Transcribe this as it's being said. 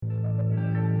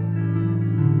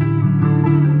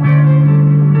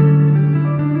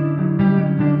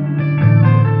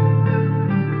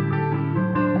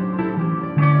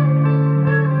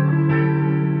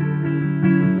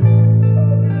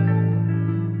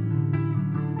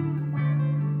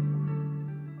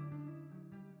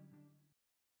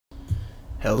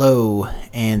Hello,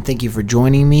 and thank you for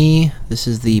joining me. This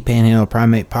is the Panhandle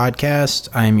Primate Podcast.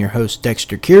 I am your host,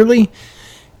 Dexter Kearley,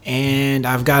 and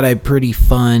I've got a pretty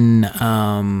fun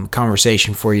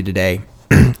conversation for you today.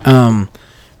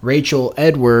 Rachael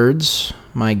Edwards,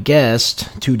 my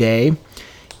guest today,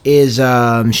 is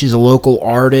she's a local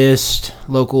artist,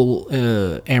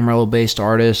 Amarillo-based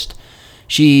artist.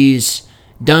 She's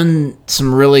done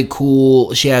some really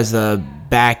cool. She has the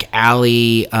back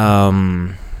alley.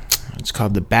 It's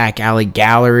called the Back Alley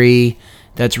Gallery.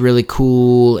 That's really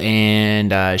cool.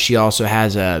 And she also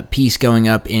has a piece going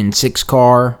up in Six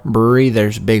Car Brewery.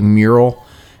 There's a big mural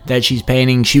that she's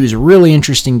painting. She was a really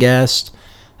interesting guest.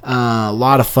 A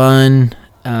lot of fun.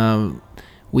 I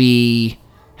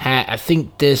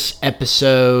think this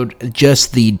episode,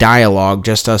 just the dialogue,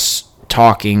 just us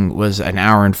talking, was an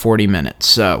hour and 40 minutes.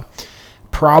 So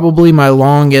probably my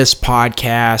longest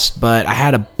podcast, but I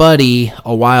had a buddy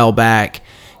a while back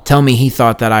tell me he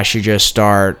thought that I should just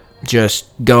start just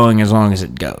going as long as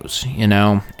it goes,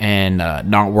 and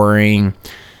not worrying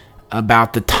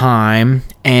about the time.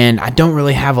 And I don't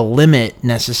really have a limit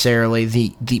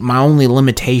necessarily. My only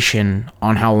limitation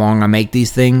on how long I make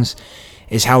these things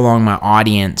is how long my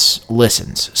audience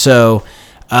listens. So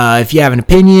if you have an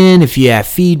opinion, if you have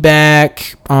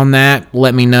feedback on that,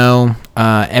 let me know.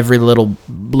 Every little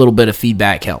bit of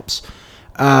feedback helps.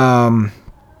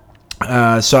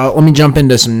 So let me jump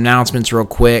into some announcements real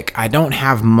quick. I don't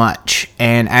have much,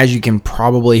 and as you can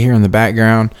probably hear in the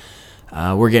background,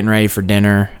 we're getting ready for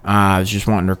dinner. I was just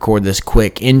wanting to record this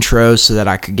quick intro so that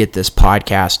I could get this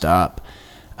podcast up.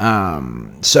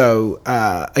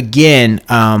 Again,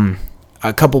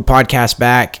 a couple podcasts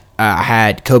back, I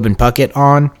had Coben Puckett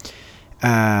on,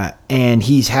 and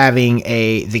he's having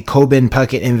the Coben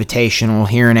Puckett Invitational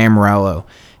here in Amarillo,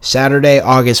 Saturday,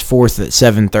 August 4th at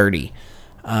 7:30.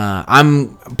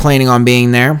 I'm planning on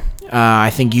being there. I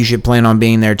think you should plan on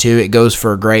being there too. It goes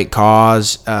for a great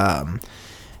cause.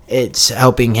 It's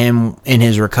helping him in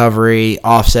his recovery,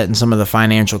 offsetting some of the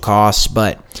financial costs,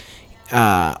 but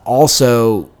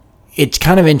also it's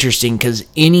kind of interesting because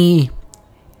any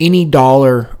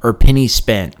dollar or penny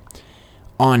spent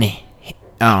on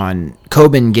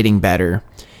Coben getting better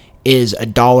is a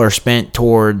dollar spent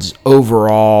towards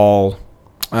overall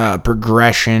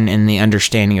progression in the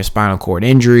understanding of spinal cord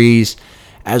injuries,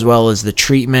 as well as the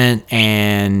treatment.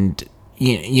 And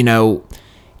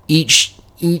each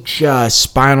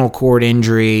spinal cord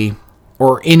injury,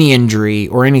 or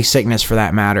any sickness for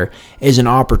that matter, is an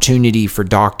opportunity for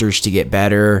doctors to get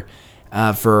better.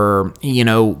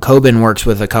 Coben works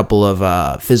with a couple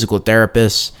of physical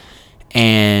therapists,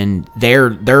 and they're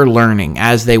learning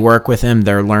as they work with him.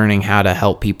 They're learning how to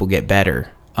help people get better.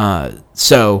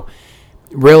 So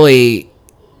really,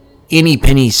 any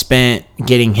penny spent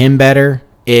getting him better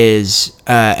is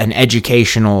an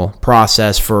educational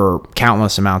process for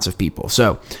countless amounts of people.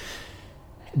 So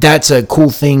that's a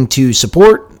cool thing to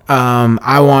support.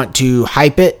 I want to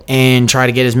hype it and try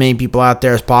to get as many people out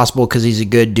there as possible because he's a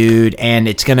good dude, and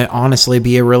it's going to honestly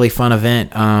be a really fun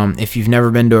event. If you've never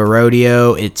been to a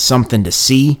rodeo, it's something to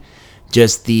see.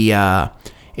 Just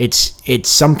it's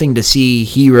something to see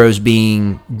heroes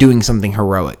doing something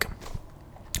heroic.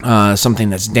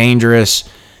 Something that's dangerous.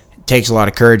 It takes a lot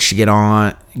of courage to get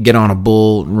on a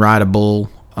bull and ride a bull.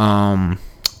 And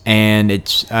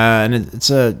it's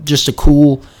just a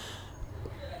cool,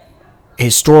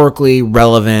 historically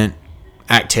relevant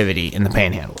activity in the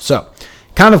Panhandle. So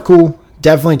kind of cool.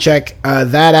 Definitely check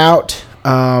that out.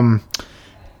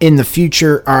 In the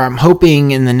future, or I'm hoping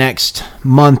in the next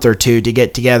month or two to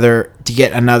get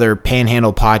another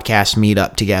Panhandle podcast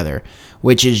meetup together,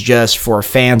 which is just for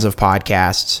fans of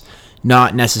podcasts,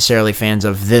 not necessarily fans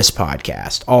of this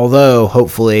podcast. Although,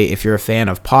 hopefully, if you're a fan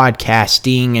of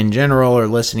podcasting in general or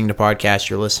listening to podcasts,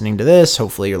 you're listening to this.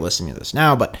 Hopefully, you're listening to this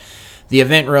now. But the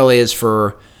event really is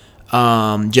for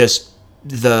just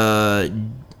the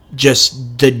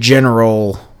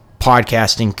general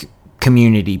podcasting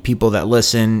community, people that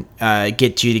listen,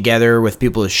 get you together with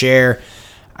people to share.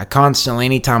 I constantly,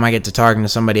 anytime I get to talking to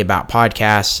somebody about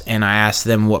podcasts and I ask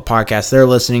them what podcasts they're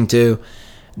listening to,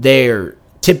 they'll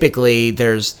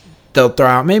throw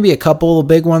out maybe a couple of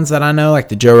big ones that I know, like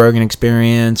the Joe Rogan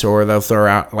Experience, or they'll throw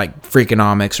out like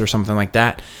Freakonomics or something like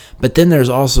that. But then there's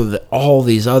also all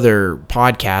these other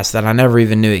podcasts that I never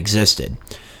even knew existed.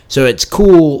 So it's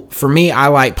cool. For me, I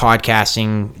like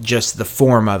podcasting, just the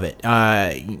form of it.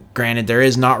 Granted, there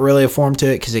is not really a form to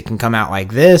it because it can come out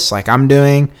like this, like I'm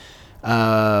doing.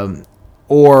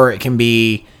 Or it can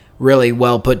be really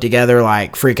well put together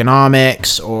like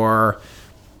Freakonomics, or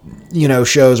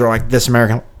shows are like This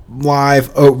American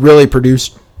Live, really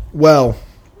produced well.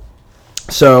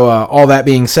 So all that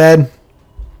being said,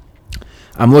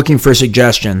 I'm looking for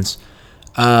suggestions,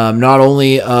 not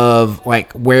only of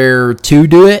like where to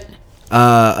do it,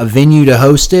 a venue to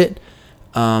host it,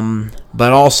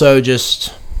 but also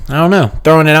just, I don't know,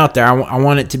 throwing it out there. I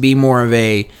want it to be more of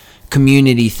a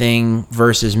community thing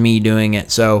versus me doing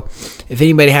it. So if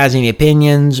anybody has any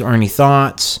opinions or any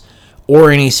thoughts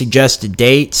or any suggested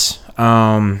dates,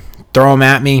 throw them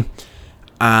at me.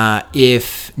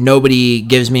 If nobody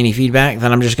gives me any feedback,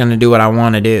 then I'm just going to do what I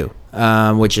want to do,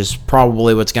 which is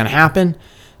probably what's going to happen.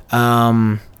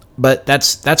 But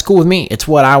that's cool with me. It's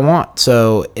what I want.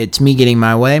 So it's me getting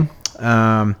my way.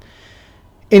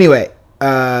 Anyway,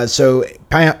 so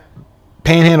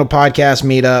Panhandle Podcast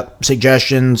Meetup,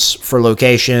 suggestions for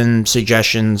location,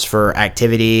 suggestions for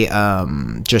activity,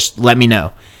 just let me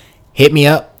know. Hit me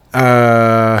up.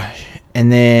 And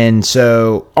then,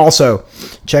 so also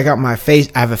check out I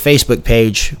have a Facebook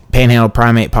page, Panhandle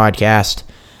Primate Podcast,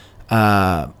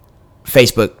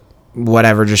 Facebook,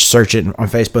 whatever, just search it on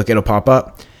Facebook. It'll pop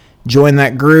up. Join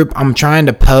that group. I'm trying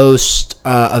to post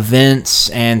events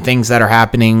and things that are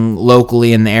happening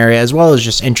locally in the area, as well as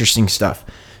just interesting stuff.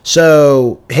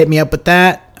 So hit me up with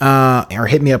that, or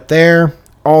hit me up there.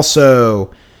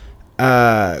 Also,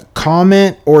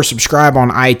 comment or subscribe on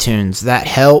iTunes. That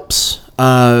helps.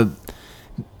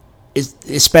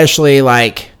 Especially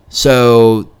like,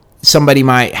 so somebody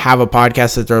might have a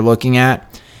podcast that they're looking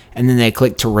at, and then they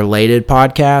click to related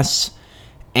podcasts,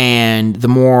 and the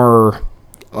more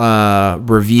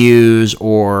reviews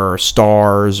or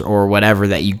stars or whatever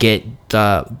that you get,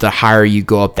 the higher you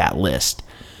go up that list.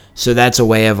 So that's a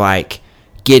way of like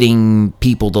getting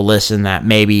people to listen that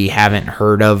maybe haven't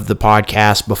heard of the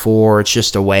podcast before. It's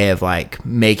just a way of like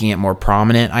making it more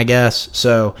prominent, I guess.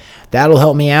 So that'll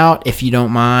help me out if you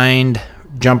don't mind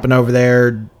jumping over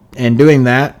there and doing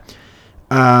that.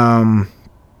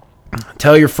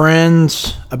 Tell your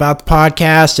friends about the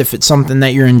podcast if it's something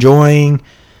that you're enjoying.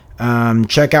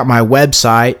 Check out my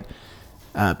website,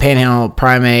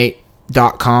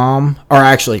 panhandleprimate.com, or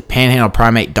actually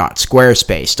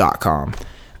panhandleprimate.squarespace.com.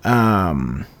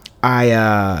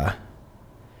 I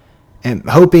am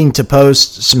hoping to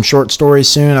post some short stories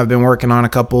soon. I've been working on a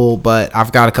couple, but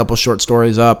I've got a couple short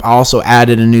stories up. I also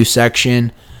added a new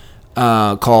section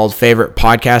called Favorite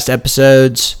Podcast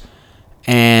Episodes,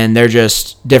 and they're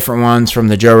just different ones from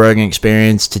the Joe Rogan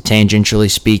Experience to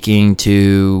Tangentially Speaking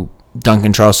to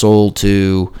Duncan Trussell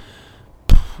to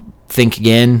Think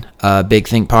Again, Big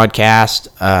Think Podcast,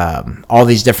 all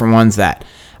these different ones that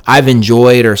I've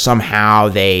enjoyed, or somehow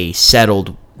they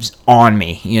settled on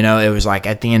me. You know, it was like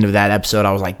at the end of that episode,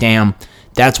 I was like, damn,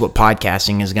 that's what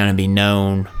podcasting is going to be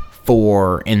known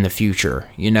for in the future.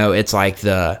 You know, it's like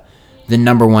the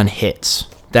number one hits.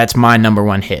 That's my number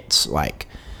one hits, like,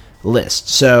 list.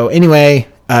 So anyway,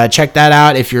 check that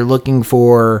out if you're looking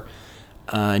for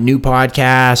new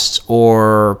podcasts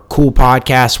or cool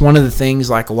podcasts. One of the things,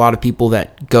 like a lot of people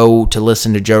that go to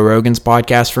listen to Joe Rogan's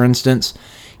podcast, for instance,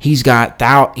 he's got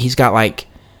like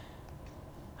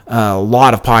a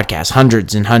lot of podcasts,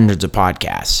 hundreds and hundreds of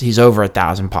podcasts. He's over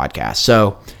 1,000 podcasts.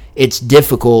 So it's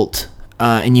difficult,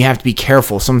 and you have to be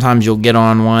careful. Sometimes you'll get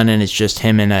on one and it's just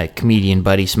him and a comedian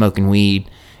buddy smoking weed,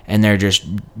 and they're just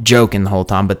joking the whole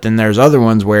time. But then there's other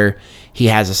ones where he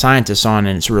has a scientist on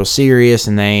and it's real serious,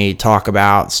 and they talk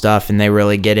about stuff and they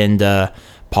really get into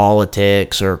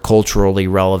politics or culturally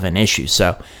relevant issues.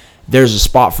 So there's a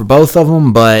spot for both of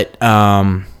them. But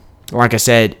like I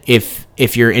said,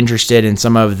 if you're interested in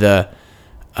some of the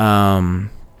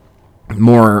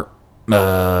more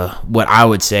what I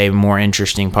would say more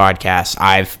interesting podcasts,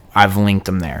 I've linked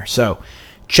them there. So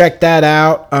check that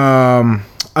out.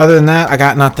 Other than that, I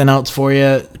got nothing else for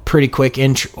you. Pretty quick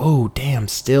intro. Oh, damn,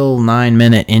 still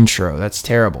 9-minute intro. That's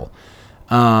terrible.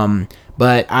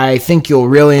 But I think you'll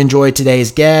really enjoy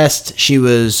today's guest. She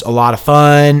was a lot of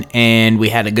fun, and we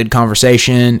had a good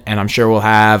conversation, and I'm sure we'll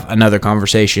have another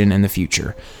conversation in the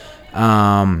future.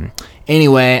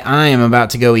 Anyway, I am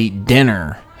about to go eat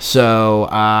dinner. So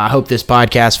I hope this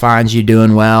podcast finds you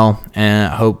doing well,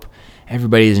 and I hope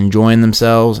everybody's enjoying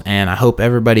themselves, and I hope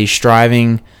everybody's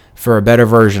striving for a better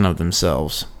version of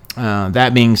themselves.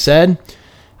 That being said,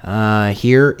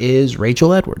 here is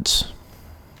Rachael Edwards.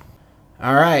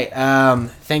 All right.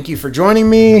 Thank you for joining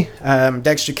me.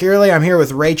 Dexter Kearley. I'm here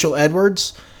with Rachael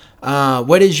Edwards.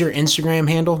 What is your Instagram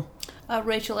handle?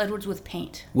 Rachael Edwards with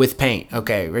paint. With paint.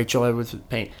 Okay. Rachael Edwards with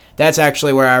paint. That's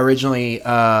actually where I originally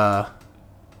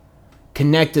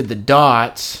connected the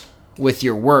dots with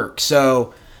your work.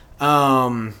 So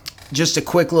just a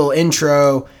quick little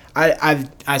intro.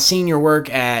 I've seen your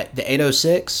work at the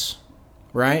 806,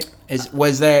 right?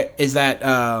 Is that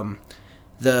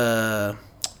the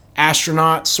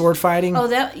astronaut sword fighting. Oh,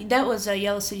 that was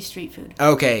Yellow City Street Food.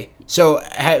 Okay, so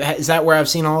is that where I've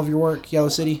seen all of your work, Yellow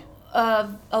City? A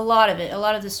lot of it, a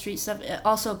lot of the street stuff.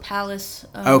 Also, Palace.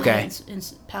 Okay. In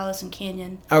Palace and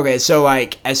Canyon. Okay, so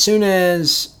like as soon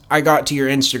as I got to your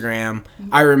Instagram,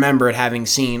 I remembered having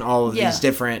seen all of these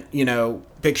different,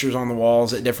 pictures on the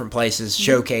walls at different places,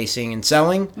 showcasing and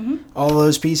selling all of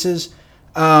those pieces.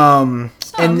 And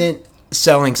then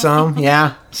selling some,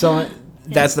 selling.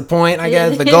 That's the point, I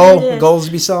guess. The goal is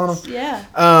to be selling them.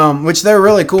 Yeah. Which they're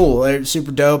really cool. They're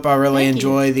super dope. I really Thank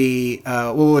enjoy you. the.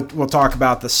 We'll talk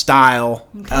about the style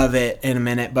of it in a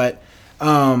minute, but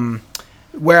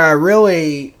where I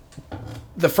really,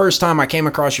 the first time I came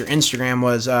across your Instagram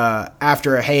was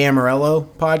after a Hey Amarillo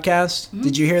podcast.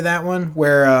 Did you hear that one?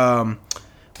 Where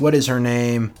what is her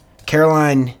name?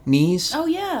 Caroline Nees. Oh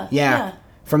yeah. Yeah.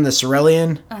 From the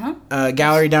Cerulean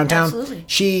Gallery downtown. Absolutely.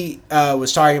 She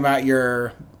was talking about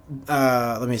your,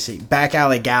 back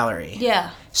alley gallery.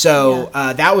 Yeah. So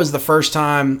that was the first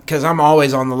time, because I'm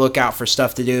always on the lookout for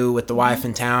stuff to do with the wife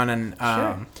in town.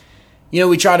 And,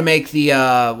 we try to make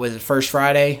the First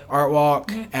Friday art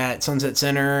walk at Sunset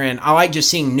Center. And I like just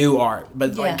seeing new art.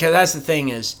 But because that's the thing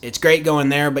is, it's great going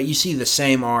there, but you see the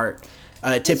same art.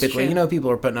 Typically,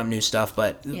 people are putting up new stuff,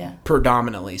 but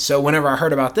predominantly. So whenever I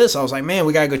heard about this, I was like, man,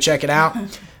 we got to go check it out.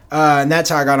 And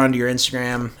that's how I got onto your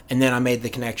Instagram. And then I made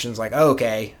the connections like, oh,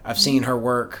 okay, I've seen her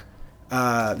work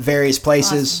various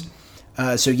places.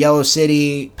 Awesome. So Yellow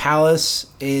City, Palace.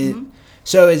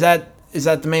 So is that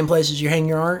the main places you hang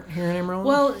your art here in Amarillo?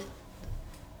 Well,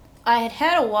 I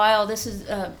had a while, this is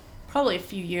probably a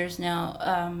few years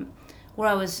now, where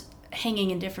I was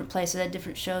hanging in different places at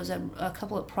different shows. A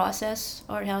couple at Process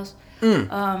Art House.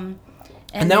 And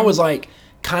that was like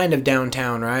kind of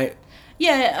downtown, right?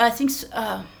 Yeah, I think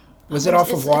so. Was it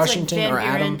off of Washington like or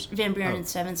Adams? Van Buren and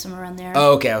 7th, somewhere around there.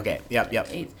 Oh, okay. Yep.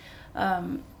 8th.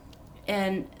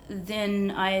 And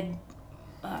then I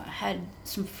had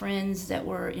some friends that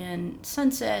were in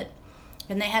Sunset,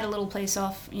 and they had a little place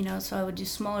off, so I would do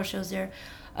smaller shows there.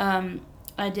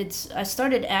 I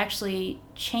started actually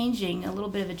changing, a little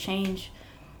bit of a change,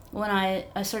 when I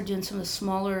started doing some of the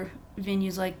smaller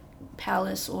venues like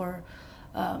Palace or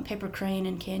Paper Crane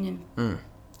and Canyon.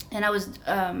 And I was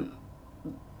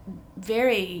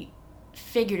very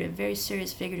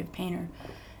serious figurative painter.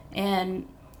 And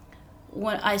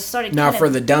when I started now for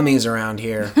the dummies around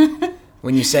here,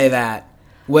 when you say that,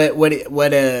 what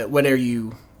are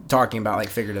you talking about, like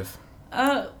figurative?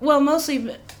 Well,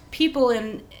 mostly people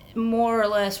in more or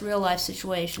less real life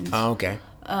situations. Oh, okay.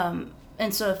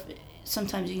 And so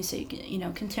sometimes you can say,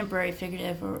 contemporary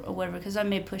figurative or whatever, because I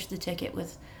may push the ticket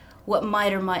with what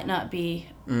might or might not be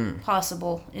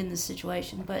possible in this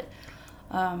situation. But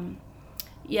all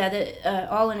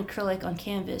in acrylic on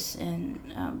canvas,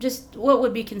 and just what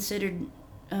would be considered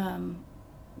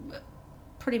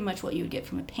pretty much what you would get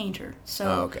from a painter.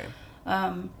 So, okay.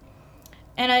 But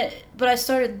I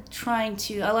started trying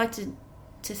to. I like to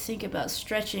think about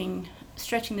stretching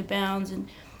the bounds, and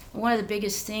one of the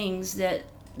biggest things that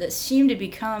seemed to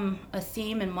become a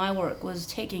theme in my work was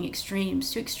taking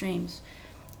two extremes,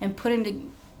 and putting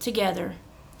them together,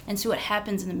 and see what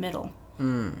happens in the middle.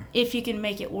 If you can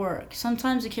make it work.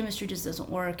 Sometimes the chemistry just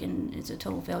doesn't work, and it's a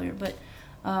total failure. But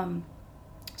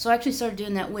so I actually started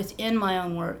doing that within my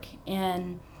own work,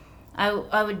 and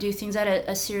I would do things. I had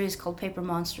a series called Paper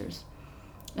Monsters.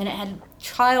 And it had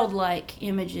childlike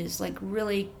images, like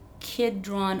really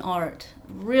kid-drawn art,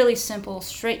 really simple,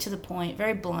 straight to the point,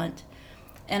 very blunt.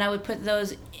 And I would put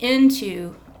those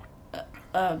into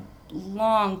a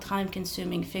long,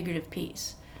 time-consuming figurative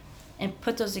piece and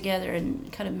put those together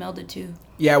and kind of meld the two.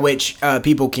 Yeah, which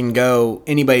people can go,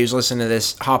 anybody who's listening to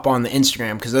this, hop on the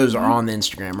Instagram, because those are on the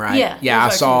Instagram, right? Yeah, I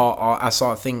saw,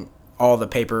 I think, all the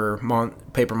Paper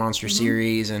Monster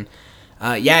series. And,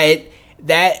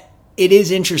 it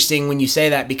is interesting when you say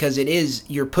that, because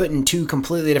you're putting two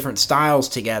completely different styles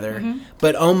together,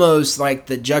 but almost like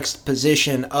the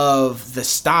juxtaposition of the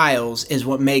styles is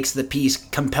what makes the piece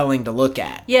compelling to look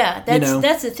at. Yeah,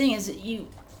 that's the thing, is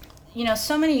that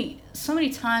so many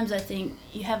times I think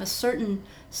you have a certain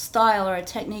style or a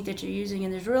technique that you're using,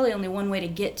 and there's really only one way to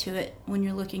get to it when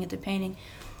you're looking at the painting.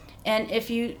 And if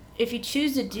you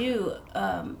choose to do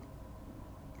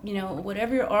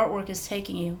whatever your artwork is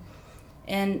taking you,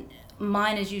 and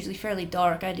mine is usually fairly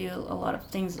dark. I do a lot of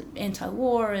things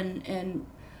anti-war and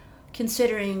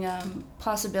considering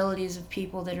possibilities of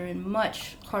people that are in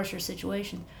much harsher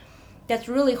situations. That's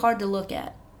really hard to look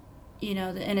at,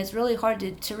 and it's really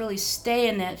hard to really stay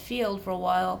in that field for a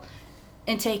while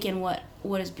and take in what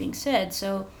is being said.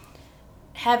 So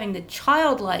having the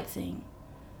childlike thing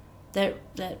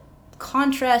that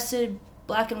contrasted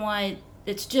black and white.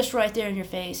 It's just right there in your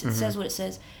face. It says what it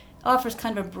says. Offers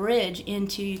kind of a bridge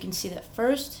into, you can see that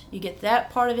first, you get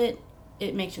that part of it,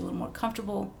 it makes you a little more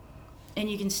comfortable, and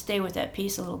you can stay with that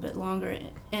piece a little bit longer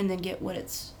and then get what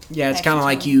it's it's kind of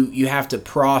like you have to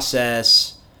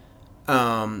process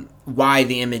why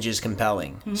the image is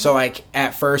compelling. So like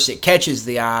at first it catches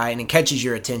the eye and it catches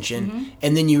your attention,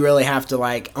 and then you really have to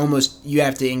like almost, you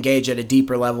have to engage at a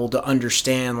deeper level to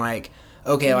understand like,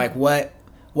 okay, like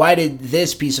why did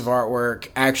this piece of artwork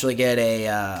actually get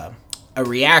a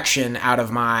reaction out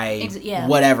of my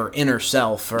whatever inner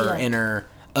self or inner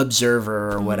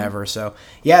observer or whatever. So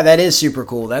yeah, that is super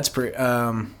cool. That's pretty.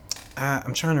 I'm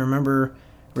trying to remember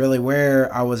really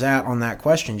where I was at on that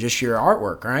question. Just your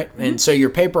artwork, right? And so your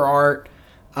paper art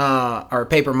or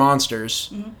paper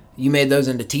monsters. You made those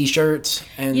into T-shirts,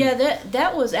 and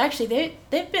that was actually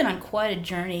they've been on quite a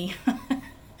journey.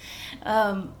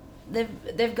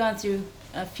 They've gone through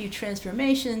a few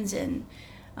transformations and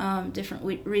different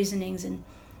reasonings, and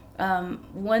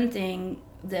one thing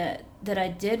that I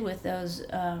did with those,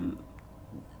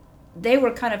 they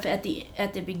were kind of at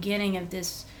the beginning of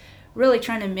this, really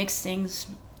trying to mix things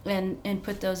and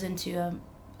put those into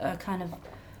a kind of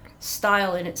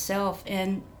style in itself.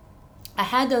 And I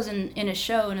had those in a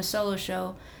show, in a solo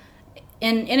show,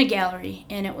 in a gallery,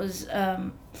 and it was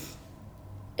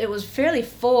fairly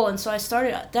full. And so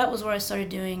that was where I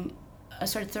started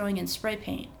throwing in spray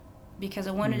paint, because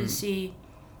I wanted to see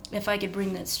if I could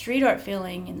bring that street art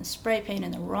feeling and the spray paint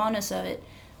and the rawness of it,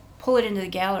 pull it into the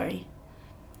gallery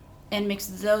and mix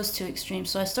those two extremes.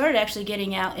 So I started actually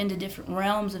getting out into different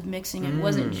realms of mixing. It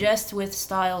wasn't just with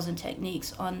styles and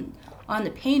techniques on the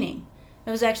painting.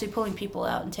 It was actually pulling people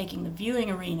out and taking the viewing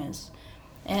arenas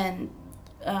and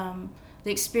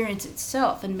the experience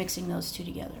itself and mixing those two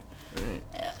together. Right.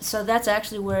 So that's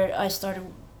actually where I started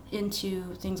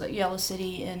into things like Yellow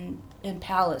City and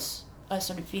Palace. I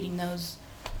started feeding those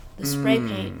the spray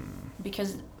paint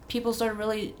because people started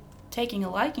really taking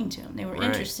a liking to them. They were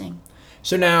interesting.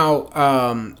 So now,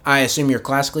 I assume you're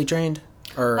classically trained,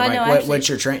 or what's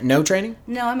your no training?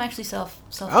 No, I'm actually self.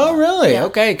 Oh, really? Yeah.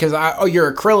 Okay, because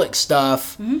your acrylic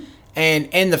stuff,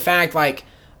 and the fact like,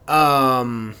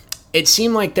 it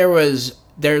seemed like there's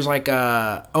like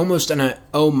almost an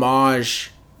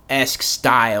homage-esque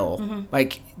style,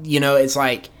 like it's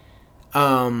like,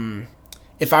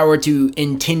 if I were to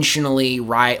intentionally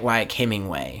write like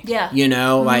Hemingway,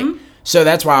 like, so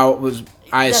that's why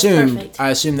I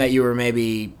assumed that you were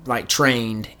maybe like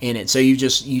trained in it. So you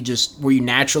just were you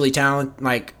naturally talented,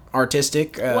 like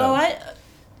artistic? Well,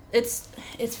 it's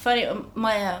funny.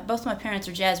 Both my parents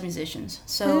are jazz musicians,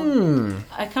 so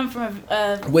I come from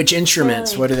which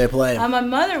instruments? What do they play? My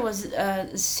mother was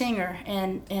a singer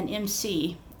and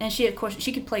MC, and she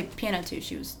could play piano too.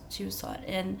 She was taught,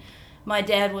 and my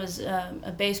dad was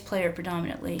a bass player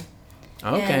predominantly.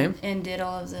 Okay. And did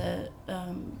all of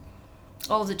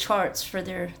the charts for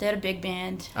they had a big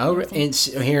band. Oh, it's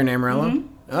here in Amarillo?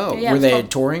 Oh, yeah, were they a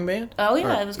touring band? Oh,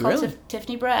 yeah, it was called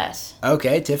Tiffany Brass.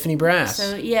 Okay, Tiffany Brass.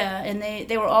 So, yeah, and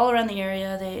they were all around the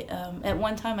area. They at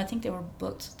one time, I think they were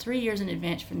booked 3 years in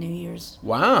advance for New Year's.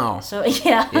 Wow. So,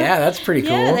 yeah. Yeah, that's pretty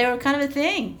cool. Yeah, they were kind of a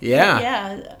thing. Yeah.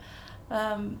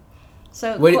 Yeah.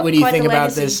 So what do you think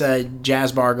about this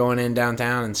jazz bar going in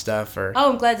downtown and stuff? Or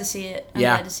I'm glad to see it. I'm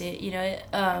glad to see it.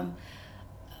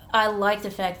 I like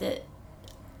the fact that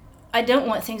I don't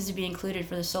want things to be included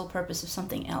for the sole purpose of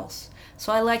something else.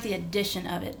 So I like the addition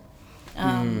of it.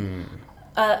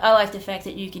 I like the fact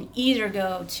that you can either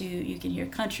you can hear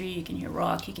country, you can hear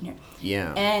rock, you can hear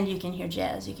and you can hear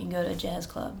jazz. You can go to a jazz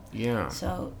club. Yeah.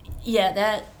 So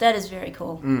yeah, that is very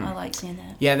cool. I like seeing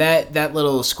that. Yeah, that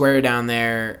little square down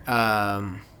there.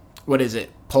 What is it?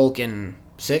 Polk and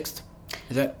 6th?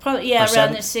 Is that probably around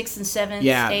the 6th and 7th?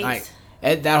 Yeah,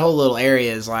 8th. That whole little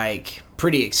area is like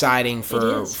pretty exciting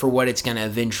for what it's going to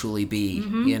eventually be.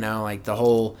 Like the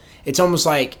whole. It's almost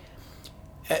like.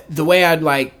 The way I'd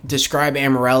like describe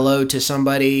Amarillo to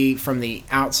somebody from the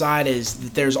outside is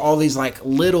that there's all these like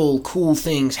little cool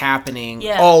things happening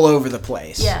all over the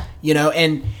place. Yeah.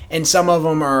 And some of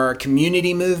them are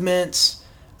community movements,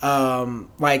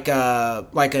 like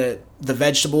the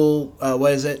vegetable,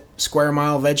 what is it? Square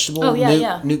Mile Vegetable? Oh,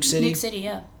 yeah, Nuke City? Nuke City,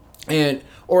 yeah. And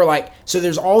or like so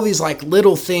there's all these like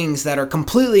little things that are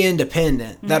completely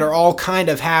independent that are all kind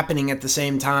of happening at the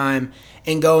same time.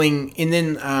 And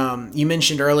then you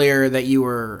mentioned earlier that you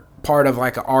were part of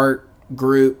like an art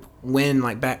group when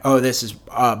like back. Oh, this is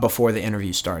before the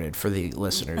interview started for the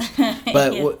listeners.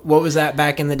 But what was that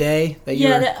back in the day that you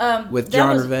were with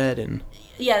John Rivette and?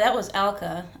 Yeah, that was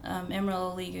ALCA,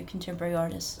 Amarillo League of Contemporary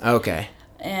Artists. Okay.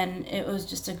 and it was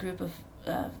just a group of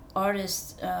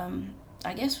artists.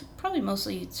 I guess probably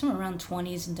mostly somewhere around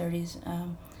 20s and 30s.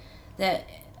 That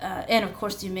and of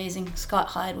course the amazing Scott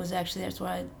Hyde was actually there. That's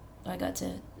where I got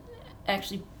to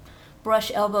actually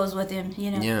brush elbows with him.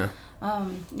 Yeah.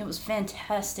 It was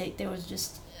fantastic. There was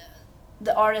just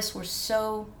the artists were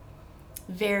so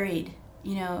varied.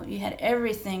 You had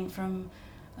everything from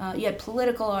you had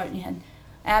political art, and you had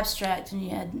abstract, and you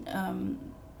had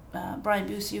Brian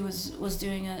Busey was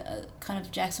doing a kind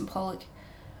of Jackson Pollock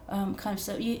kind of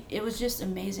stuff. It was just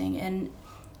amazing, and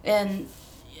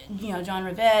John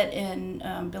Rivette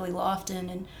and Billy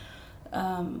Lofton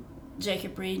and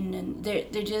Jacob Breeden, and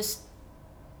they just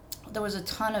there was a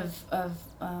ton of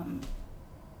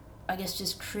I guess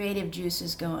just creative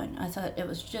juices going. I thought it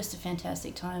was just a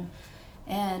fantastic time,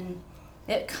 and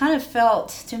it kind of felt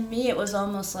to me it was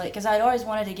almost like, because I'd always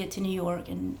wanted to get to New York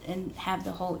and have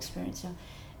the whole experience,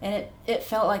 and it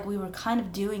felt like we were kind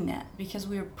of doing that because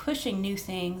we were pushing new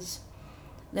things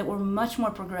that were much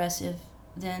more progressive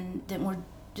than were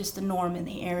just the norm in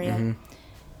the area.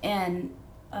 Mm-hmm.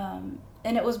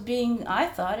 And it was I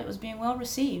thought it was being well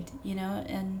received,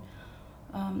 and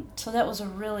so that was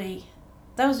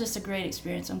just a great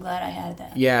experience. I'm glad I had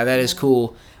that. Yeah, that is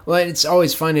cool. Well, it's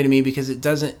always funny to me because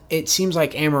it seems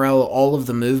like Amarillo, all of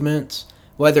the movements,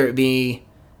 whether it be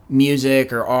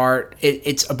music or art,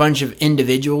 it's a bunch of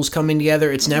individuals coming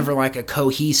together. It's never like a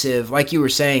cohesive, like you were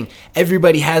saying,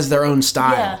 everybody has their own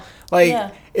style.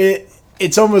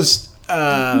 It's almost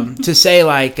to say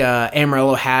like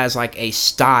Amarillo has like a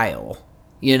style,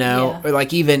 or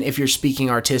like even if you're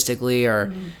speaking artistically,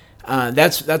 or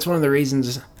that's one of the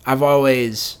reasons I've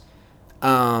always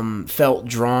felt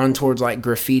drawn towards like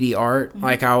graffiti art. Mm-hmm.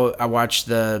 Like I watched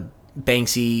the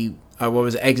Banksy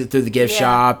Exit Through the Gift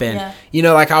Shop, and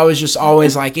like I was just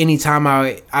always like, anytime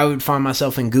I would find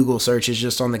myself in Google searches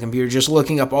just on the computer, just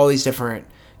looking up all these different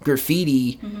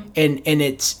graffiti, and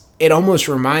it almost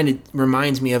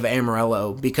reminds me of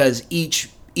Amarillo because each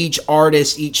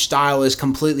artist, each style is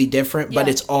completely different, but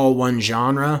it's all one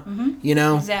genre,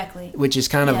 exactly, which is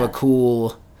kind of a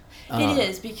cool. It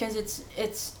is, because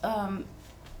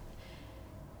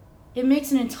it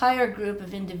makes an entire group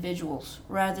of individuals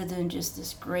rather than just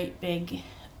this great big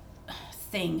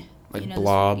thing, like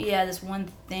blob. This one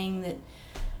thing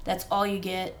that's all you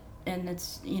get, and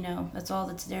that's that's all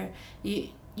that's there.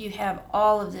 You have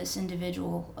all of this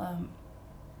individual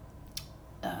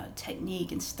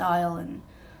technique and style and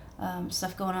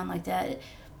stuff going on like that.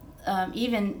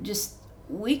 Even just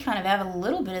we kind of have a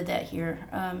little bit of that here.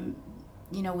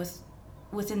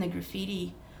 Within the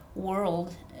graffiti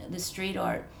world, the street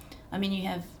art. I mean, you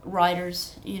have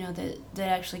writers, that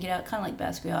actually get out, kind of like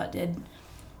Basquiat did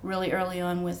really early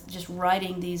on, with just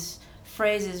writing these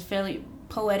phrases, fairly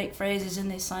poetic phrases, and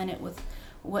they sign it with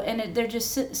they're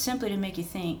just simply to make you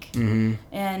think. Mm-hmm.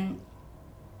 And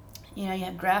you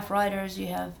have graph writers, you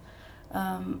have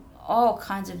all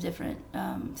kinds of different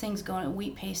things going on,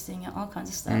 wheat pasting, all kinds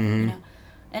of stuff. Mm-hmm.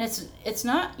 And it's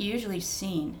not usually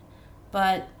seen,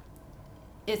 but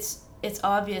it's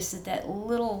obvious that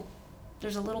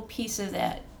there's a little piece of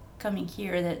that coming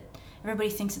here that everybody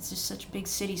thinks it's just such big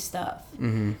city stuff.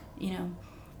 Mm-hmm.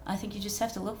 I think you just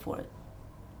have to look for it.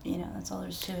 That's all there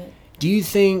is to it. Do you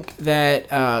think that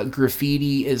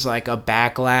graffiti is like a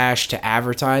backlash to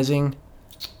advertising?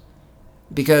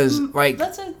 Because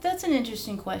that's an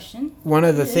interesting question. One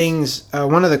of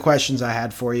the questions I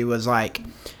had for you was like,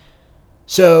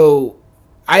 so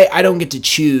I don't get to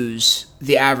choose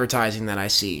the advertising that I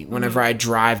see whenever I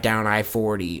drive down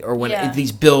I-40 or when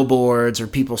these billboards or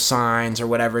people's signs or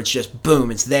whatever. It's just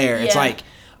boom, it's there. Yeah. It's like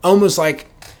almost like,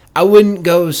 I wouldn't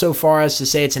go so far as to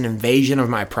say it's an invasion of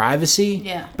my privacy.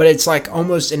 Yeah. But it's like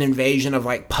almost an invasion of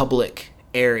like public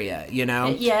area,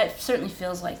 it certainly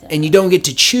feels like that. And you don't get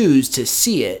to choose to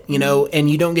see it, and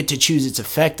you don't get to choose its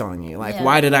effect on you. Like,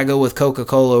 why did I go with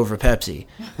Coca-Cola over Pepsi?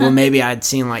 Well, maybe I'd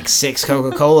seen like 6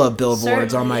 Coca-Cola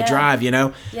billboards on my drive,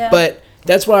 Yeah. But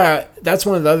that's one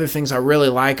of the other things I really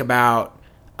like about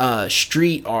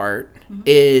street art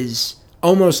is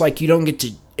almost like you don't get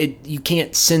to you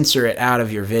can't censor it out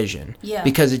of your vision. Yeah.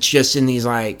 Because it's just in these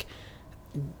like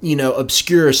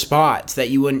obscure spots that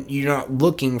you're not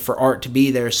looking for art to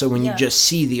be there. So when you just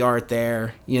see the art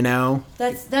there,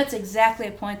 that's exactly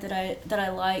a point that I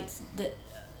liked, that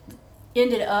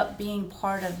ended up being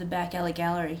part of the Back Alley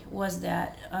Gallery, was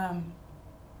that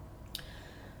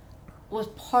was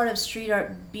part of street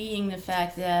art being the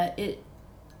fact that it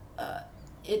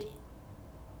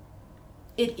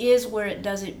is where it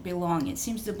doesn't belong. It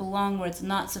seems to belong where it's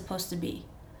not supposed to be.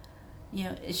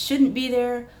 It shouldn't be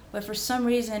there, but for some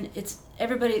reason,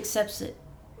 everybody accepts it,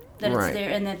 that it's there,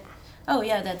 and that, oh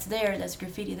yeah, that's there, that's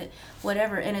graffiti, that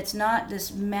whatever, and it's not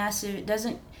this massive. It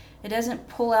doesn't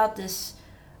pull out this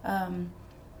kind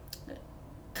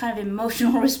of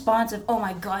emotional response of, oh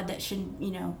my God, that shouldn't,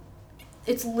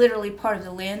 it's literally part of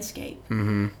the landscape.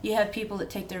 Mm-hmm. You have people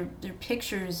that take their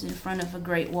pictures in front of a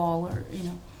great wall, or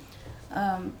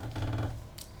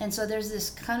and so there's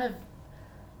this kind of,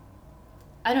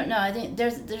 I don't know, I think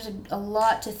there's a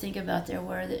lot to think about there,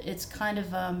 where it's kind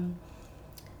of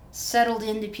settled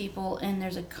into people, and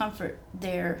there's a comfort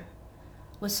there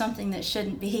with something that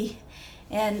shouldn't be.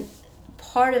 And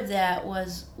part of that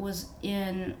was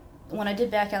in, when I did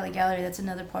Back Alley Gallery, that's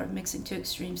another part of mixing two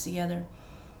extremes together.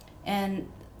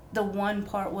 And the one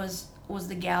part was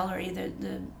the gallery,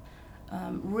 the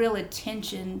real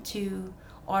attention to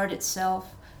art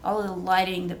itself, all of the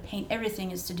lighting, the paint,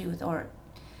 everything is to do with art.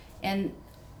 And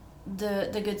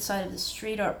the good side of the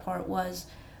street art part was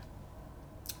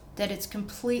that it's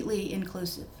completely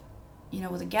inclusive.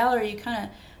 With a gallery, you kind of,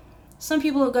 some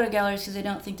people go to galleries because they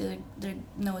don't think that they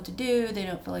know what to do. They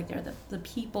don't feel like they're the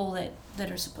people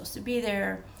that are supposed to be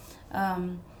there.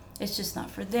 It's just not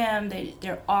for them.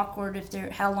 They're awkward if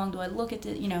they're, how long do I look at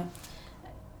it,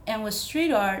 And with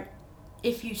street art,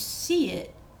 if you see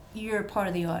it, you're part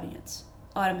of the audience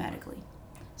automatically.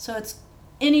 So it's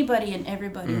anybody and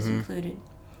everybody is included.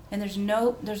 And there's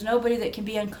nobody that can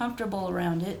be uncomfortable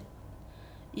around it.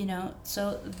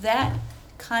 So that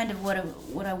kind of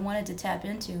what I wanted to tap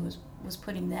into was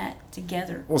putting that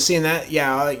together. Well, seeing that,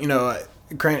 yeah,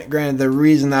 granted, the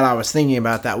reason that I was thinking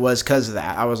about that was because of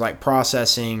that. I was like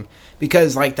processing,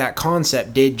 because like that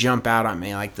concept did jump out at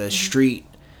me, like the street,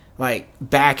 like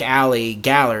back alley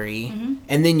gallery,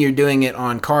 and then you're doing it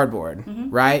on cardboard,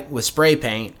 right, with spray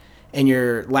paint. And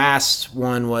your last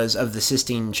one was of the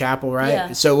Sistine Chapel, right?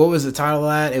 Yeah. So what was the title of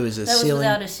that? It was a ceiling.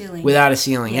 Without a Ceiling. Without a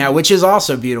Ceiling, yeah, which is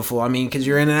also beautiful. I mean, because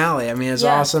you're in an alley. I mean, it's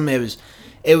awesome. It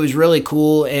was really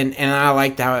cool, and I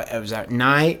liked how it was at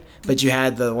night, but you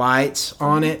had the lights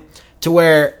on it, to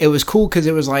where it was cool, because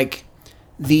it was like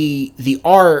the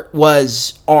art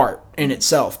was art in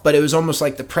itself, but it was almost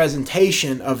like the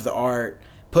presentation of the art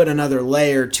put another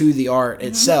layer to the art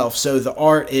itself. So the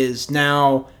art is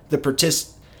now the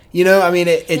I mean,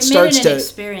 it starts to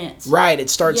experience. Right. It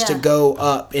starts to go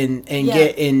up and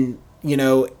get in,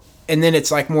 and then it's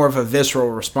like more of a visceral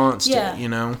response to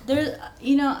it, There's,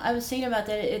 I was thinking about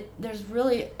that. There's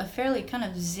really a fairly kind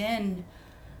of Zen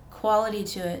quality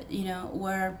to it,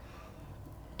 where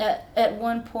at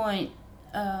one point,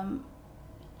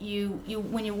 you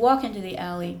when you walk into the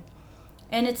alley,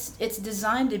 and it's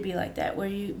designed to be like that,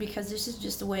 because this is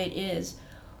just the way it is,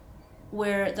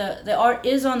 where the art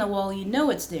is on the wall,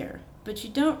 it's there, but you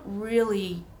don't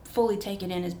really fully take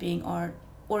it in as being art,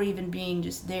 or even being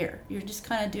just there. You're just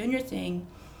kind of doing your thing.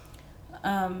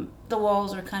 The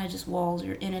walls are kind of just walls.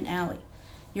 You're in an alley.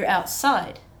 You're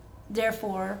outside.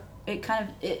 Therefore, it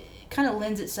kind of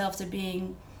lends itself to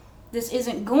being, this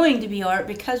isn't going to be art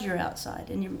because you're outside,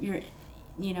 and you're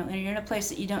and you're in a place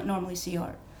that you don't normally see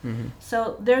art.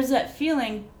 So there's that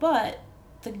feeling, but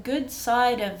the good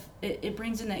side of it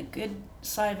brings in that good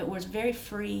side of it, where it's very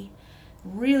free,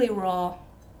 really raw,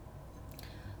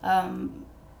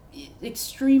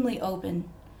 extremely open,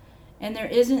 and there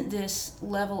isn't this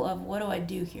level of, what do I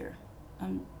do here?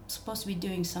 I'm supposed to be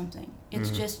doing something.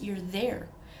 It's just, you're there,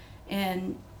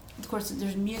 and of course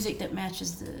there's music that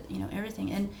matches the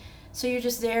everything, and so you're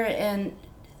just there. And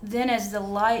then as the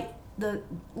light,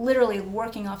 literally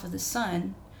working off of the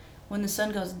sun, when the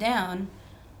sun goes down,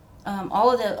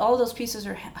 all of those pieces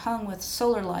are hung with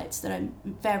solar lights that I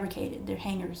fabricated. They're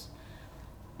hangers,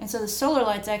 and so the solar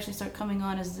lights actually start coming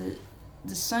on as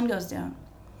the sun goes down.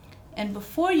 And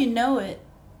before you know it,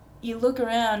 you look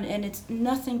around and it's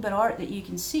nothing but art that you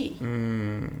can see.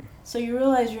 So you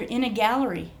realize you're in a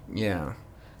gallery. Yeah.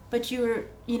 But you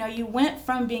went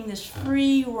from being this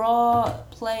free, raw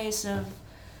place of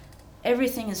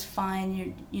everything is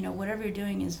fine. Whatever you're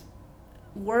doing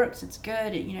works. It's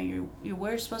good. You're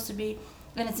where you're supposed to be,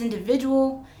 and it's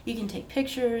individual. You can take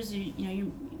pictures.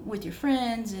 You with your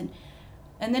friends, and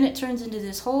then it turns into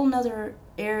this whole nother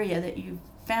area that you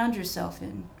found yourself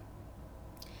in.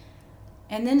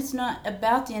 And then it's not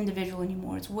about the individual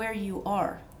anymore. It's where you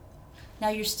are. Now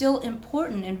you're still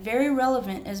important and very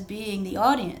relevant as being the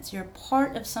audience. You're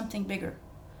part of something bigger.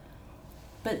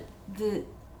 But the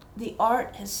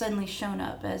art has suddenly shown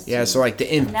up as so like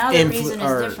the now the reason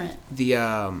is different.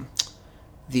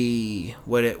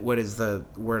 What is the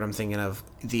word I'm thinking of?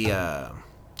 The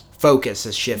focus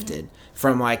has shifted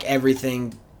from like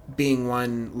everything being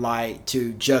one light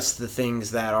to just the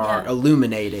things that are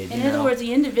illuminated. In other words,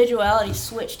 the individuality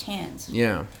switched hands.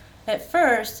 Yeah. at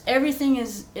first, everything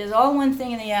is all one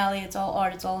thing in the alley. It's all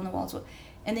art. It's all on the walls.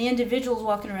 And the individual's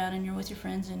walking around, and you're with your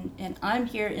friends, and I'm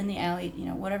here in the alley,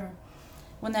 whatever.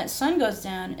 When that sun goes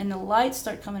down and the lights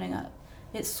start coming up,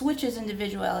 it switches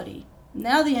individuality.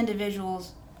 Now the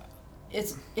individuals,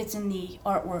 it's in the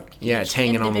artwork. Yeah, it's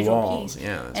hanging on the walls. Piece.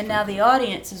 Yeah, and now cool. The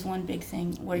audience is one big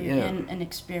thing where you're in an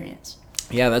experience.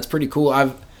 Yeah, that's pretty cool.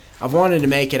 I've wanted to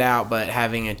make it out, but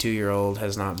having a 2-year-old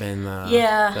has not been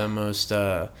the most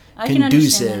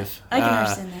conducive. I can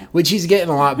understand that. Which he's getting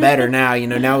a lot better now.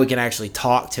 Now we can actually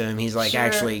talk to him. He's like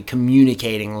actually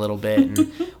communicating a little bit,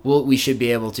 and we should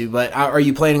be able to. But are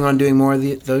you planning on doing more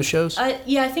of those shows? I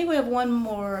think we have one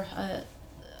more.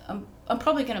 I'm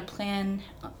probably going to plan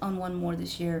on one more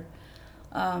this year,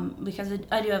 because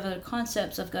I do have other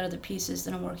concepts. I've got other pieces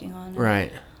that I'm working on.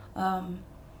 Right.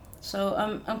 So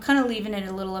I'm kind of leaving it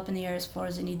a little up in the air as far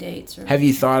as any dates. Have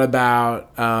you thought about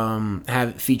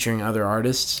featuring other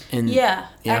artists? Yeah,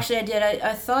 actually I did.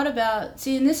 I thought about,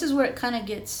 and this is where it kind of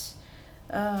gets,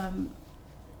 it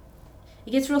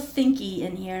gets real thinky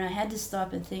in here, and I had to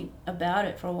stop and think about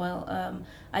it for a while.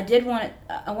 I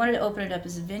wanted to open it up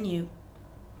as a venue,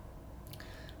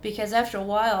 because after a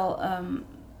while,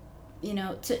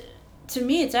 to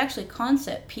me it's actually a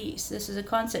concept piece. This is a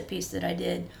concept piece that I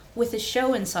did with a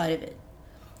show inside of it,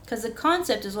 because the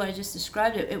concept is what I just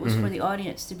described. It was for the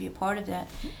audience to be a part of that,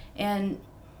 and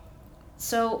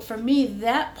so for me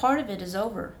that part of it is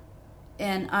over,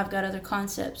 and I've got other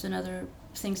concepts and other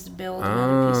things to build and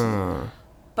other pieces.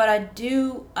 But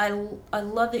I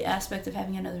love the aspect of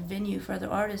having another venue for other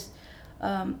artists,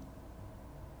 and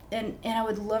I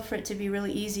would love for it to be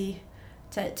really easy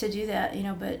to do that,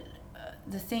 but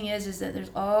the thing is that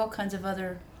there's all kinds of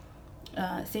other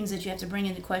things that you have to bring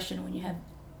into question when you have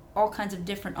all kinds of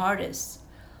different artists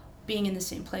being in the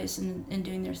same place and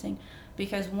doing their thing.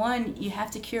 Because one, you have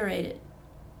to curate it,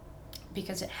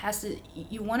 because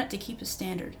you want it to keep a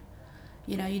standard.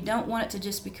 You don't want it to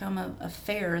just become a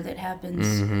fair that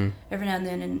happens every now and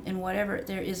then and whatever.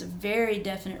 There is a very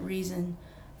definite reason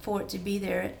for it to be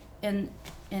there and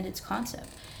its concept.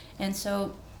 And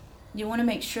so you want to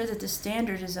make sure that the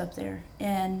standard is up there,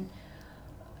 and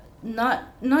not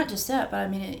just that, but I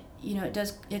mean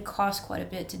it costs quite a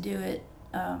bit to do it,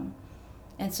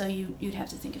 and so you'd have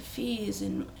to think of fees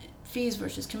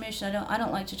versus commission. I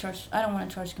don't want to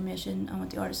charge commission. I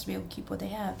want the artists to be able to keep what they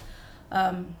have,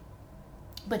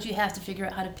 but you have to figure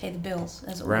out how to pay the bills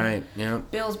as it were. Right. Yeah.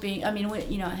 Bills being, I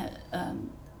had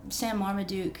Sam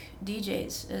Marmaduke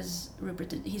DJs as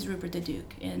Rupert. He's Rupert the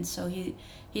Duke, and so he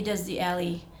does the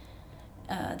alley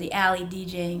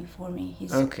DJing for me.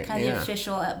 He's kind of the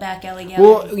official back alley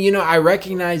gallery. Well, I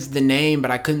recognized the name,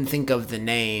 but I couldn't think of the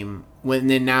name.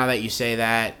 Then now that you say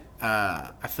that,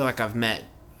 I feel like I've met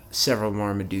several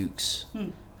Marmadukes.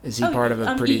 Is he part of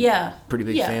a pretty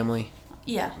big family?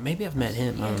 Yeah. Maybe I've met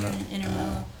him. I don't know.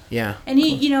 Intermello. Yeah. And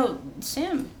he,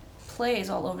 Sam plays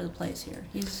all over the place here.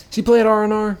 Does he play at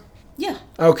R&R? Yeah.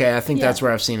 Okay, I think that's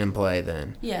where I've seen him play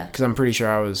then. Yeah. Because I'm pretty sure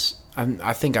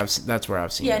I think that's where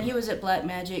I've seen him. Yeah, and he was at Black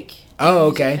Magic. Oh,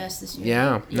 okay. This year.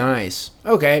 Yeah, nice.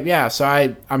 Okay, yeah. So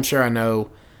I'm sure I know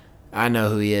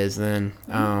who he is then.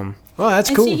 Well, that's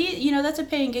cool. And see, that's a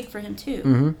paying gig for him too.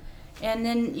 Mm-hmm. And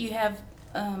then you have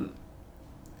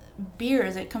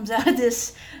beer that comes out of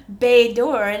this bay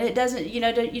door, and it doesn't. You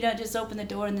don't just open the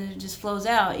door and then it just flows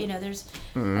out. There's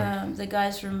the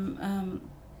guys from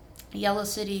Yellow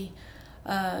City.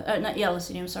 Not Yellow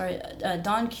City, I'm sorry.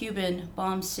 Don Cuban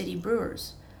Bomb City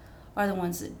Brewers are the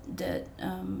ones that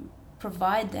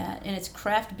provide that, and it's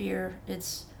craft beer.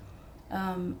 It's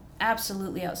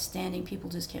absolutely outstanding. People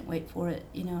just can't wait for it,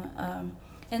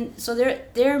 and so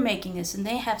they're making this, and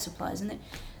they have supplies, and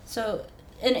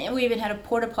and we even had a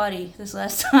porta potty this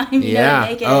last time. To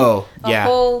make it whole.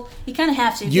 You kind of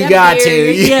have to. You got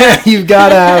to. Yeah, you've got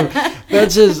to have.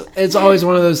 That's just. It's always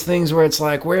one of those things where it's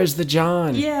like, where's the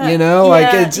John? Yeah.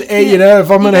 It's if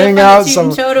I'm gonna hang out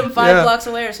some totem 5 blocks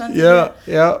away or something.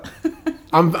 Yeah.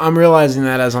 I'm realizing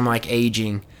that as I'm like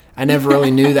aging. I never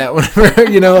really knew that whenever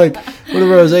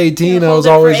whenever I was 18, I was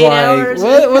always like,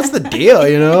 what's the deal,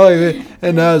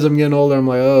 and now as I'm getting older, I'm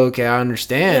like, oh, okay, I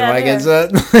understand.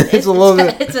 It's a little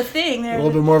bit, it's a thing. A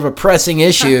little bit more of a pressing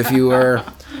issue, if you were.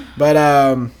 But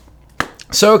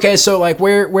so like,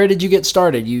 where did you get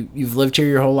started? You've lived here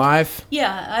your whole life?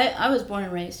 Yeah, I was born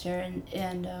and raised here,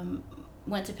 and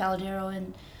went to Paladero,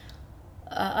 and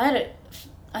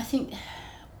I think.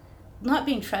 Not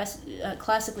being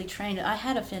classically trained, I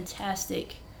had a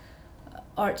fantastic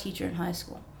art teacher in high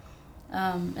school,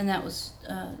 and that was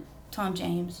Tom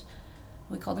James.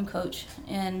 We called him Coach,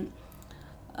 and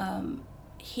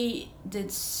he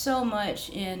did so much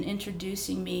in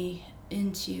introducing me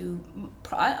into.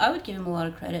 I would give him a lot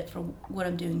of credit for what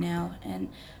I'm doing now, and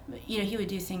he would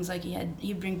do things like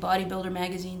he'd bring bodybuilder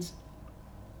magazines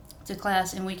to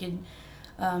class, and we could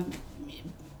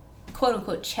quote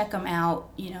unquote check them out.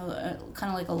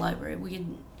 Kind of like a library.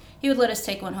 He would let us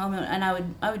take one home, and I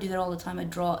would do that all the time.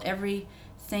 I'd draw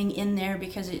everything in there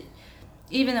because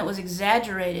even though it was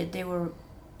exaggerated,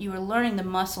 you were learning the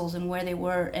muscles and where they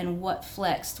were and what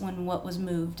flexed when what was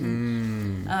moved.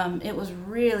 And, it was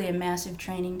really a massive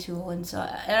training tool. And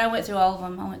I went through all of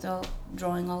them. I went through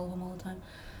drawing all of them all the time,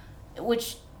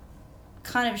 which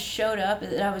kind of showed up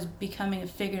that I was becoming a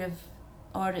figurative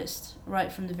artist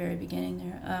right from the very beginning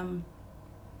there.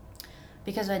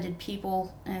 Because I did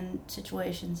people and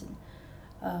situations,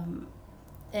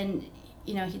 and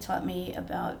he taught me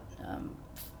about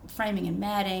framing and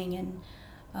matting and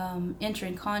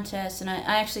entering contests, and I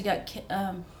actually got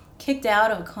kicked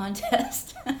out of a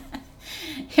contest.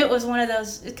 It was one of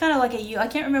those. It's kind of like I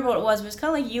can't remember what it was, but it's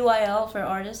kind of like UIL for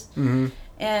artists. Mm-hmm.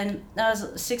 And I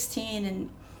was 16, and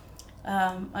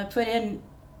I put in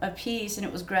a piece, and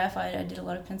it was graphite. I did a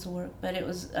lot of pencil work, but it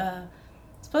was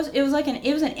it was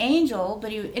an angel,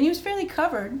 but he was fairly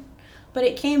covered, but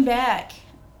it came back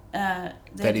that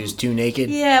he was too naked.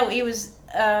 Yeah, he was.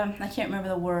 I can't remember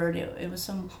the word. It was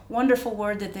some wonderful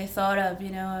word that they thought of,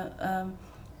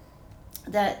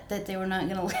 that they were not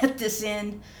going to let this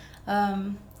in,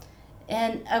 and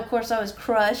of course I was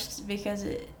crushed because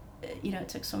it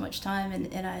took so much time,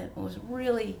 and I was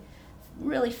really,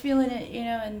 really feeling it,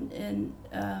 and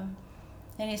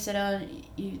he said, "Oh,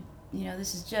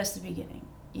 this is just the beginning.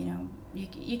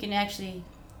 You can actually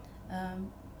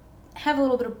have a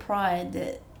little bit of pride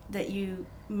that you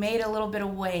made a little bit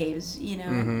of waves,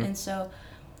 mm-hmm. And so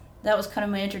that was kind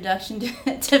of my introduction to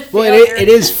failure. Well, it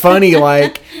is funny,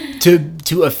 like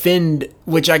to offend,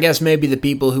 which I guess maybe the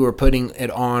people who were putting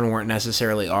it on weren't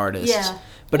necessarily artists. Yeah.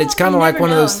 But it's kind of like one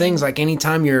of those things, like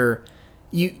anytime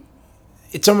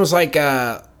it's almost like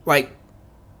a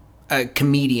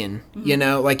comedian,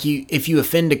 mm-hmm. Like if you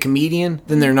offend a comedian,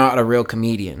 then they're not a real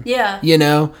comedian. Yeah.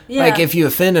 Yeah. Like if you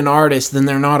offend an artist, then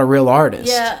they're not a real artist.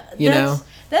 Yeah.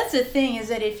 That's the thing, is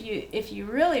that if you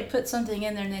really put something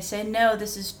in there and they say, no,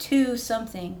 this is too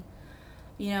something,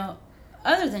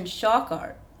 other than shock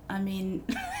art, I mean.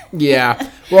 Yeah.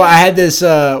 Well, I had this,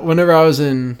 whenever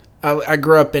I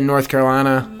grew up in North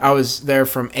Carolina. Mm-hmm. I was there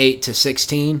from 8 to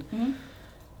 16. Mm-hmm.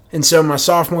 And so my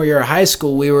sophomore year of high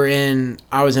school,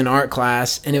 I was in art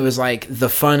class, and it was like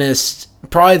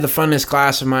probably the funnest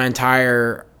class of my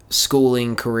entire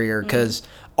schooling career, because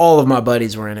all of my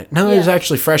buddies were in it. No, It was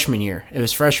actually freshman year. It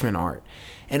was freshman art.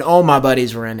 And all my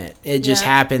buddies were in it. It just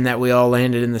happened that we all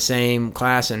landed in the same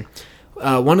class. And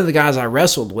one of the guys I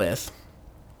wrestled with,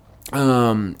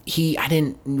 I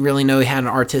didn't really know he had an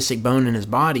artistic bone in his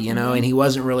body, mm-hmm. and he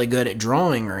wasn't really good at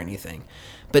drawing or anything.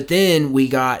 But then we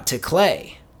got to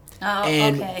clay. Oh,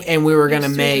 okay. And we were going to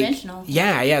make...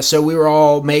 Yeah. So we were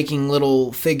all making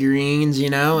little figurines,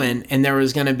 and there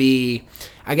was going to be...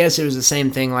 I guess it was the same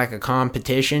thing, like a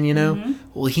competition, Mm-hmm.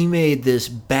 Well, he made this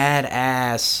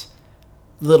badass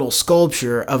little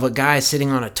sculpture of a guy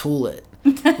sitting on a toilet,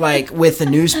 like with the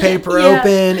newspaper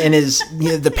open, and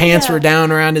the pants were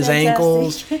down around his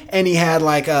ankles, and he had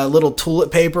like a little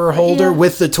toilet paper holder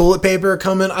with the toilet paper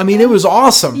coming. I mean, it was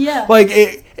awesome. Yeah. Like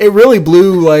it really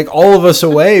blew like all of us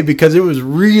away because it was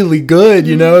really good,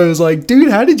 It was like,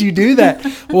 dude, how did you do that?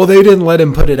 Well, they didn't let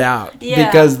him put it out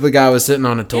because the guy was sitting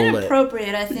on a toilet.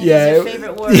 Inappropriate, I think, is your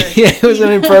favorite word. Yeah, it was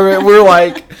inappropriate. We're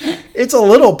like, it's a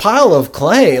little pile of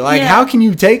clay. Like, how can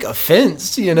you take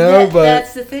offense, But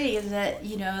that's the thing, is that,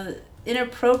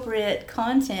 inappropriate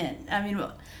content. I mean,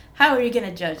 how are you going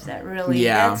to judge that, really?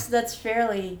 Yeah. That's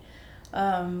fairly...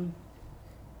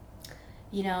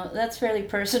 that's fairly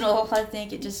personal. I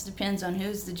think it just depends on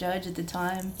who's the judge at the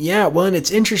time. Yeah, well, and it's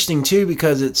interesting, too,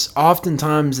 because it's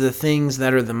oftentimes the things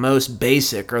that are the most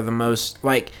basic or the most,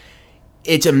 like,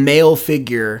 it's a male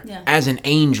figure as an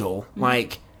angel. Mm-hmm.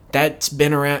 Like, that's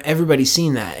been around. Everybody's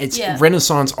seen that. It's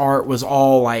Renaissance art was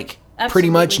all, like, pretty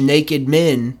much naked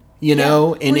men,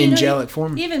 in angelic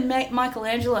form. Even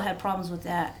Michelangelo had problems with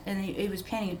that, and he was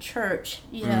painting a church.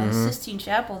 Mm-hmm. Sistine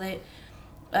Chapel, they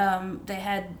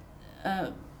had...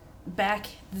 back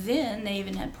then, they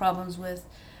even had problems with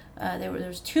there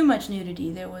was too much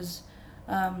nudity. There was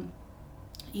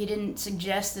he didn't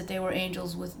suggest that they were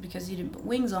angels because he didn't put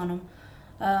wings on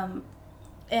them,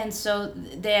 and so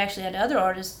they actually had another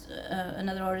artist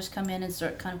come in and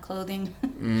start kind of clothing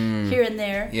here and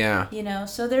there. Yeah,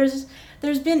 so there's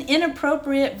been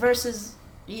inappropriate versus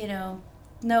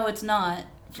no, it's not,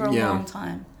 for a long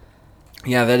time.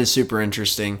 Yeah, that is super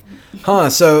interesting. Huh,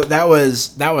 so that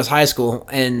was high school.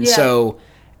 And so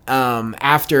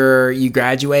after you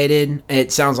graduated,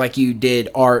 it sounds like you did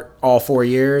art all 4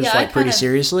 years, like pretty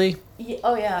seriously?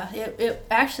 Oh, yeah. It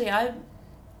actually,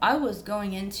 I was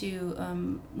going into,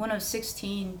 when I was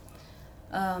 16,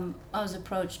 I was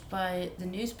approached by the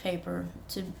newspaper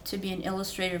to be an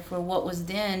illustrator for what was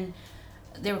then,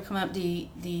 they were coming up the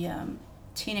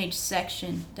teenage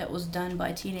section that was done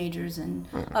by teenagers and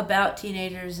about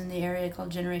teenagers in the area called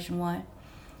Generation Y.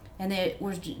 And they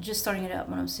were just starting it up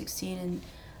when I was 16.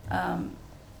 And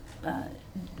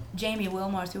Jamie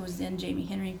Wilmarth, who was then Jamie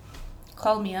Henry,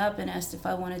 called me up and asked if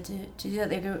I wanted to do that.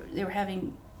 They were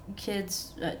having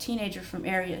kids, teenagers from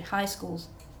area high schools,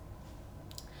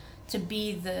 to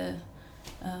be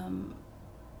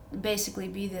basically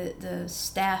be the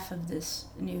staff of this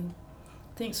new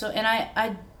thing. So, and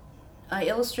I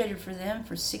illustrated for them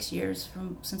for 6 years,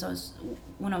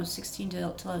 when I was 16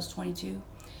 till I was 22,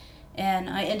 and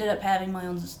I ended up having my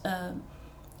own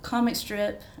comic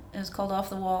strip. It was called Off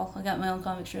the Wall. I got my own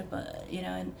comic strip,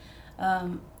 and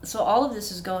so all of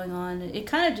this is going on. It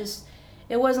kind of just,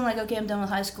 it wasn't like, okay, I'm done with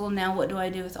high school, now what do I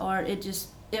do with art?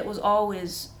 It was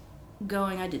always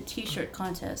going. I did t-shirt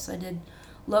contests. I did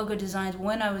logo designs.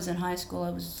 When I was in high school, I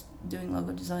was doing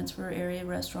logo designs for area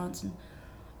restaurants,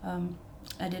 and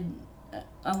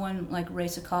I won like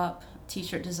Race a Cop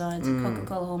t-shirt designs,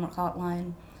 Coca-Cola Hallmark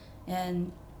Hotline,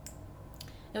 and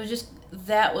it was just,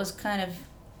 that was kind of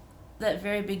that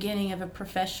very beginning of a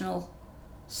professional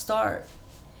start,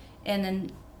 and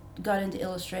then got into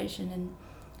illustration,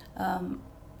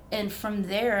 and from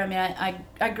there, I mean,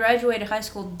 I graduated high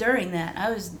school during that.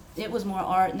 It was more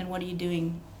art, and then what are you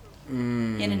doing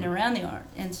in and around the art,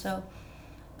 and so.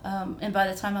 And by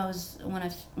the time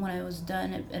when I was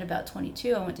done at about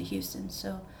 22, I went to Houston.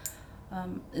 So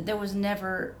there was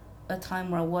never a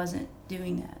time where I wasn't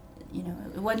doing that.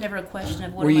 It wasn't never a question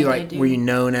of what am I going to do. Were you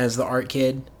known as the art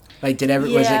kid? Like,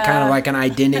 was it kind of like an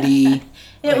identity?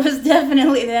 It was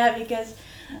definitely that, because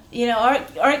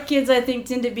art kids, I think,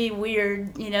 tend to be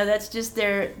weird. That's just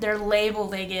their label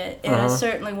they get, and I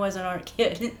certainly was an art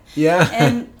kid. Yeah.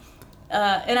 And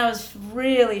I was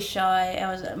really shy.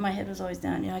 My head was always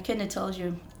down. I couldn't have told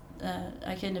you.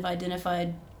 I couldn't have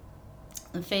identified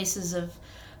the faces of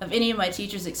any of my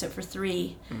teachers except for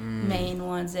 3 main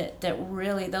ones that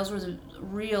really, those were the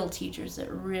real teachers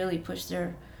that really pushed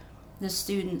the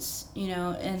students.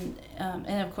 And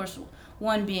of course,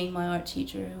 one being my art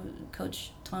teacher,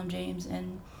 Coach Tom James,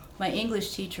 and my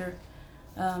English teacher,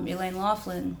 Elaine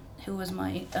Laughlin, who was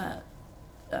my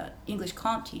English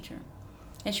comp teacher.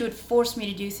 And she would force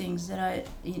me to do things that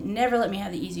never let me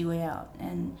have the easy way out.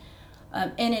 And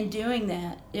in doing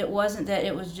that, it wasn't that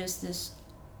it was just this,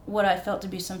 what I felt to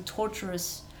be some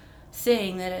torturous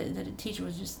thing that a teacher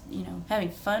was just, having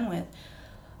fun with.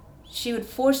 She would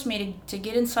force me to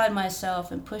get inside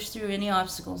myself and push through any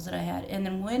obstacles that I had. And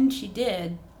then when she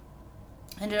did,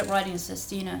 I ended up writing a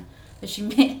sestina that she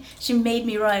made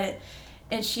me write it.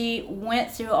 And she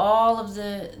went through all of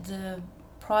the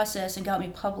process and got me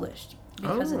published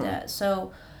because of that.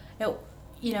 So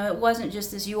it wasn't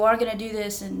just this, you are going to do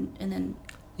this and then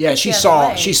she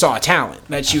saw a talent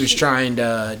that she was trying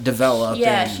to develop.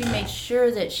 She made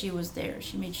sure that she was there.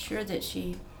 She made sure that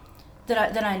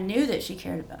that I knew that she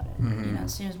cared about it.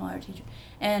 Same as my art teacher.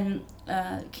 And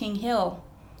King Hill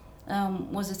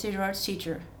was a theater arts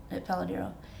teacher at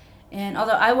Paladero. And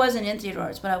although I wasn't in theater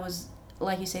arts, but I was,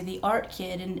 like you say, the art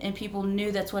kid, and people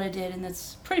knew that's what I did, and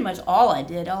that's pretty much all I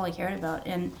did, all I cared about.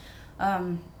 And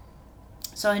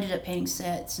so I ended up painting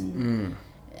sets and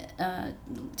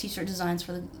t-shirt designs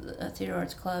for the Theater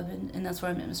Arts Club, and that's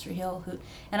where I met Mr. Hill,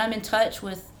 and I'm in touch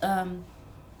with Mrs.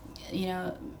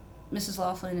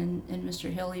 Laughlin and Mr.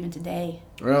 Hill even today.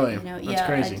 Really? That's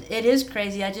crazy. It is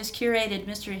crazy. I just curated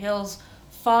Mr. Hill's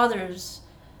father's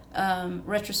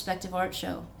retrospective art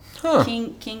show. Huh.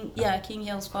 King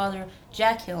Hill's father,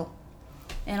 Jack Hill,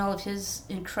 and all of his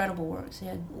incredible works. He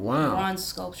had bronze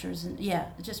sculptures, and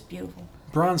just beautiful.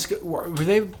 Bronze. Were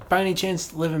they by any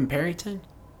chance live in Perryton?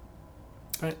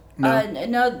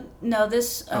 No. No.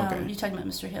 This you're talking about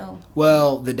Mr. Hill.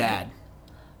 Well, the dad.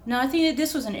 No, I think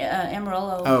this was in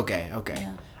Amarillo. Okay.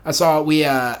 Yeah. I saw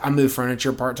I moved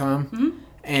furniture part time,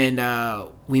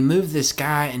 and we moved this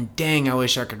guy, and dang, I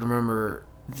wish I could remember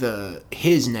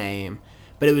his name,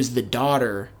 but it was the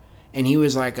daughter, and he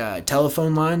was like a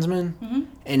telephone linesman,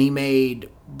 and he made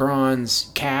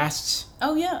bronze casts.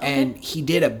 Oh yeah. Okay. And he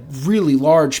did a really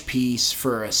large piece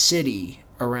for a city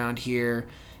around here,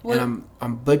 and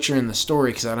I'm butchering the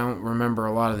story because I don't remember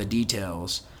a lot of the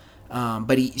details.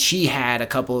 But she had a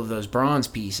couple of those bronze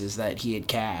pieces that he had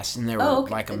cast, and they were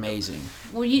like amazing.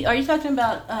 Are you talking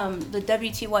about the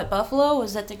W.T. White Buffalo?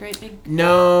 Was that the great big?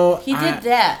 No, he did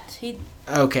that. He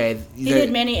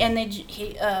did many, and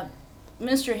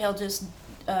Minister Hill just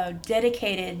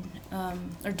dedicated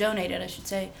or donated, I should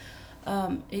say.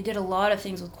 He did a lot of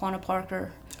things with Quanah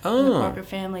Parker and the Parker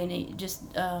family, and he just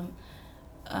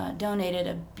donated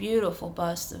a beautiful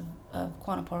bust of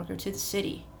Quanah Parker to the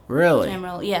city. Really?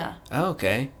 Yeah. Oh,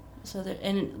 okay. So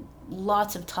and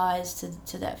lots of ties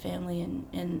to that family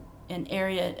and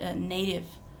area native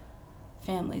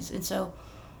families, and so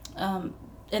and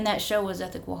that show was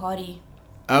at the Guwahati.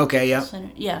 Okay, yeah.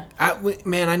 Center. Yeah.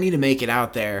 I need to make it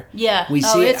out there. Yeah. We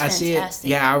see it. I see it.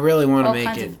 Yeah, I really want to make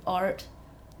all kinds it. Of art.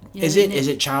 Is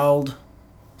it child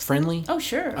friendly? Oh,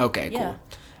 sure. Okay, cool. Yeah.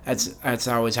 That's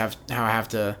always how I have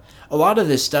to. A lot of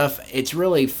this stuff, it's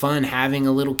really fun having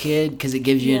a little kid because it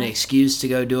gives you an excuse to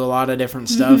go do a lot of different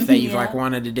stuff that you've like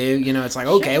wanted to do. You know, it's like,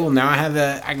 okay, well now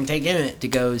I can take Emmett to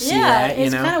go see that. Yeah,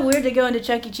 it's kind of weird to go into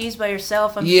Chuck E. Cheese by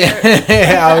yourself. I'm sure.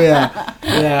 Oh yeah,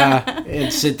 yeah.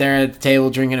 And sit there at the table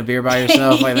drinking a beer by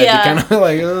yourself like that. You're kind of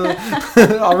like,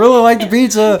 I really like the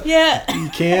pizza. Yeah. You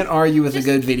can't argue with a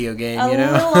good video game. A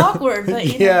little awkward, but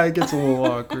yeah, it gets a little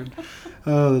awkward.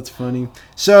 Oh, that's funny.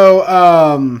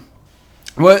 So,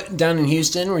 what, down in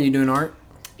Houston, were you doing art?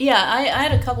 Yeah, I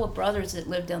had a couple of brothers that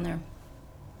lived down there.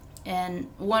 And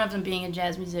one of them being a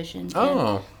jazz musician.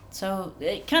 Oh. And so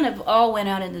it kind of all went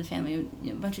out into the family,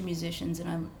 a bunch of musicians, and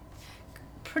I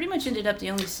pretty much ended up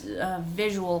the only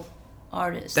visual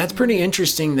artist. That's pretty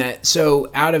interesting that,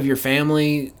 so out of your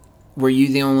family, were you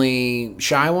the only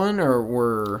shy one, or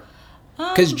were...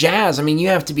 Because jazz, I mean, you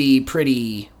have to be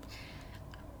pretty...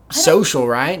 social,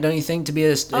 right? Don't you think, to be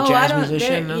a jazz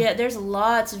musician? No? Yeah, there's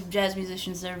lots of jazz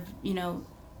musicians that are,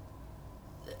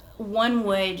 one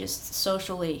way just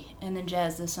socially, and then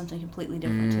jazz is something completely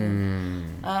different too.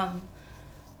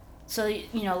 So, a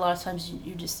lot of times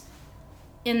you're just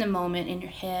in the moment, in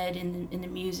your head, in the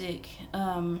music.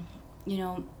 My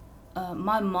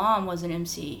mom was an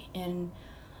MC, and,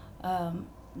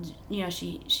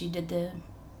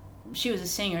 she was a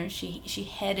singer. She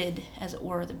headed, as it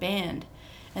were, the band.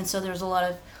 And so there was a lot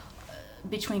of,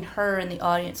 between her and the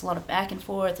audience, a lot of back and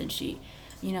forth, and she,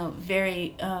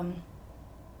 very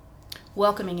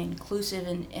welcoming and inclusive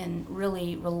and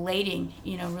really relating,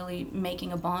 really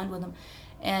making a bond with them.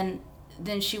 And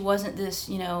then she wasn't this,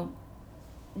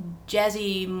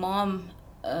 jazzy mom,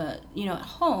 at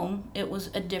home. It was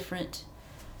a different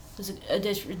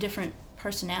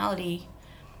personality,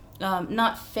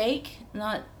 not fake,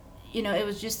 not, it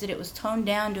was just that it was toned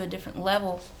down to a different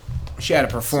level. She had a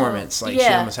performance, she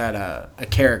almost had a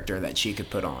character that she could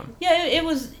put on. Yeah, it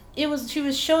was. She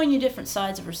was showing you different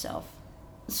sides of herself.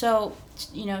 So,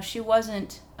 she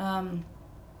wasn't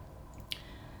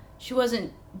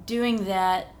doing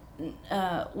that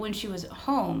when she was at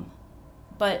home,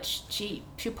 but she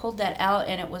pulled that out,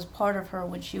 and it was part of her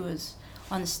when she was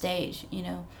on the stage.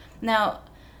 Now,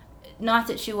 not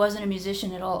that she wasn't a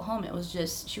musician at all at home. It was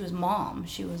just she was mom.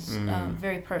 She was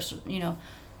very personal.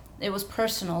 It was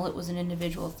personal. It was an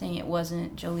individual thing. It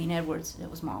wasn't Jolene Edwards.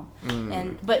 It was mom.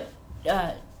 But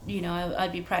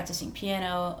I'd be practicing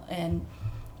piano, and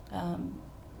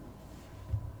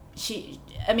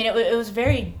it was a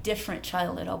very different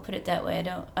childhood. I'll put it that way.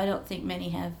 I don't think many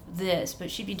have this, but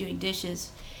she'd be doing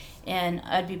dishes, and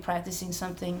I'd be practicing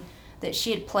something that she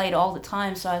had played all the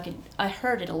time, so I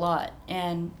heard it a lot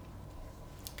and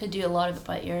could do a lot of it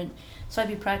by ear. And so I'd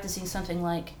be practicing something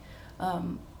like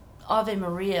Ave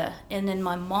Maria, and then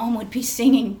my mom would be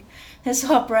singing this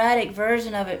operatic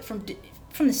version of it from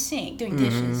the sink, doing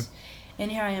dishes,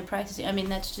 and here I am practicing. I mean,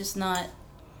 that's just not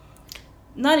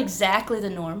exactly the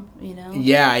norm,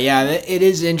 Yeah, it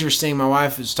is interesting. My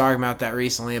wife was talking about that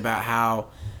recently, about how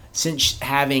since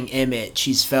having Emmett,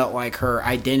 she's felt like her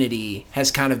identity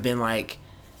has kind of been like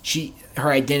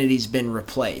her identity's been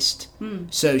replaced.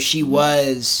 So she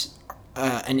was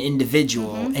an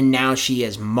individual, and now she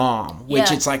is mom,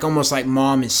 which it's like almost like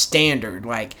mom is standard.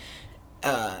 Like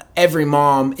every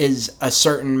mom is a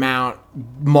certain amount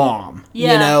mom,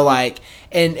 and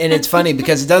it's funny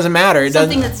because it doesn't matter.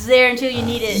 Something that's there until you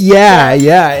need it.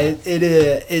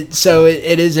 So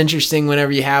it is interesting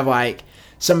whenever you have like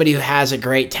somebody who has a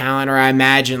great talent, or I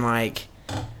imagine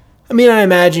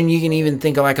you can even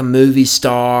think of like a movie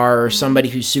star or somebody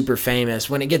who's super famous.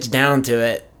 When it gets down to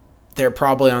it, they're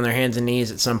probably on their hands and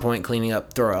knees at some point cleaning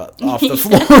up throw up off the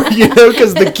floor,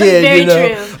 because the kid,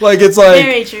 Very true. like it's like,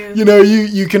 Very true.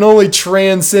 You can only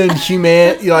transcend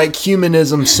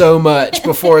humanism so much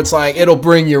before it's like it'll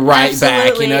bring you right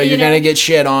back. You're gonna get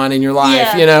shit on in your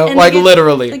life. And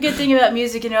literally. The good thing about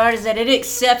music and art is that it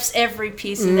accepts every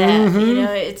piece of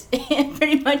that. It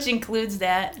pretty much includes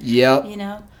that. Yep.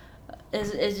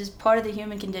 It's just part of the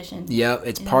human condition. Yep,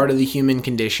 it's part of the human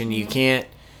condition. You can't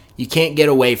get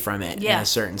away from it in a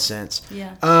certain sense.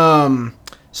 Yeah.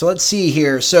 So let's see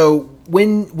here. So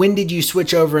when did you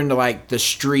switch over into like the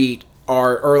street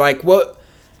art, or like what?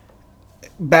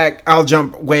 Back, I'll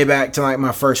jump way back to like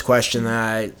my first question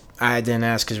that I didn't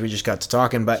ask because we just got to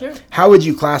talking. But sure. How would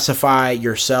you classify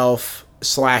yourself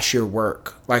 / your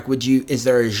work? Like, is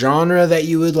there a genre that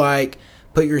you would like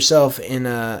put yourself in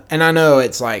a? And I know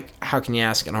it's like, how can you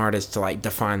ask an artist to like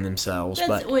define themselves? You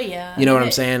know what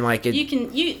I'm saying? Like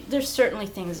there's certainly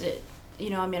things that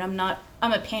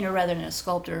I'm a painter rather than a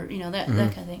sculptor. That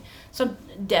kind of thing. So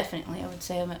definitely, I would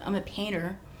say I'm a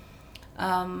painter,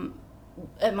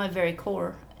 at my very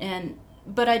core.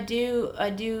 But I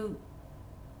do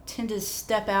tend to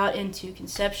step out into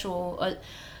conceptual.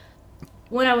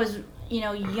 When I was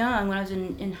young, when I was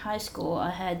in high school, I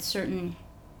had certain,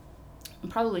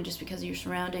 probably just because of your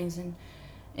surroundings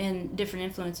and different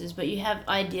influences, but you have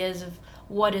ideas of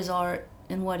what is art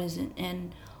and what isn't,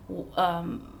 and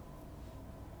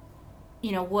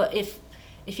what if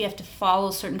you have to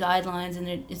follow certain guidelines and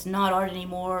it's not art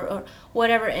anymore or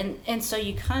whatever, and so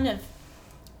you kind of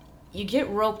get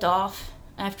roped off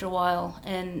after a while,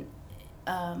 and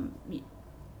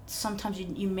sometimes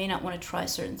you may not want to try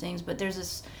certain things, but there's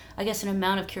this, I guess, an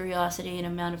amount of curiosity and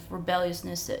amount of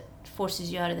rebelliousness that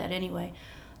forces you out of that anyway.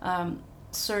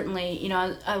 Certainly,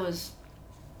 I was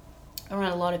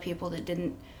around a lot of people that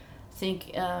didn't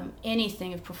think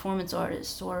anything of performance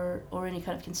artists or any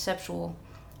kind of conceptual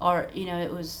art.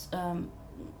 It was a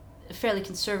fairly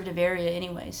conservative area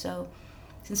anyway, so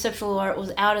conceptual art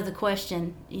was out of the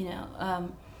question,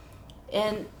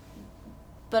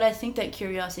 but I think that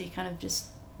curiosity kind of just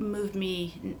moved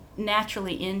me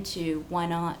naturally into why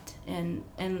not, and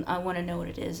I want to know what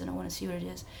it is, and I want to see what it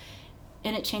is,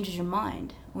 and it changes your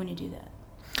mind when you do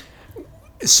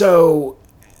that. So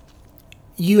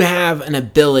you have an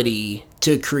ability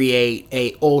to create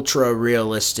a ultra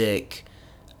realistic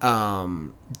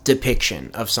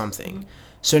depiction of something. Mm-hmm.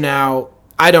 So now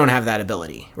I don't have that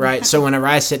ability, right? So whenever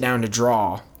I sit down to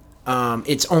draw,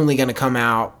 it's only going to come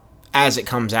out as it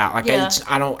comes out. Like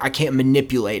I can't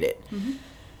manipulate it. Mm-hmm.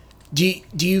 Do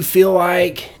you feel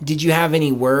like, did you have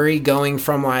any worry going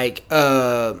from like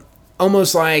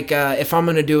almost like if I'm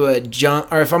going to do a jump,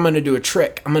 or if I'm going to do a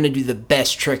trick, I'm going to do the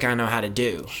best trick I know how to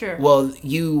do. Sure. Well,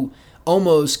 you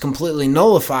almost completely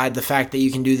nullified the fact that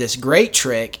you can do this great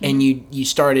trick, mm-hmm. and you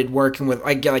started working with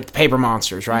like the paper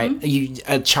monsters, right? Mm-hmm.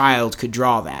 A child could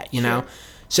draw that, know?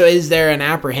 So is there an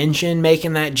apprehension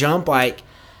making that jump? Almost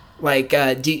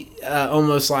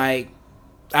like,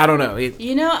 I don't know.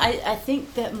 I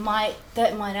think that might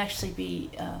actually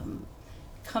be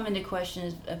come into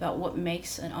question about what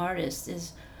makes an artist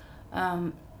is,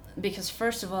 because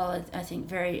first of all, I think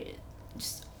very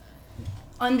just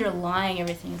underlying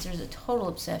everything is there's a total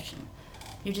obsession.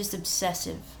 You're just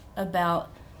obsessive about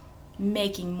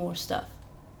making more stuff.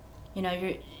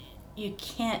 You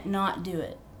can't not do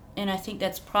it, and I think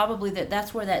that's probably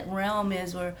that's where that realm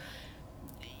is where.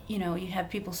 You have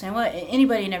people saying, well,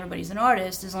 anybody and everybody's an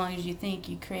artist as long as you think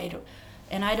you create.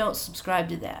 And I don't subscribe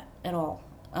to that at all.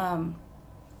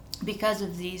 Because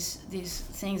of these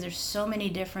things, there's so many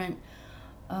different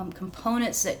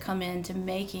components that come into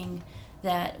making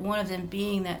that, one of them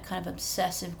being that kind of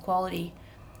obsessive quality.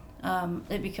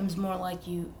 It becomes more like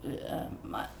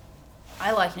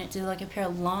I liken it to like a pair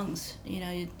of lungs.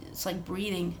 It's like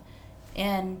breathing.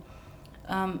 And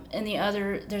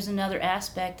there's another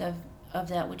aspect of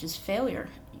that, which is failure,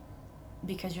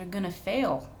 because you're going to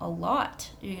fail a lot.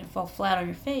 You're going to fall flat on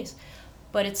your face,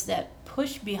 but it's that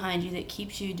push behind you that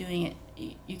keeps you doing it.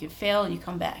 You can fail and you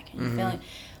come back, and you're failing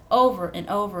over and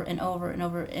over and over and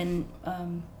over, and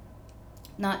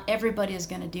not everybody is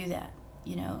going to do that,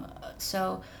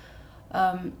 so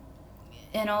and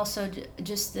also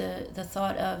just the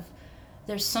thought of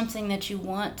there's something that you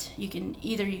want. You can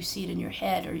either you see it in your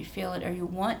head or you feel it or you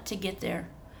want to get there.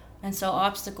 And so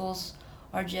obstacles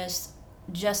are just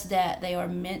that. They are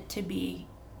meant to be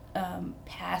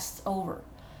passed over.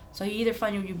 So you either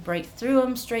find you break through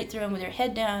them, straight through them with your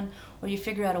head down, or you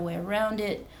figure out a way around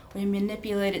it, or you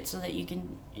manipulate it so that you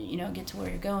can, get to where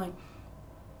you're going.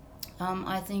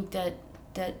 I think that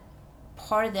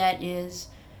part of that is,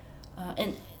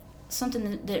 and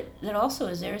something that also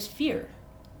is there is fear.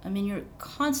 I mean, you're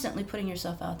constantly putting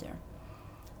yourself out there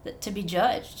to be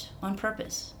judged on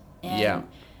purpose. And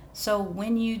so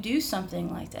when you do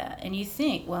something like that and you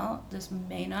think, well, this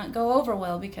may not go over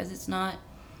well because it's not,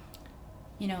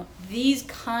 these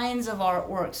kinds of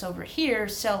artworks over here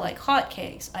sell like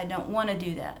hotcakes. I don't want to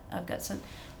do that. I've got some,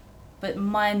 but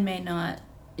mine may not,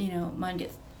 mine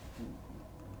get,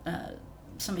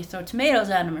 somebody throw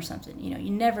tomatoes at them or something.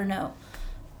 You never know.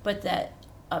 But that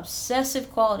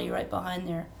obsessive quality right behind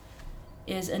there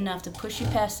is enough to push you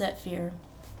past that fear.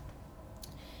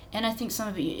 And I think some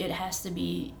of it has to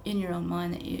be in your own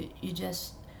mind that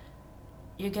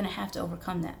you're going to have to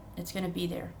overcome that. It's going to be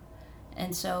there.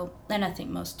 And so, and I think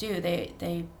most do,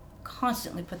 they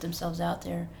constantly put themselves out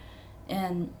there,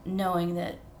 and knowing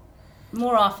that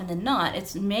more often than not,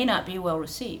 it may not be well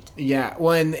received. Yeah,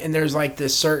 well, and there's like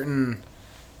this certain,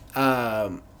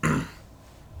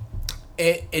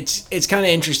 it's kind of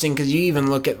interesting because you even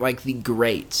look at like the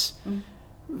greats. Mm-hmm.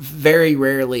 Very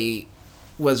rarely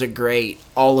was a great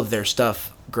all of their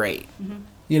stuff great. Mm-hmm.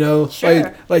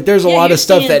 Sure. like there's a lot of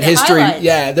stuff that history. Highlights.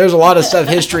 Yeah, there's a lot of stuff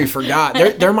history forgot.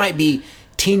 There might be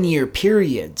 10-year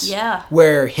periods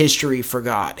where history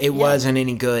forgot. It wasn't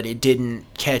any good. It didn't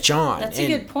catch on. That's a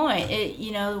good point.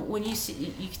 When you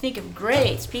think of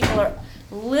greats, people are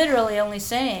literally only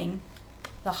saying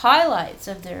the highlights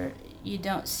of their. You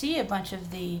don't see a bunch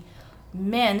of the,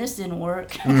 man, this didn't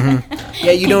work. Mm-hmm.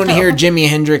 Yeah, you don't hear Jimi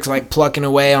Hendrix like plucking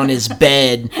away on his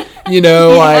bed,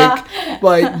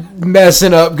 like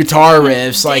messing up guitar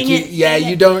riffs.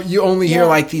 You only hear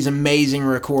like these amazing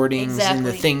recordings and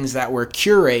the things that were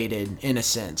curated in a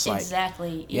sense.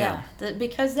 Exactly. Yeah.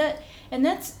 Because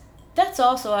that's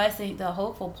also, I think, the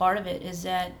hopeful part of it is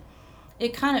that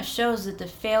it kind of shows that the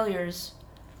failures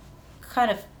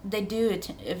they do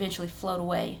eventually float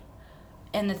away.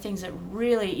 And the things that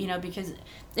really, because,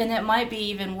 and that might be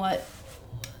even what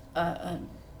a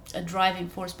driving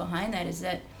force behind that is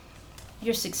that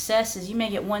your successes, you may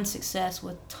get one success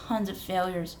with tons of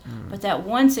failures, but that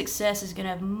one success is going to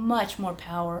have much more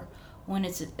power when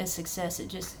it's a success. It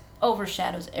just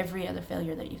overshadows every other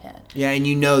failure that you've had. Yeah,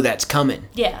 and that's coming.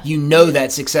 Yeah.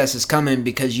 That success is coming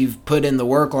because you've put in the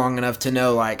work long enough to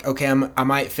know, like, okay, I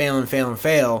might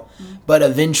fail, but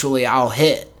eventually I'll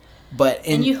hit.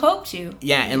 And you hope to.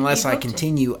 Yeah, unless I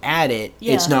continue at it,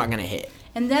 it's not going to hit.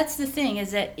 And that's the thing,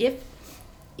 is that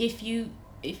if you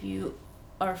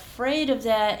are afraid of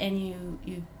that and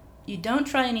you don't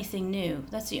try anything new,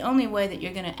 that's the only way that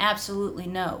you're going to absolutely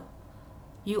know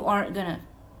you aren't going to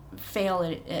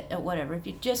fail at whatever. If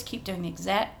you just keep doing the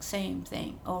exact same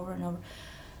thing over and over.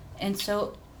 And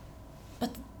so,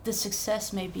 but the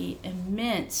success may be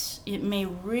immense. It may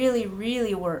really,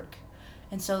 really work.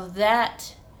 And so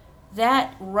that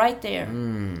right there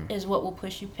is what will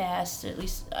push you past, at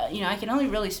least, I can only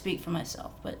really speak for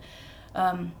myself, but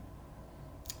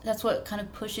that's what kind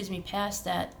of pushes me past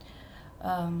that.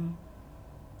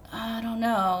 I don't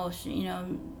know,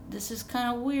 this is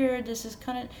kind of weird,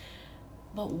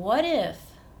 but what if,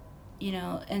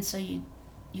 and so you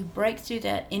break through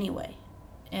that anyway.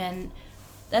 And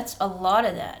that's a lot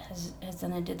of that has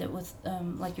done. I did that with,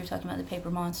 like you're talking about the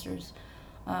paper monsters.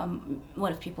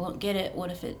 What if people don't get it?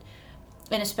 What if it...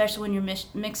 And especially when you're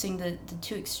mixing the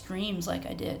two extremes like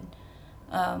I did.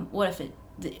 What if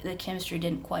the chemistry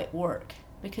didn't quite work?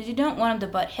 Because you don't want them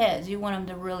to butt heads. You want them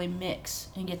to really mix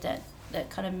and get that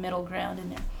kind of middle ground in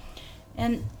there.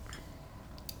 And,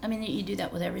 I mean, you do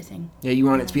that with everything. Yeah, you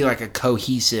want it to be like a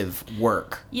cohesive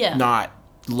work. Yeah. Not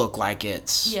look like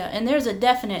it's... Yeah, and there's a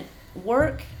definite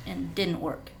work and didn't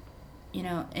work.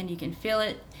 And you can feel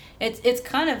it. It's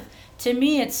kind of... To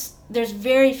me, there's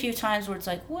very few times where it's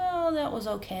like, well, that was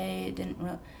okay. It didn't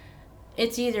really...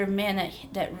 It's either, man,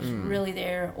 that was really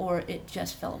there, or it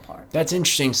just fell apart. That's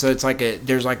interesting. So it's like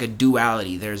there's like a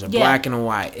duality. There's a black and a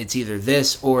white. It's either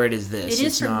this or it is this. It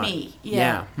is for not, me.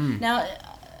 Yeah. Now,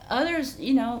 others,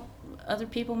 other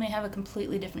people may have a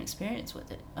completely different experience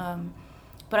with it.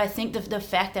 But I think the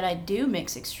fact that I do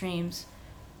mix extremes,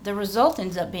 the result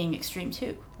ends up being extreme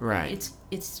too. Right.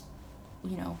 It's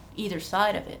either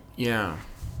side of it. Yeah.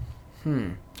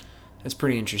 That's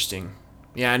pretty interesting.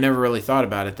 Yeah, I never really thought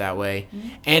about it that way. Mm-hmm.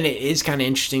 And it is kind of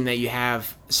interesting that you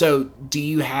have... So, do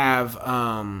you have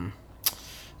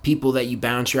people that you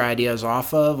bounce your ideas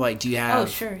off of? Like, do you have... Oh,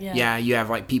 sure, yeah. Yeah, you have,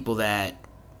 like, people that,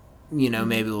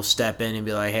 maybe will step in and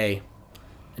be like, hey,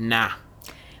 nah.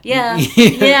 Yeah,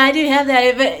 yeah, I do have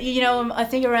that. But, I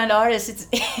think around artists,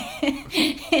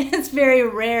 it's very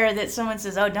rare that someone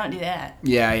says, oh, don't do that.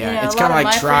 Yeah. It's kind of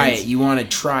like try it. You want to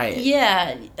try it.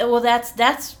 Yeah. Well, that's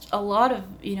a lot of,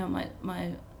 my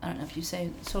I don't know if you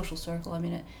say social circle. I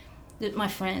mean, my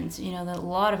friends, that a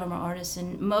lot of them are artists,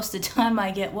 and most of the time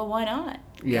I get, well, why not?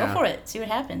 Yeah. Go for it. See what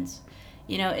happens.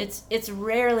 It's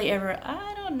rarely ever,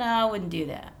 I don't know, I wouldn't do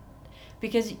that.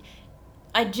 Because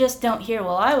I just don't hear,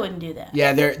 well, I wouldn't do that.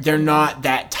 Yeah, they're not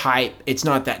that type. It's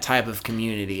not that type of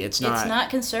community. It's not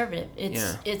conservative.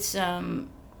 It's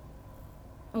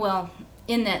well,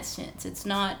 in that sense, it's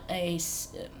not a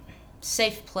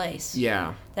safe place.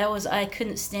 Yeah. I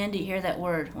couldn't stand to hear that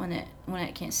word when it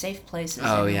can't safe places.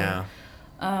 Oh, anymore.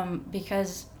 Yeah.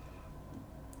 Because,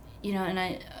 and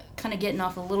I kind of getting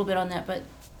off a little bit on that, but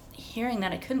hearing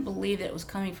that, I couldn't believe that it was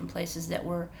coming from places that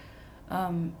were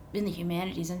in the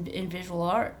humanities and in visual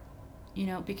art,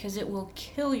 because it will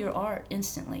kill your art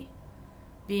instantly.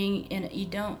 You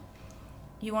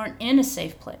aren't in a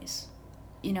safe place.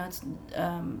 It's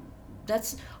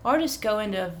that's artists go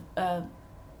into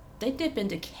they dip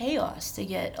into chaos to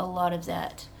get a lot of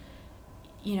that,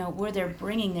 where they're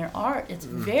bringing their art. It's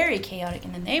very chaotic,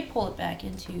 and then they pull it back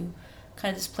into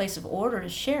kind of this place of order to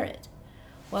share it.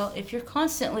 Well, if you're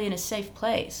constantly in a safe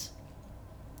place,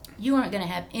 you aren't going to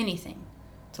have anything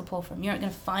to pull from. You aren't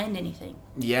going to find anything.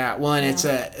 Yeah, well, and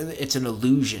it's an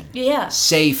illusion. Yeah.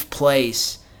 Safe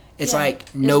place. It's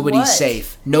like nobody's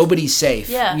safe. Nobody's safe.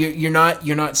 Yeah. You're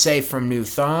not safe from new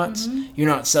thoughts. Mm-hmm. You're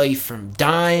not safe from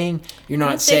dying. You're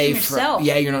not safe from yourself.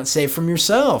 You're not safe from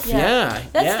yourself. Yeah.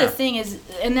 That's the thing is,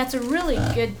 and that's a really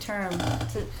good term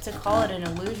to call it an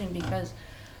illusion, because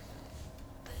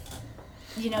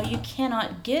you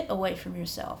cannot get away from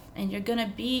yourself, and you're going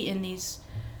to be in these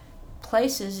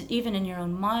places, even in your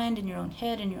own mind, in your own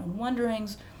head, in your own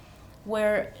wonderings,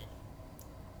 where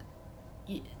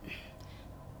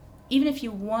even if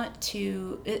you want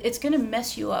to, it's going to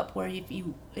mess you up. Where if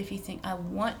you think, I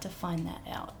want to find that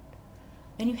out,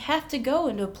 and you have to go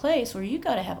into a place where you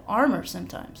got to have armor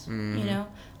sometimes. Mm-hmm.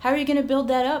 How are you going to build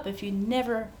that up if you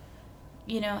never,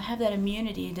 have that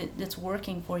immunity that's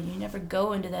working for you? You never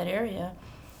go into that area.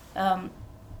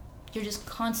 You're just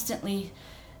constantly,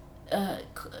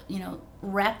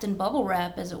 wrapped in bubble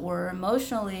wrap, as it were,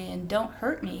 emotionally, and don't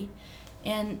hurt me.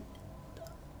 And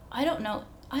I don't know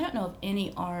of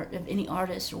any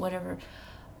artist or whatever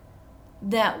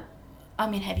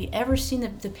have you ever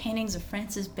seen the paintings of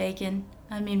Francis Bacon?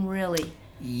 Really?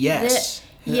 Yes.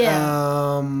 They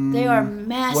are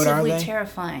massively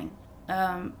terrifying.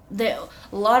 A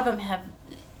lot of them have,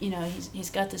 he's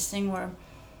got this thing where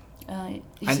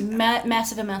these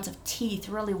massive amounts of teeth,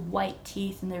 really white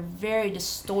teeth, and they're very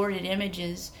distorted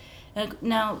images.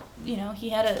 Now, he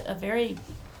had a very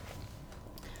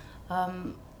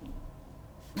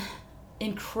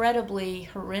incredibly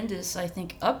horrendous, I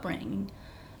think, upbringing,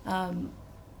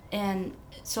 and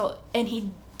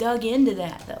he dug into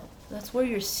that, though. That's where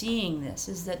you're seeing this,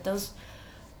 is that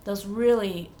those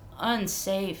really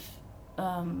unsafe,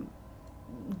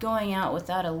 going out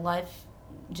without a life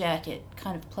jacket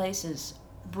kind of places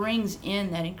brings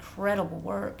in that incredible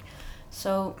work.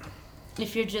 So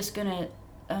if you're just gonna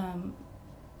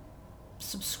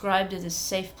subscribe to this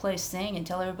safe place thing and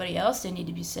tell everybody else they need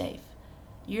to be safe,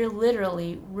 you're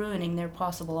literally ruining their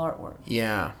possible artwork.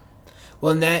 Yeah.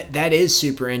 Well, and that is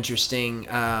super interesting,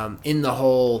 in the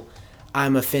whole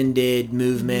I'm offended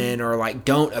movement, mm-hmm. or like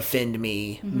don't offend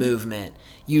me, mm-hmm. movement.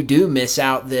 You do miss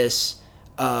out this,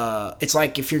 it's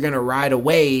like if you're going to ride a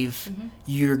wave, mm-hmm.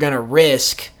 you're going to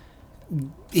risk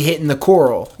hitting the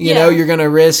coral, you know, you're going to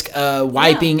risk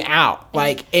wiping out.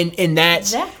 Like, and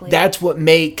that's what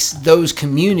makes those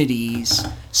communities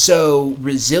so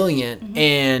resilient, mm-hmm.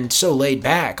 and so laid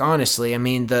back, honestly. I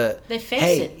mean, they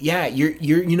face it. Yeah, you're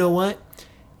you know what?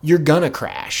 You're going to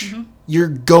crash. Mm-hmm. You're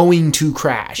going to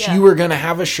crash. Yeah. You are going to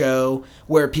have a show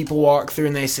where people walk through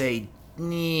and they say,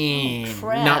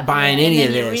 not buying any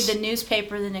of this. And then you read the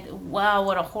newspaper, then wow,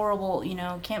 what a horrible,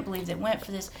 can't believe they went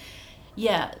for this.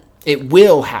 Yeah. It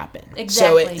will happen.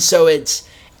 Exactly. So it's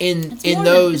in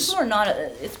those.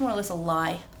 It's more or less a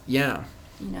lie. Yeah.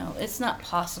 It's not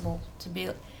possible to be,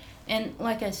 and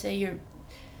like I say, you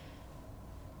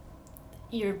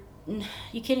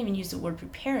can't even use the word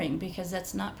preparing, because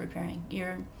that's not preparing.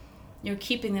 You're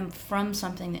keeping them from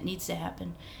something that needs to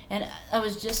happen. And I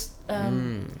was just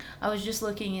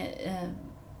looking at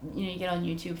you get on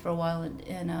YouTube for a while,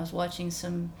 and I was watching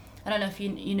some. I don't know if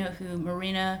you know who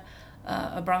Marina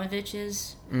Abramovich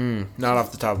is. Not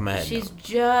off the top of my head. She's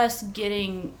just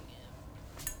getting.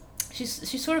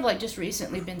 She's sort of like just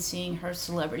recently been seeing her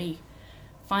celebrity.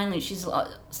 Finally,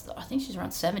 I think she's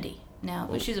around 70 now,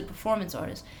 but she's a performance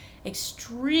artist.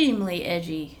 Extremely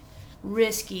edgy,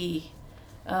 risky,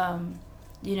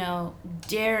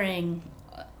 daring,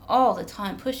 all the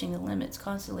time, pushing the limits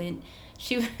constantly. And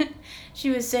she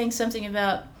was saying something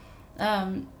about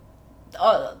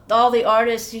all the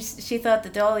artists, she thought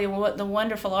that all the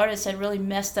wonderful artists had really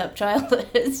messed up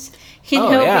childhoods,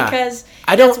 because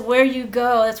that's where you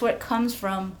go, that's where it comes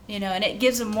from, and it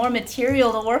gives them more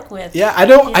material to work with. Yeah, I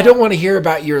don't want to hear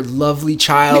about your lovely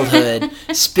childhood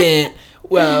spent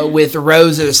with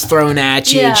roses thrown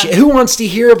at you. Yeah. Who wants to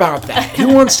hear about that?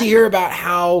 Who wants to hear about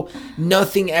how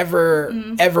nothing ever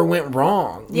went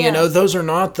wrong? Yeah.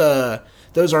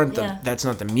 Those aren't that's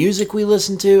not the music we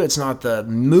listen to. It's not the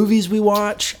movies we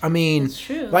watch. I mean,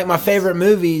 like my favorite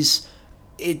movies,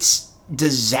 it's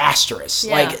disastrous.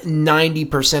 Yeah. Like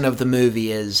 90% of the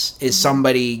movie is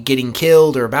somebody getting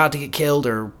killed or about to get killed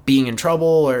or being in trouble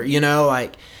or,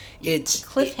 like it's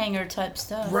cliffhanger type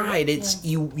stuff. Right. It's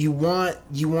you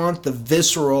want the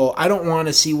visceral. I don't want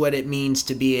to see what it means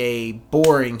to be a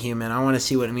boring human. I want to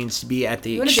see what it means to be at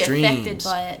the extremes. You want to be affected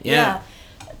by it. Yeah.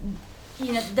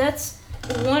 That's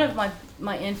one of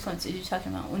my influences you're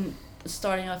talking about when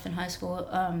starting off in high school,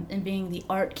 and being the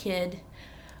art kid,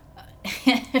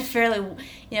 fairly,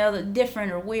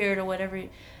 different or weird or whatever.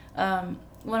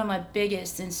 One of my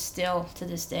biggest, and still to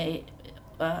this day,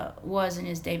 was and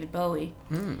is David Bowie.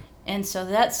 And so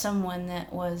that's someone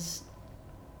that was,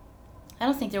 I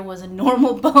don't think there was a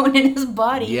normal bone in his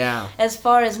body. Yeah. As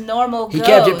far as normal goes. He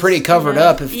kept it pretty covered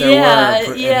up if there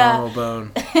were a normal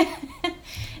bone.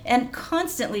 And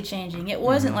constantly changing. It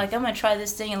wasn't like, I'm going to try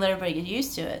this thing and let everybody get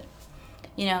used to it.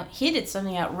 He did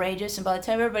something outrageous, and by the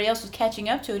time everybody else was catching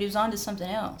up to it, he was on to something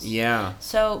else. Yeah.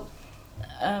 So,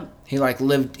 he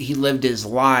lived his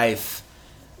life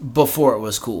before it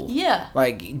was cool. Yeah.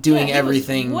 Like, doing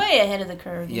everything. Was way ahead of the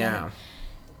curve. Yeah.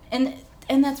 And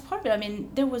that's part of it. I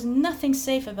mean, there was nothing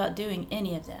safe about doing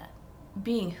any of that.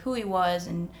 Being who he was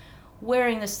and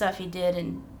wearing the stuff he did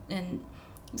and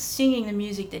singing the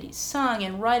music that he sung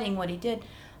and writing what he did.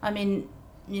 I mean,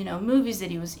 movies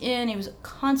that he was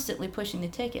constantly pushing the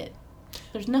ticket.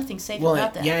 There's nothing safe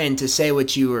about that. Yeah, and to say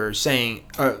what you were saying,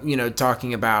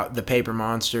 talking about the Paper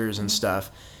Monsters and stuff,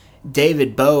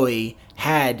 David Bowie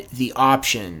had the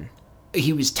option.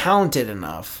 He was talented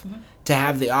enough to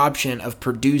have the option of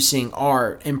producing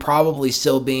art and probably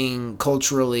still being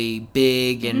culturally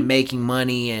big and making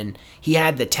money, and he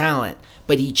had the talent,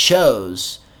 but he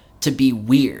chose to be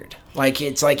weird. Like,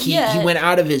 it's like he went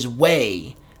out of his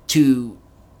way to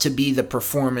be the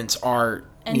performance art.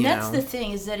 And that's the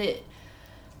thing, is that it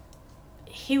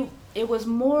was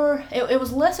more, it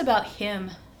was less about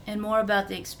him and more about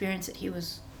the experience that he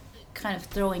was kind of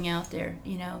throwing out there,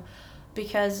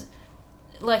 because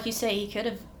like you say, he could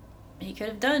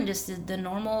have done just the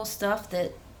normal stuff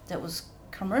that was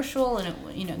commercial, and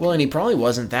it. Well, and he probably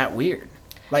wasn't that weird.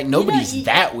 Like, nobody's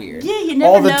that weird. Yeah, you never know.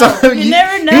 All the time. You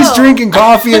never know. He's drinking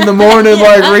coffee in the morning,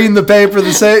 like, reading the paper,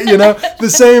 the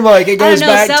same, like, it goes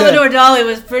back to... Salvador Dali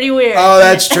was pretty weird. Oh,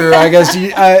 that's true. I guess,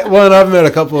 I've met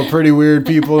a couple of pretty weird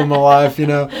people in my life,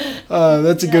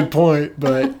 That's a good point,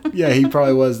 but, yeah, he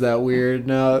probably was that weird,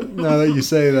 now that you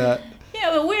say that.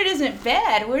 Yeah, but weird isn't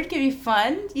bad. Weird can be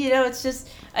fun. It's just,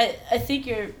 I think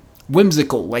you're...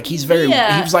 whimsical, like he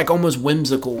was like almost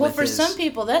whimsical. Well, for some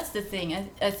people, that's the thing.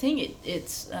 I think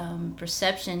it's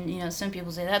perception. Some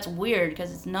people say that's weird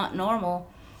because it's not normal.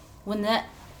 When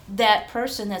that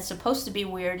person that's supposed to be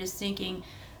weird is thinking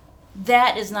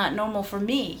that is not normal for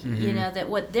me. That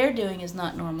what they're doing is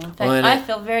not normal. In fact, I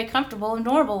feel very comfortable and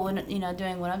normal when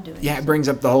doing what I'm doing. Yeah, it brings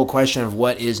up the whole question of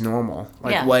what is normal.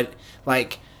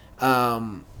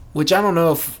 Which I don't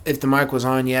know if the mic was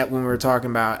on yet when we were talking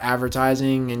about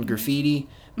advertising and graffiti,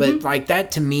 but like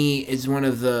that to me is one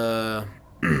of the,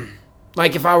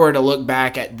 like if I were to look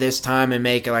back at this time and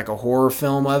make like a horror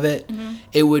film of it,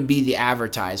 it would be the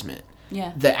advertisement.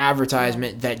 Yeah. The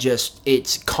advertisement that just,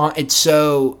 it's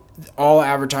so, all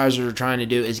advertisers are trying to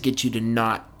do is get you to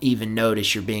not even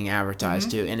notice you're being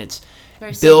advertised to, and it's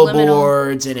very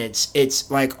billboards, and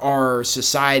it's like our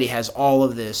society has all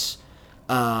of this.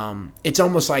 It's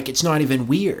almost like it's not even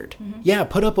weird. Yeah,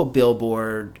 put up a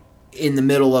billboard in the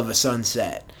middle of a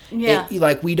sunset. Yeah.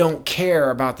 Like, we don't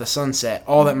care about the sunset.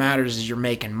 All that matters is you're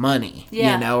making money,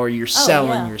 or you're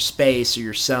selling your space, or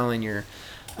you're selling your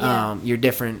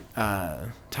different,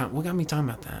 what got me talking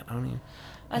about that? I don't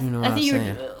even know what I was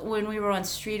saying. When we were on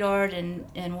street art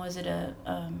and was it a...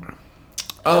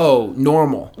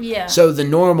 normal. Yeah. So the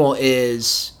normal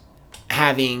is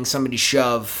having somebody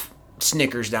shove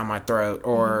Snickers down my throat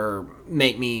or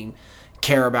make me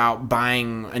care about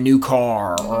buying a new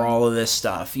car or all of this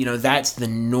stuff. That's the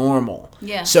normal.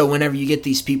 Yeah. So whenever you get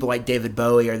these people like David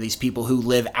Bowie or these people who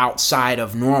live outside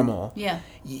of normal,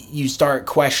 you start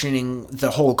questioning the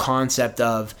whole concept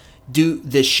of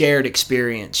this shared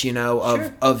experience,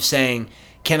 of saying,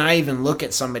 can I even look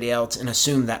at somebody else and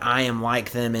assume that I am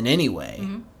like them in any way?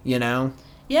 Mm-hmm. You know?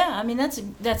 Yeah, I mean that's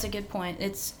a good point.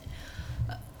 It's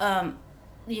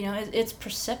it's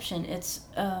perception. It's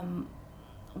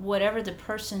whatever the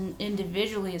person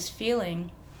individually is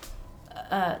feeling.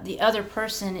 The other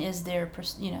person is their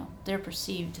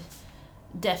perceived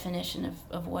definition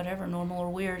of whatever normal or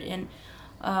weird. And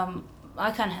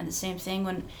I kind of had the same thing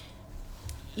when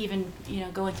even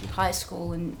going through high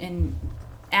school and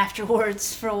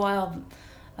afterwards for a while.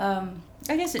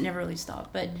 I guess it never really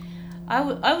stopped, but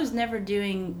I was never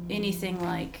doing anything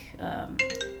like.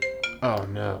 Oh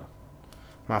no,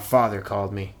 my father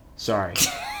called me. Sorry.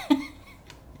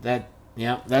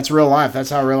 That's real life. That's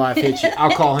how real life hits you.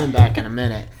 I'll call him back in a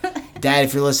minute. Dad,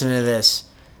 if you're listening to this,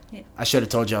 I should have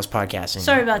told you I was podcasting.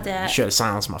 Sorry about that. I should have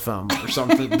silenced my phone or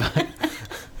something. But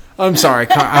I'm sorry.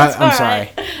 I'm sorry.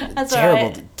 That's terrible.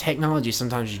 All right. Technology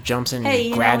sometimes just jumps in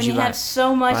and grabs when you you have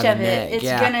so much of it,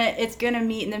 neck. it's gonna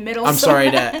meet in the middle. I'm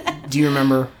sorry. Do you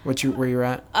remember where you're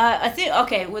at? I think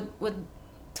with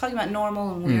talking about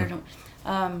normal and weird.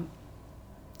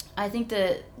 I think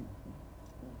that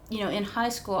in high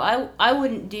school I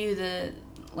wouldn't do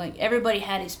everybody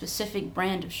had a specific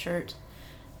brand of shirt.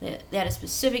 They had a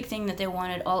specific thing that they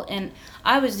wanted and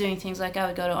I was doing things like I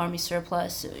would go to Army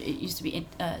Surplus. It used to be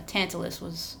Tantalus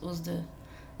was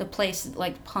the place that,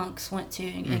 like, punks went to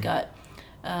and got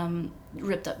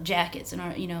ripped up jackets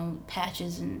and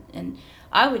patches and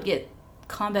I would get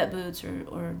combat boots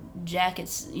or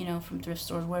jackets from thrift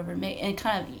stores, wherever it may, and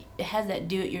it has that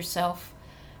do it yourself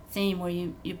theme where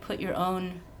you put your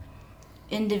own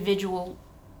individual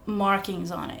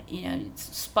markings on it,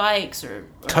 it's spikes or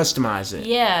customize it.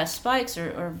 Yeah, spikes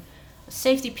or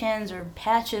safety pins or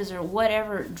patches or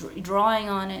whatever, drawing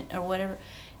on it or whatever.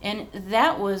 And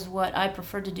that was what I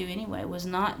preferred to do anyway. Was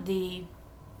not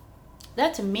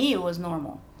that to me it was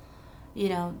normal,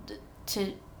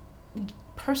 to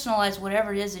personalize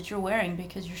whatever it is that you're wearing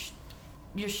because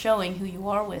you're showing who you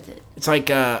are with it. It's like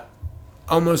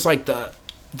almost like the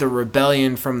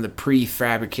rebellion from the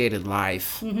prefabricated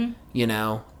life,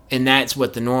 and that's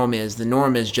what the norm is. The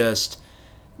norm is just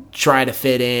try to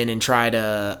fit in and try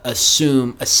to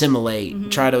assimilate,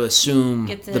 try to assume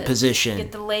the position.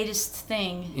 Get the latest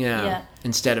thing. Yeah.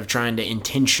 Instead of trying to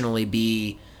intentionally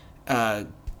be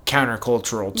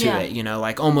countercultural to it,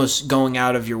 like almost going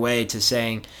out of your way to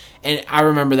saying, and I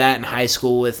remember that in high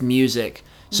school with music.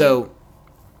 So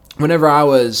whenever I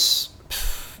was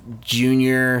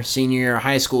junior, senior year of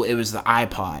high school, it was the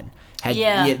iPod.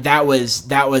 That was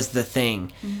the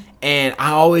thing. And I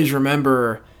always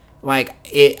remember,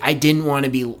 I didn't want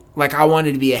to be, I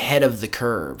wanted to be ahead of the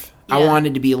curve. I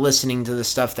wanted to be listening to the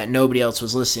stuff that nobody else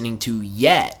was listening to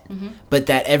yet, but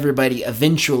that everybody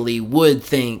eventually would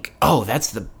think, oh,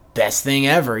 that's the best thing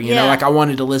ever. I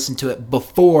wanted to listen to it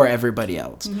before everybody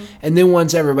else. And then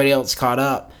once everybody else caught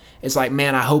up, it's like,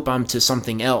 man, I hope I'm to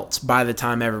something else by the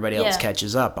time everybody else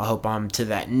catches up. I hope I'm to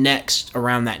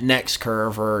around that next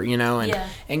curve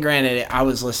and granted, I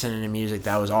was listening to music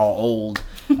that was all old,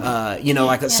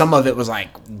 some of it was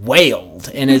way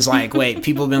old, and it's like, wait,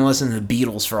 people have been listening to the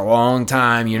Beatles for a long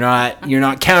time. You're not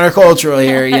countercultural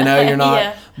here, you're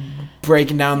not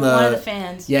breaking down one of the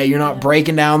fans. Yeah, you're not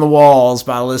breaking down the walls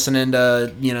by listening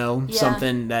to,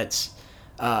 something that's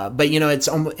but it's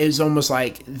almost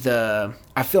like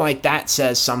I feel like that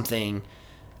says something.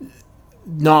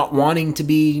 Not wanting to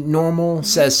be normal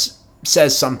says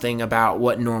something about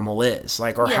what normal is,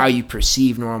 or how you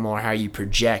perceive normal or how you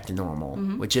project normal,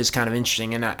 which is kind of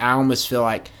interesting. And I almost feel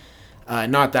like,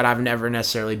 not that I've never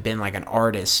necessarily been an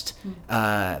artist,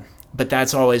 but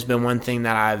that's always been one thing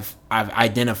that I've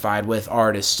identified with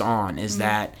artists on is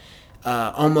that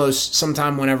almost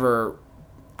sometime whenever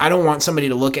I don't want somebody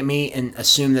to look at me and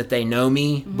assume that they know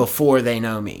me before they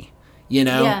know me,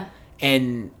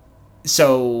 and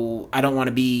so I don't want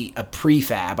to be a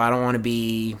prefab. I don't want to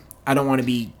be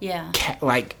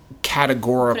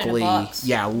categorically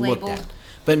looked at.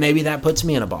 But maybe that puts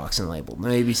me in a box and labeled.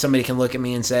 Maybe somebody can look at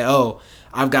me and say, oh,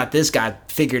 I've got this guy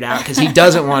figured out, because he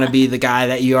doesn't want to be the guy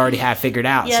that you already have figured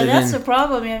out. Yeah, so that's the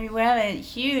problem. I mean, we're having a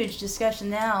huge discussion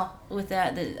now with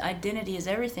that identity is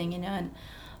everything, and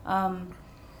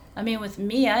I mean, with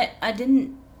me, I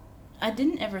didn't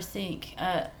ever think.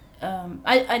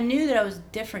 I knew that I was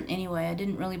different anyway. I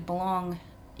didn't really belong,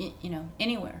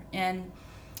 anywhere, and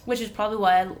which is probably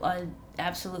why I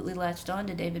absolutely latched on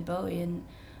to David Bowie. And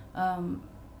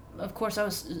of course, I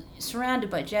was surrounded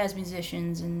by jazz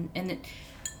musicians, and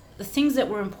the things that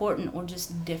were important were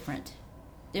just different.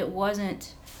 It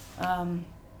wasn't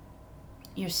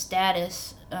your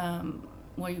status.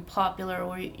 Were you popular,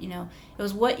 or it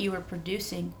was what you were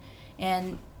producing.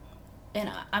 And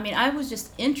I mean, I was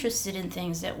just interested in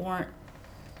things that weren't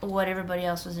what everybody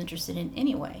else was interested in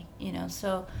anyway,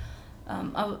 so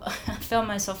I found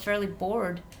myself fairly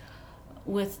bored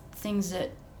with things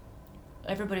that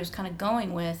everybody was kind of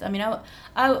going with. I mean,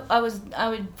 I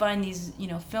would find these,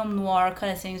 film noir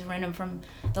kind of things random from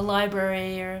the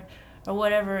library or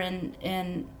whatever,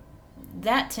 and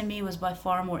that to me was by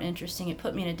far more interesting. It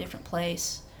put me in a different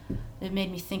place. It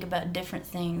made me think about different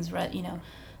things, right?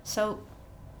 So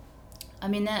I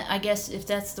mean, that, I guess if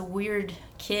that's the weird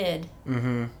kid,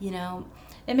 Mm-hmm.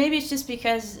 And maybe it's just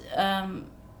because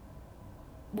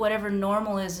whatever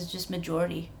normal is just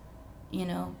majority.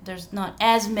 There's not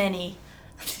as many.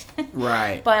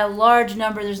 Right. By a large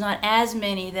number, there's not as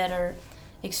many that are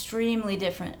extremely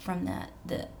different from that.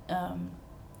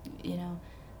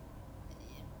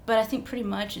 But I think pretty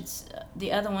much it's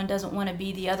the other one doesn't want to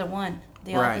be the other one,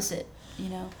 the Right. opposite.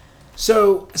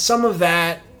 So some of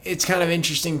that, it's kind of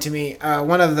interesting to me.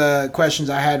 One of the questions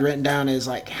I had written down is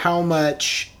like, how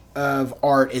much of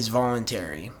art is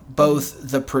voluntary, both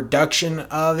the production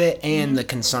of it and the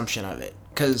consumption of it?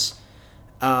 Because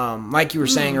like you were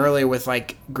saying earlier with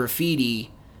like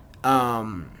graffiti,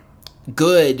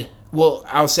 good. Well,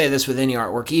 I'll say this with any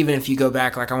artwork, even if you go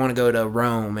back, like I want to go to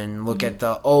Rome and look at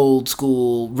the old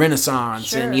school Renaissance,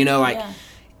 Sure, and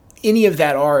any of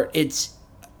that art,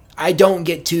 I don't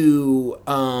get to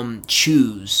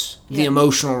choose the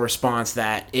emotional response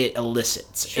that it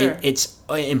elicits. Sure. It's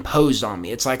imposed on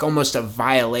me. It's like almost a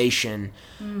violation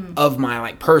of my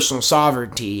like personal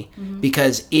sovereignty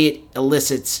because it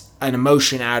elicits an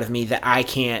emotion out of me that I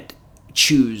can't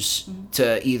choose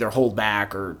to either hold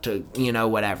back or to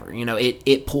whatever.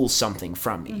 It pulls something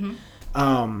from me.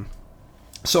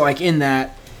 So like in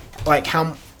that, like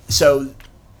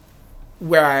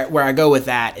where I go with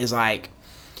that is like,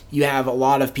 you have a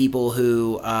lot of people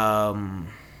who,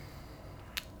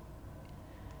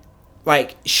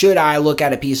 like, should I look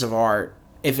at a piece of art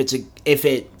if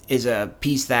it is a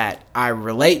piece that I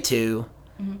relate to?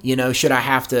 Should I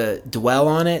have to dwell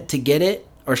on it to get it,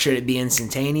 or should it be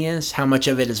instantaneous? How much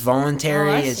of it is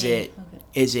voluntary? Is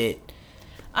it?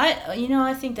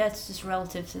 I think that's just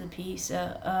relative to the piece.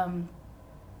 I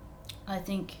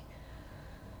think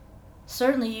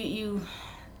certainly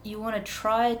you want to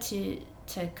try to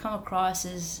come across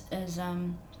as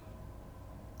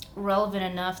relevant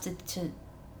enough to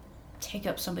take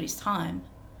up somebody's time.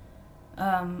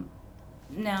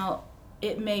 Now,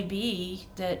 it may be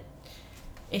that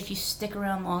if you stick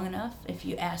around long enough, if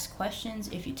you ask questions,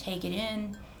 if you take it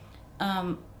in,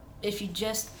 if you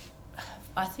just,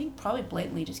 I think probably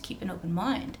blatantly just keep an open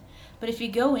mind. But if you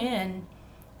go in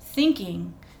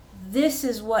thinking, this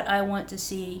is what I want to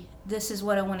see, this is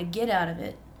what I want to get out of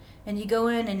it, and you go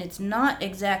in and it's not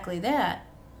exactly that,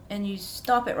 and you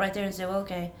stop it right there and say, well,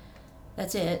 okay,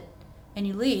 that's it, and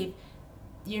you leave,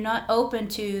 you're not open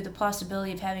to the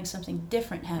possibility of having something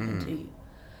different happen to you.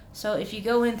 So if you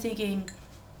go in thinking,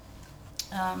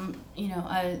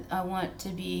 I want to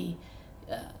be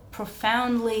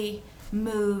profoundly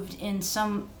moved in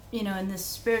some, in this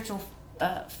spiritual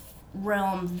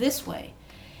realm this way,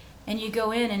 and you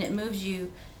go in and it moves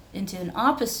you into an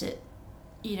opposite,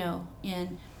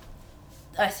 and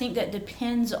I think that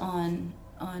depends on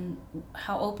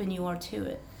how open you are to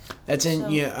it. That's in.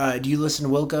 Do you listen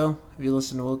to Wilco? Have you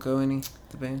listened to Wilco any?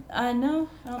 The band? No.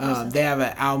 I don't listen. They have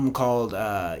an album called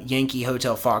Yankee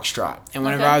Hotel Foxtrot. And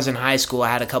whenever I was in high school, I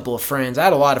had a couple of friends. I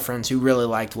had a lot of friends who really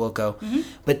liked Wilco.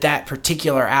 But that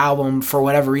particular album, for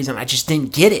whatever reason, I just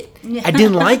didn't get it. I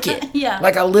didn't like it.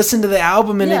 Like, I listened to the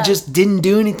album and it just didn't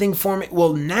do anything for me.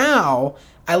 Well, now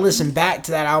I listen back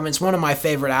to that album. It's one of my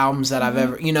favorite albums that I've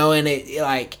ever, and it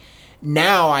like...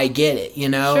 Now I get it,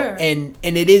 Sure. and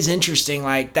it is interesting.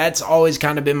 Like, that's always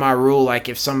kind of been my rule. Like,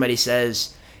 if somebody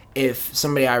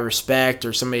I respect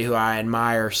or somebody who I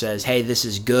admire says, hey, this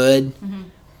is good,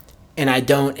 and I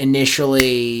don't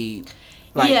initially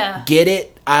get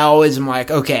it, I always am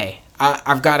like, okay,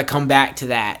 I've got to come back to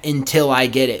that until I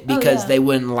get it, because they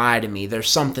wouldn't lie to me. There's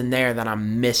something there that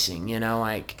I'm missing,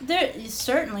 like there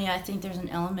certainly, I think there's an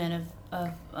element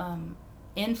of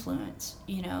influence,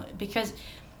 because.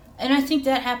 And I think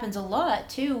that happens a lot,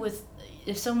 too, with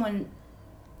if someone,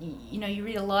 you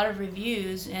read a lot of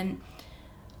reviews, and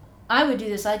I would do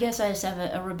this. I guess I just have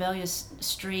a rebellious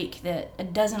streak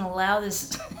that doesn't allow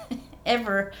this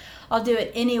ever. I'll do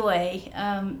it anyway.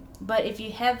 But if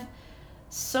you have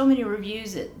so many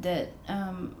reviews that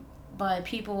by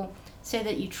people say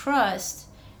that you trust,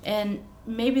 and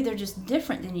maybe they're just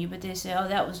different than you, but they say, oh,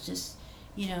 that was just,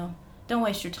 don't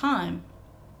waste your time.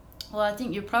 Well, I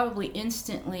think you're probably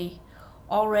instantly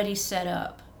already set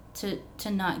up to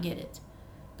not get it,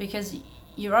 because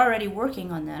you're already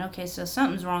working on that. Okay, so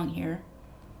something's wrong here.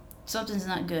 Something's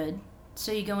not good.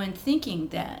 So you go in thinking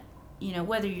that,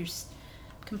 whether you're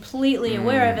completely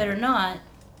aware of it or not.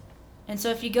 And so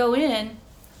if you go in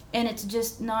and it's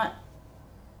just not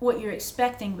what you're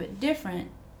expecting but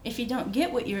different, if you don't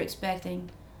get what you're expecting,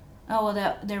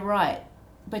 they're right.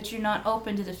 But you're not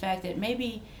open to the fact that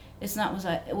maybe it's not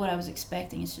what I was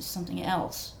expecting. It's just something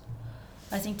else.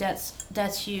 I think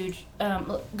that's huge.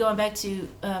 Going back to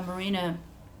Marina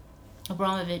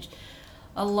Abramovich,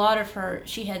 a lot of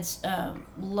she had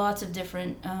lots of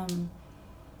different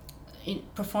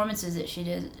performances that she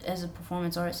did as a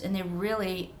performance artist, and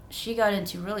she got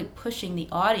into really pushing the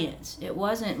audience. It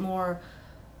wasn't more,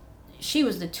 she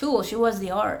was the tool, she was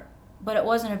the art, but it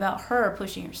wasn't about her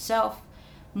pushing herself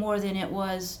more than it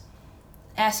was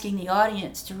asking the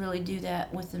audience to really do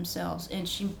that with themselves. And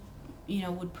she,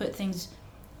 would put things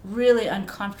really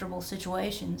uncomfortable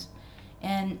situations,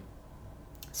 and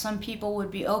some people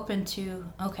would be open to,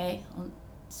 okay,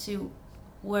 see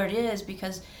where it is,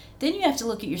 because then you have to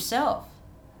look at yourself.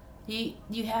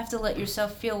 You have to let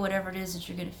yourself feel whatever it is that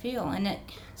you're going to feel, and that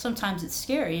sometimes it's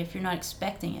scary if you're not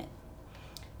expecting it.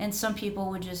 And some people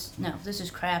would just, no, this is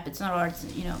crap, it's not art,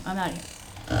 I'm out of here.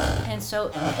 And so,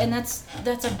 and that's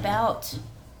about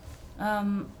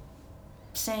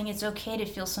saying it's okay to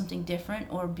feel something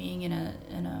different, or being in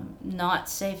a not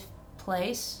safe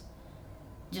place.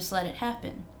 Just let it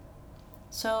happen.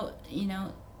 So,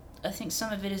 I think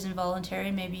some of it is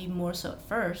involuntary, maybe more so at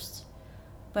first.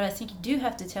 But I think you do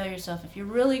have to tell yourself, if you're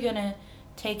really going to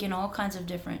take in all kinds of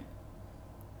different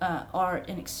art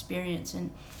and experience, and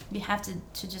you have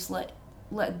to just let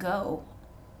go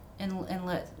and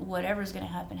let whatever's going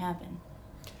to happen.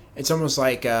 It's almost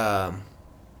like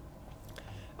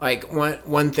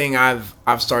one thing I've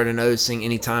started noticing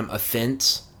anytime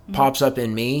offense pops up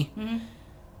in me,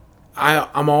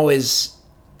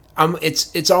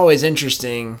 it's always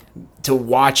interesting to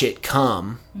watch it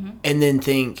come and then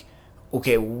think,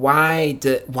 okay, why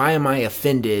am I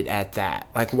offended at that?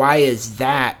 Like, why is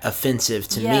that offensive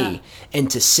to me? And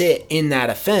to sit in that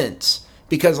offense,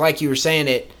 because like you were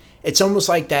saying, it's almost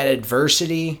like that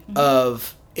adversity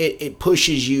of it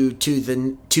pushes you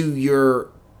to your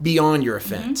beyond your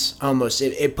offense. Almost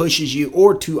it pushes you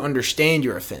or to understand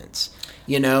your offense.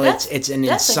 It's an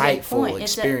insightful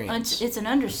experience. It's an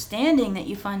understanding that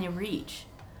you finally reach,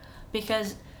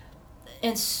 because,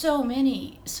 and so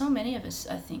many of us,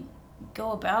 I think,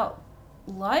 go about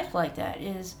life like that.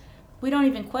 Is we don't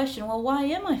even question, well, why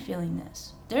am I feeling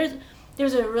this?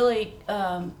 There's a really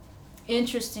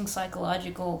interesting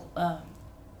psychological.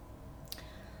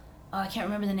 I can't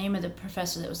remember the name of the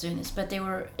professor that was doing this, but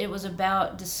it was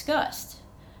about disgust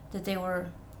that they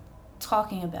were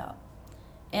talking about,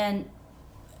 and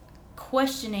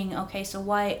questioning, okay, so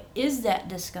why is that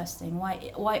disgusting?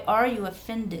 Why are you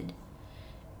offended?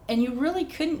 And you really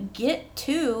couldn't get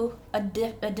to a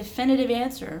definitive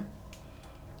answer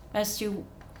as to,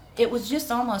 it was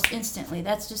just almost instantly,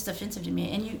 that's just offensive to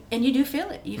me. And you do feel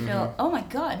it. You feel, oh my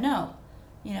God, no.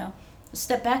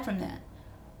 Step back from that.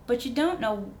 But you don't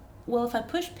know, well, if I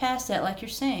push past that, like you're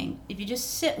saying, if you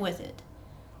just sit with it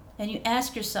and you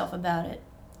ask yourself about it,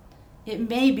 it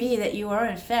may be that you are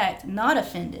in fact not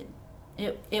offended.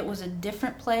 It was a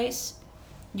different place.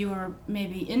 You were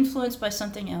maybe influenced by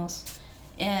something else,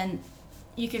 and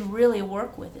you can really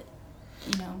work with it.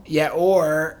 Yeah,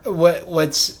 or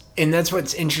what's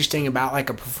what's interesting about like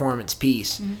a performance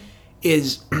piece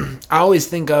is I always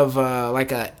think of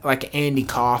like Andy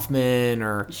Kaufman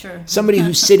or somebody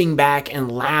who's sitting back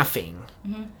and laughing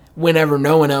whenever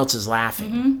no one else is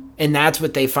laughing, and that's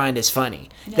what they find is funny.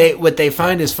 What they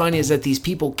find is funny is that these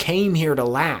people came here to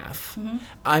laugh.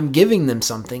 I'm giving them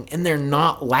something and they're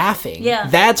not laughing. Yeah.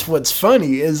 That's what's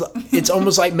funny, is it's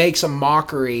almost like makes a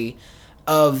mockery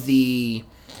of the,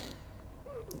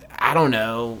 I don't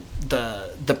know,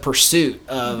 the pursuit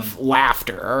of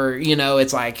laughter, or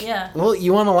it's like, well,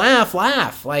 you want to laugh,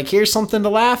 like here's something to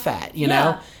laugh at,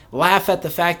 know, laugh at the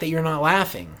fact that you're not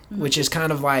laughing, which is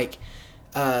kind of like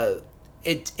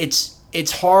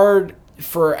it's hard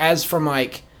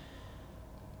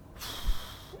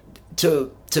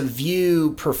to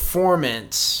view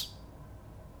performance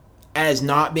as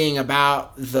not being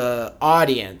about the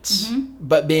audience,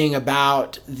 but being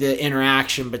about the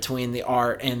interaction between the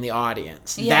art and the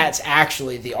audience. That's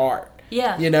actually the art.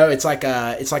 It's like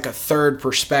a third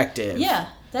perspective.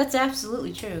 That's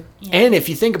absolutely true. And if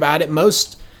you think about it,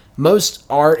 most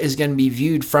art is going to be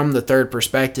viewed from the third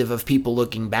perspective of people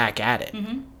looking back at it.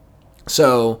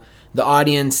 So the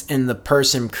audience and the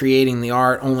person creating the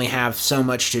art only have so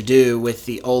much to do with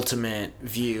the ultimate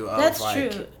view of That's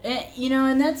like... true.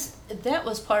 And that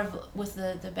was part of with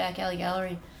the back alley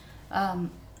gallery.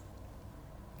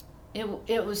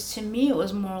 It was, to me, it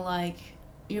was more like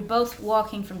you're both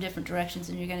walking from different directions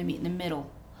and you're going to meet in the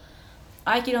middle.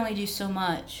 I could only do so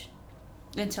much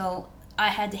until I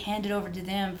had to hand it over to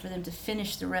them for them to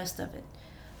finish the rest of it.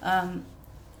 I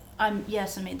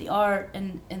made the art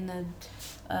and the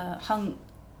hung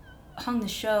the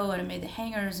show, and I made the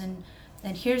hangers, and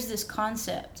here's this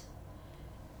concept.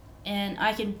 And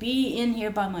I can be in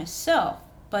here by myself,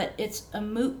 but it's a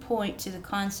moot point to the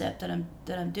concept that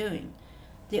I'm doing.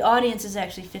 The audience is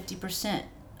actually 50%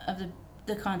 of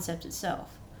the concept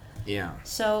itself. Yeah.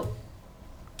 So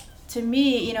to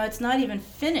me, it's not even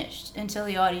finished until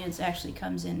the audience actually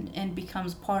comes in and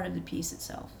becomes part of the piece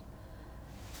itself.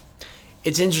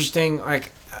 It's interesting,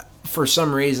 like, for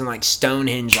some reason, like,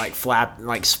 Stonehenge,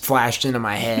 flashed into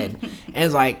my head. And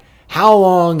it's like, how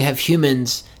long have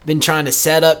humans been trying to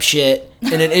set up shit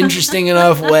in an interesting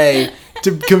enough way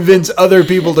to convince other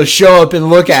people to show up and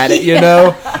look at it, you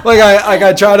know? Like,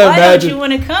 I try to imagine... Why don't you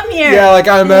want to come here? Yeah, like,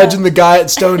 I imagine the guy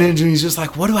at Stonehenge, and he's just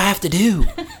like, what do I have to do?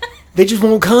 They just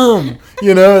won't come,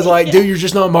 you know. It's like, dude, you're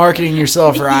just not marketing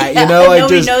yourself right, you know. Like,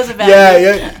 nobody knows about it.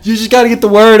 Yeah, you just got to get the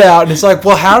word out, and it's like,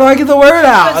 well, how do I get the word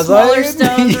out? Put smaller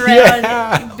stones around,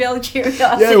 and build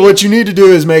curiosity. Yeah, what you need to do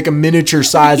is make a miniature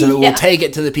size of it. We'll take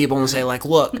it to the people and say, like,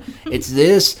 look, it's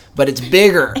this, but it's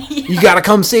bigger. You got to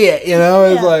come see it, you know.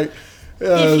 It's like,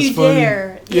 if you funny.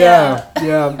 dare. Yeah.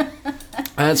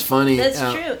 That's funny. That's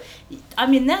true. I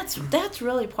mean, that's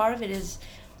really part of it.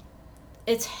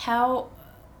 It's how.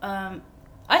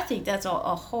 I think that's a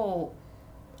whole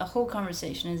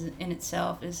conversation in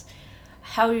itself, is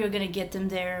how you're going to get them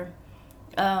there,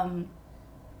 and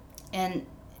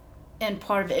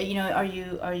part of it,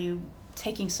 are you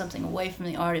taking something away from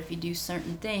the art if you do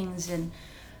certain things, and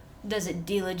does it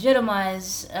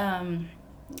delegitimize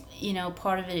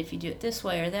part of it if you do it this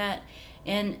way or that,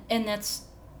 and that's,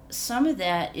 some of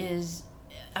that is,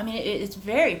 I mean, it's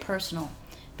very personal,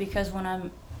 because when I'm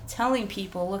telling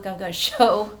people, look, I've got a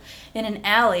show in an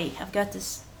alley, I've got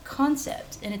this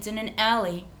concept, and it's in an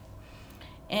alley,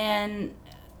 and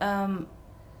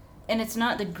it's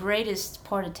not the greatest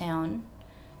part of town,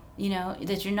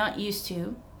 that you're not used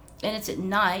to, and it's at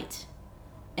night,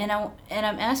 and I'm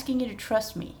asking you to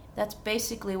trust me. That's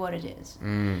basically what it is.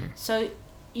 So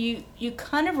you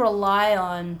kind of rely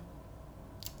on,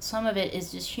 some of it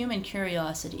is just human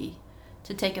curiosity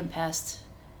to take them past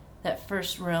that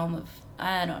first realm of,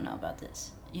 I don't know about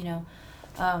this,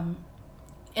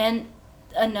 and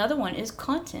another one is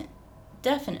content.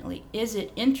 Definitely, is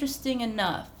it interesting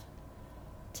enough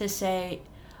to say,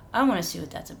 I want to see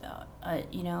what that's about,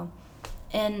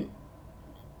 and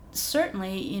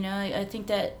certainly, I think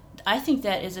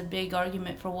that is a big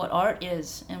argument for what art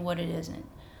is and what it isn't.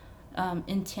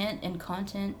 Intent and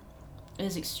content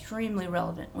is extremely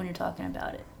relevant when you're talking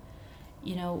about it,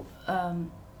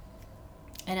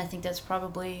 and I think that's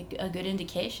probably a good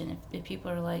indication if people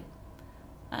are like,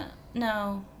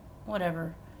 no,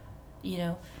 whatever,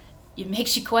 it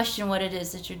makes you question what it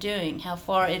is that you're doing, how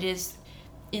far it is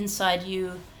inside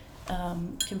you,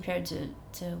 compared to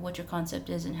what your concept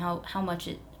is, and how much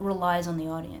it relies on the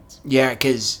audience. Yeah,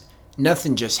 because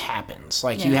nothing just happens.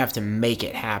 Like, you have to make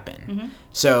it happen. Mm-hmm.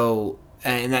 So,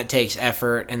 and that takes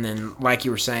effort. And then, like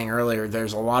you were saying earlier,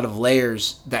 there's a lot of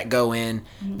layers that go in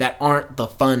that aren't the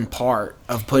fun part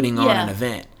of putting on an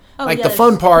event. Oh, like, the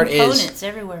fun part is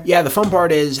everywhere. Yeah, the fun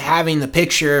part is having the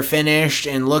picture finished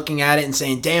and looking at it and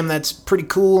saying, damn, that's pretty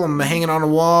cool. I'm hanging on a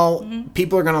wall.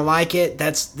 People are going to like it.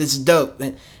 This is dope.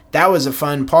 That was a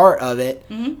fun part of it,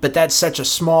 but that's such a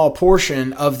small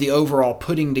portion of the overall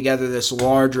putting together this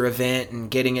larger event and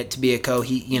getting it to be a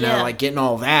like getting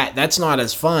all that. That's not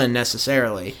as fun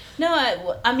necessarily.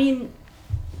 No, I mean,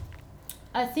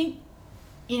 I think,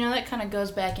 that kind of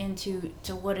goes back into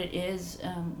what it is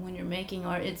when you're making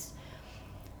art.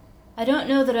 I don't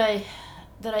know that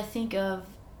I think of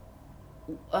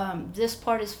this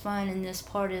part is fun and this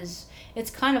part is, it's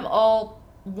kind of all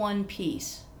one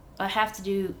piece. I have to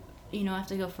do, I have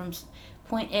to go from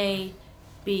point A,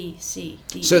 B, C,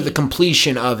 D. So E. the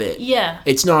completion of it. Yeah.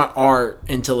 It's not art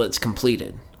until it's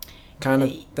completed, kind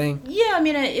of thing. Yeah, I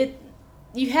mean,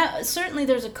 you have, certainly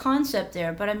there's a concept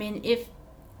there, but I mean, if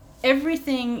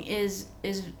everything is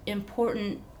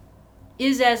important,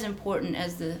 is as important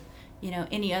as the,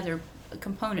 any other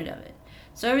component of it.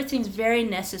 So everything's very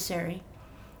necessary,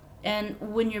 and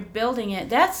when you're building it,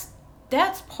 that's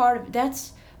part of,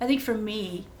 that's, I think for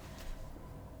me,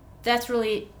 that's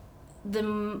really the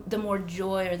more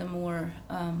joy, or the more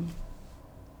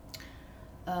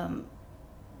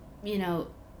you know,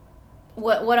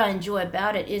 what I enjoy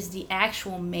about it is the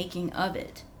actual making of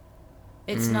it.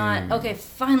 It's not, okay,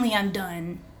 finally I'm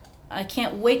done. I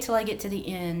can't wait till I get to the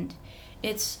end.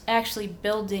 It's actually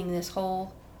building this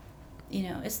whole,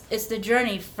 it's the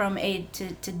journey from A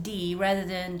to D rather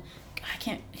than I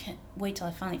can't wait till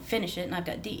I finally finish it and I've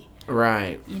got D.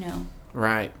 Right.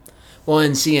 Right. Well,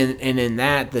 and see, and in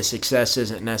that, the success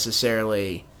isn't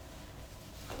necessarily...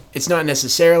 It's not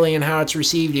necessarily in how it's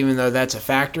received, even though that's a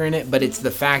factor in it, but it's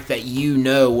the fact that you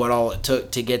know what all it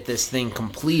took to get this thing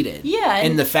completed. Yeah.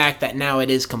 And the fact that now it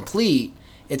is complete,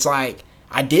 it's like,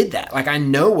 I did that. Like, I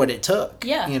know what it took.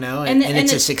 Yeah. And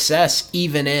it's a success,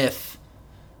 even if,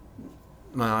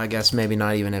 well, I guess maybe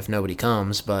not even if nobody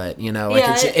comes, but,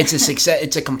 it's a success.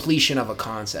 It's a completion of a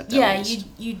concept. Yeah,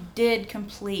 you did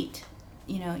complete.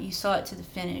 You saw it to the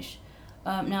finish.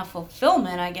 Now,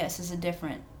 fulfillment, I guess, is a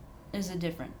different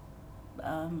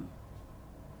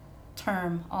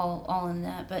term all in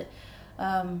that, but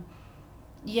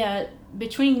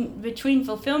between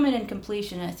fulfillment and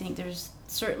completion, I think there's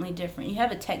certainly different. You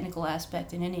have a technical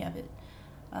aspect in any of it,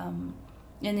 and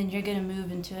then you're going to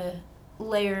move into a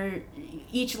layer.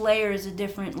 Each layer is a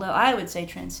different level. I would say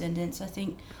transcendence. I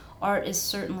think art is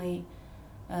certainly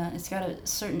it's got a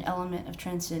certain element of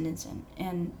transcendence,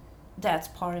 and that's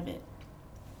part of it.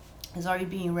 Is, are you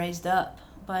being raised up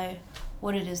by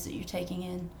what it is that you're taking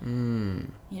in?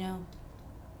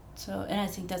 So, and I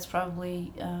think that's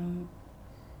probably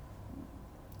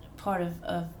part of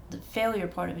the failure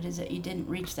part of it is that you didn't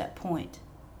reach that point.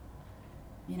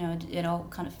 It all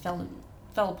kind of fell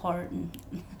apart. And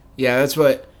yeah, that's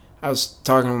what I was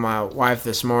talking with my wife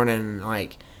this morning,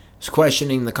 like, was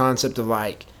questioning the concept of,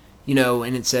 like,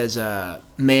 and it says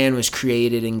man was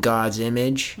created in God's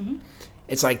image. Mm-hmm.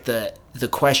 It's like the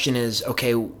question is,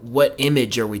 okay, what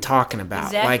image are we talking about?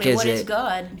 Exactly. Like, what is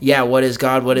God? Yeah, what is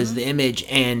God? What is the image?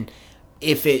 And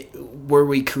if were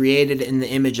we created in the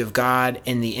image of God,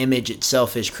 and the image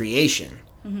itself is creation.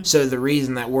 Mm-hmm. So the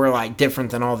reason that we're like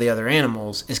different than all the other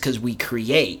animals is because we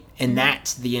create, and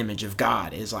that's the image of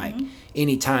God. Is like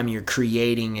anytime you're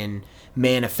creating and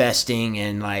manifesting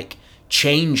and like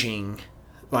changing,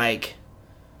 like,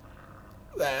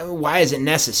 why is it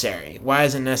necessary? Why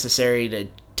is it necessary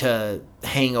to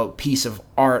hang a piece of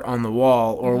art on the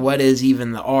wall? Or what is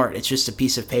even the art? It's just a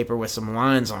piece of paper with some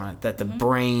lines on it that the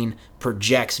brain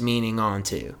projects meaning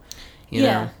onto. You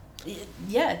know?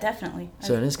 Yeah, definitely.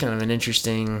 So it is kind of an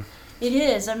interesting... It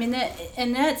is. I mean,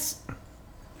 that's...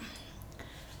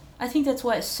 I think that's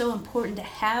why it's so important to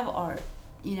have art,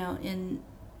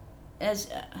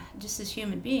 just as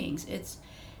human beings. It's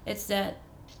that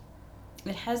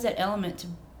it has that element to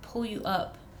pull you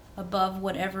up above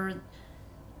whatever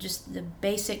just the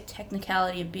basic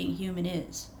technicality of being human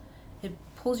is. It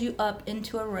pulls you up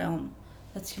into a realm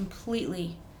that's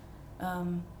completely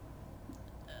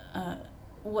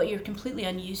what you're completely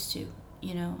unused to.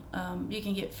 You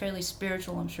can get fairly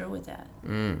spiritual, I'm sure, with that.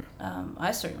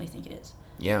 I certainly think it is.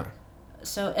 Yeah.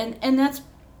 So and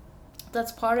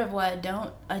that's part of why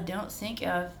I don't think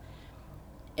of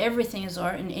everything as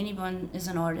art and anyone is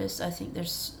an artist. I think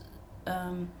there's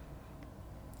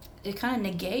it kind of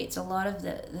negates a lot of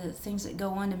the things that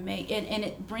go on to make and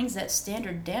it brings that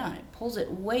standard down. It pulls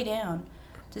it way down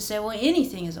to say, well,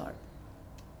 anything is art.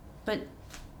 But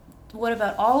what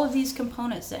about all of these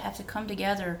components that have to come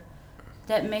together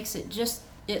that makes it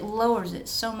it lowers it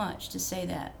so much to say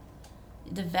that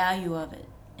the value of it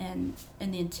and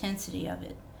the intensity of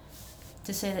it,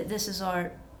 to say that this is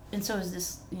art and so is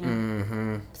this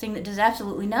thing that does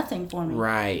absolutely nothing for me.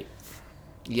 Right.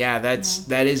 Yeah,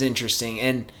 that is interesting,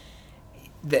 and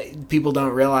people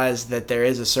don't realize that there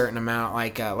is a certain amount,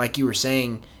 like you were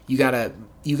saying, you gotta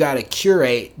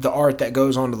curate the art that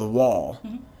goes onto the wall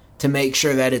to make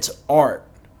sure that it's art,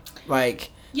 to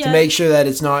make sure that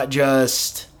it's not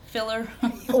just filler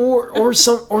or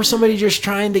somebody just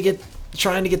trying to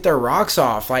get their rocks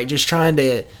off, like just trying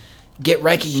to get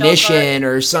recognition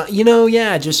or something,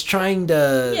 just trying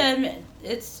to... Yeah,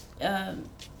 it's,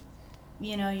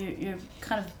 you're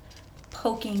kind of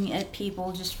poking at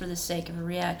people just for the sake of a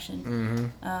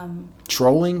reaction.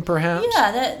 Trolling, perhaps?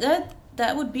 Yeah,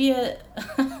 that would be a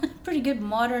pretty good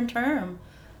modern term.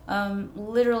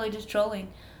 Literally just trolling.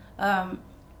 And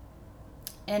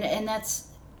that's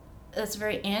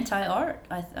very anti-art,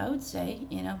 I would say,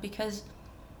 because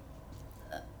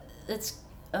it's...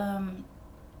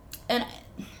 And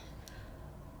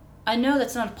I know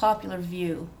that's not a popular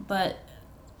view, but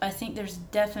I think there's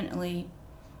definitely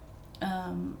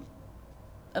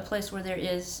a place where there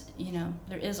is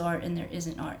art and there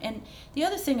isn't art. And the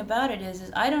other thing about it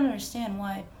is I don't understand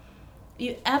why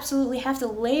You absolutely have to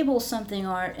label something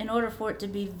art in order for it to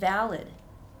be valid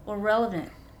or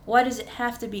relevant. Why does it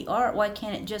have to be art? Why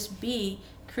can't it just be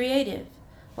creative?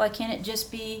 Why can't it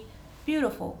just be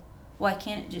beautiful? Why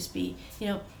can't it just be,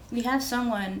 you have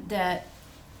someone that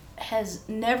has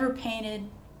never painted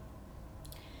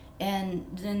and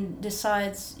then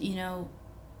decides,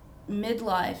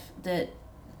 midlife that,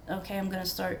 okay, I'm going to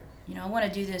start, I want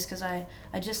to do this because I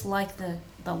just like the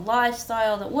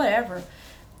lifestyle, that whatever.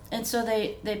 And so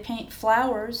they paint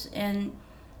flowers and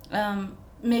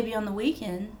maybe on the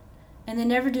weekend, and they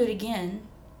never do it again.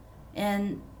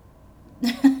 And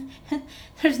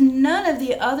there's none of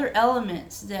the other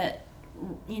elements that,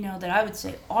 that I would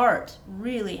say art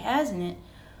really has in it.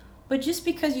 But just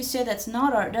because you say that's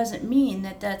not art doesn't mean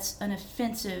that that's an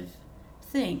offensive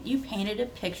thing. You painted a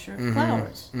picture of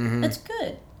flowers. That's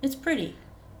good. It's pretty.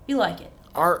 You like it.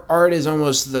 Art is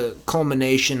almost the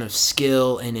culmination of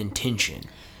skill and intention.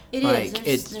 It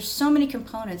is. There's so many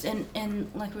components,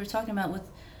 and like we were talking about with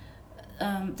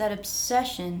that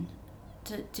obsession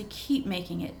to keep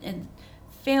making it, and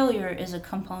failure is a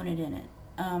component in it.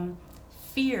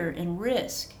 Fear and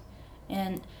risk,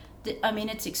 and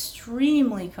it's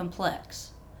extremely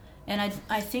complex. And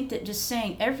I think that just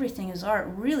saying everything is art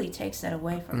really takes that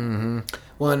away from it.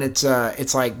 Well, and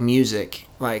it's like music.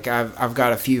 Like I've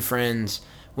got a few friends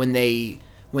when they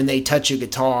touch a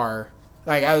guitar.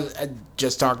 Like I was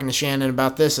just talking to Shannon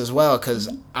about this as well, because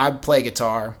I play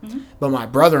guitar, but my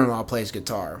brother-in-law plays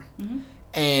guitar,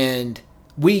 and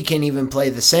we can even play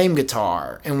the same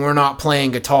guitar, and we're not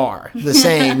playing guitar the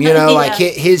same. Yeah. Like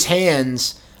his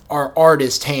hands are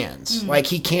artist hands. Like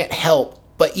he can't help,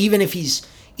 but even if he's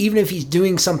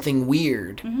doing something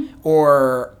weird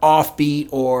or offbeat,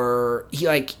 or he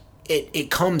it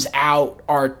comes out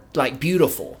art like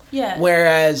beautiful. Yeah.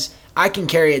 Whereas I can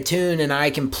carry a tune and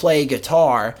I can play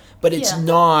guitar, but it's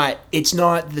not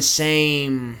the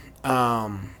same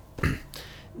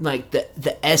like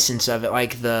the essence of it,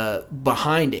 like the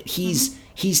behind it.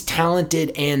 He's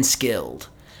talented and skilled.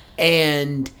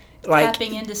 And like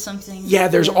tapping into something. Yeah,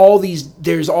 there's all these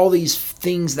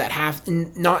things that have,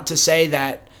 not to say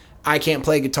that I can't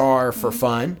play guitar for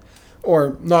fun,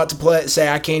 or not to say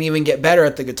I can't even get better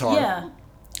at the guitar. Yeah.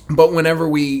 But whenever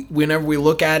we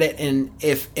look at it, and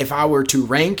if I were to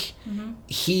rank,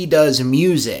 he does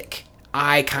music,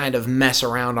 I kind of mess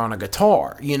around on a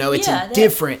guitar. It's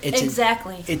different. It's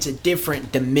exactly. It's a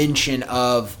different dimension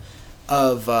of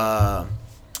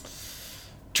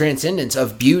transcendence,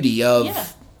 of beauty,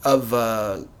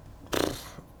 of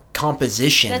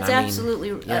composition. That's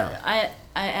absolutely. I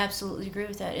absolutely agree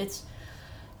with that. It's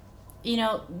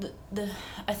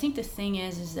I think the thing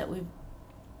is that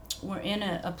we're in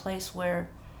a place where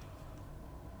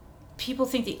people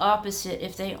think the opposite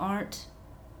if they aren't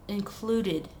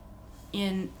included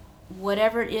in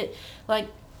whatever it, like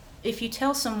if you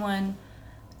tell someone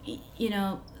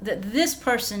that this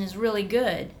person is really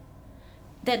good,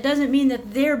 that doesn't mean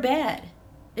that they're bad.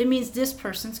 It means this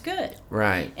person's good.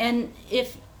 Right. And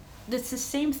if it's the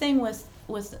same thing with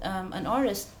an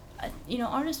artist,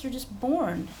 artists are just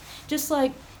born. Just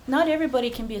like not everybody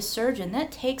can be a surgeon.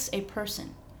 That takes a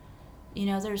person.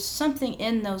 There's something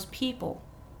in those people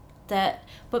that,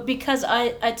 but because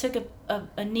I took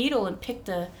a needle and picked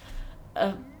a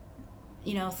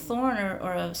thorn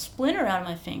or a splinter out of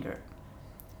my finger,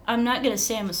 I'm not going to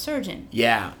say I'm a surgeon.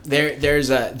 Yeah, there is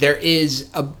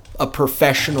a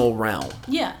professional realm.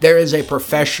 Yeah. There is a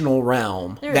professional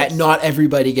realm that not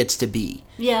everybody gets to be.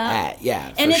 Yeah.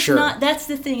 Yeah, and it's sure. not, that's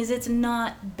the thing, is it's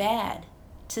not bad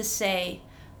to say,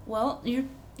 well,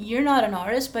 you're not an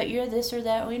artist, but you're this or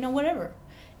that, whatever.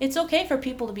 It's okay for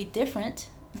people to be different.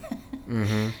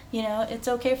 It's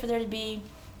okay for there to be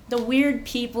the weird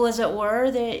people, as it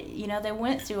were. They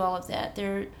went through all of that.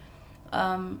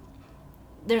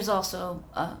 There's also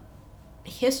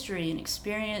history and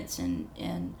experience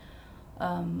and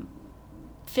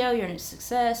failure and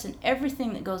success and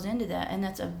everything that goes into that, and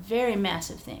that's a very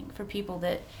massive thing for people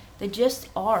that they just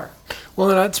are. Well,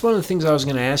 and that's one of the things I was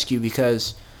going to ask you,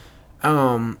 because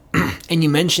and you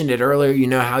mentioned it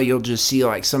earlier, how you'll just see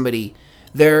like somebody,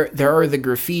 there are the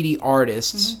graffiti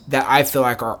artists that I feel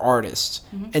like are artists,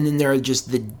 and then there are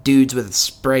just the dudes with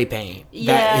spray paint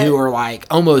who are like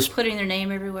almost putting their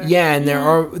name everywhere. Yeah, and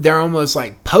they're almost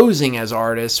like posing as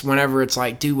artists, whenever it's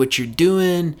like, dude, what you're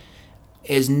doing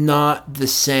is not the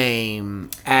same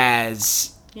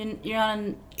as you're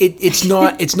on. It's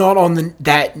not on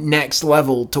that next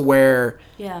level to where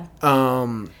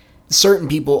certain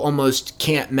people almost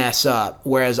can't mess up,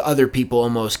 whereas other people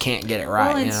almost can't get it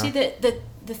right. Well, and see, the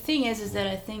thing is that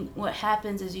I think what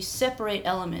happens is you separate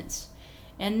elements,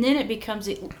 And then it becomes,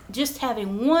 just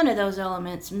having one of those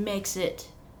elements makes it,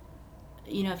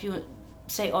 if you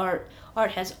say art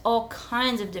has all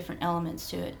kinds of different elements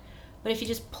to it. But if you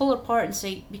just pull it apart and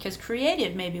say, because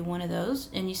creative may be one of those,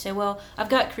 and you say, well, I've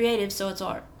got creative, so it's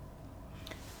art.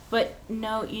 But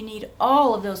no, you need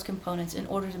all of those components in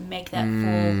order to make that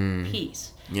full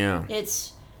piece. Yeah.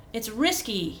 It's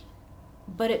risky,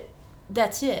 but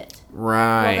that's it.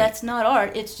 Right. Well, that's not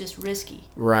art, it's just risky.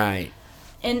 Right.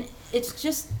 And it's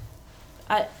just,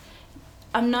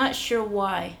 I'm not sure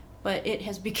why, but it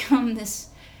has become this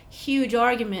huge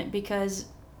argument because,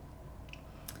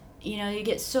 you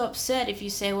get so upset if you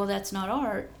say, well, that's not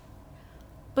art,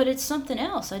 but it's something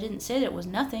else. I didn't say that it was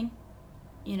nothing,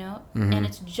 and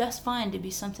it's just fine to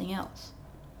be something else.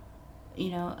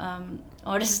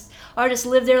 Artists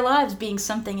live their lives being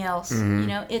something else.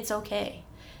 It's okay.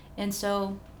 And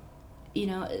so,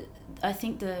 I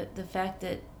think the fact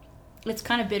that it's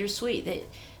kind of bittersweet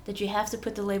that you have to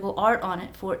put the label art on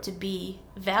it for it to be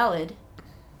valid,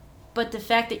 but the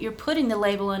fact that you're putting the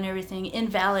label on everything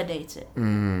invalidates it.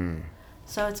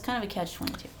 So it's kind of a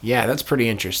catch-22. Yeah, that's pretty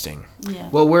interesting. Yeah.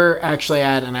 Well, we're actually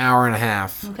at an hour and a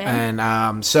half. Okay.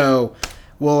 And so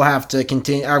we'll have to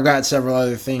continue. I've got several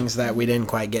other things that we didn't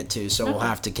quite get to, so we'll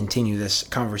have to continue this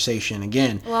conversation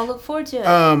again. Well, I look forward to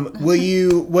it. Will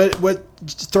you,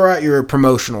 throw out your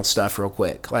promotional stuff real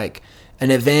quick, like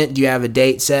an event? Do you have a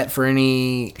date set for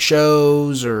any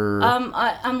shows or?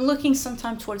 I'm looking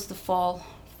sometime towards the fall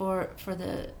for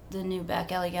the new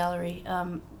Back Alley Gallery.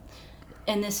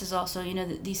 And this is also,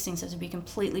 these things have to be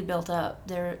completely built up.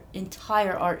 They're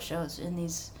entire art shows in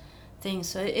these things,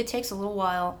 so it takes a little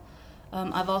while.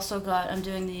 I'm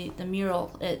doing the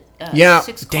mural at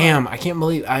 6 damn, I can't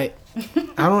believe I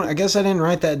guess I didn't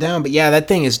write that down, but yeah, that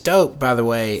thing is dope, by the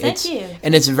way. Thank you.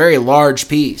 And it's a very large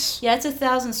piece. Yeah, it's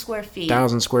 1,000 square feet.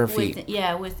 1,000 square feet.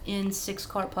 Within 6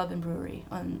 Cart Pub and Brewery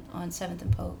on 7th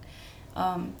and Polk.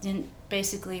 And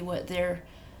basically what their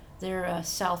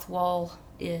south wall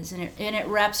is, and it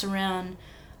wraps around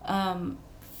from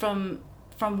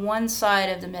one side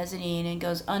of the mezzanine and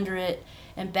goes under it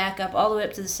and back up all the way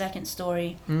up to the second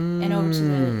story and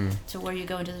over to where you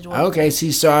go into the door. Okay,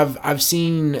 see, so I've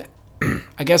seen,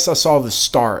 I guess I saw the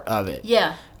start of it.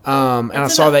 Yeah. And I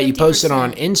saw that you posted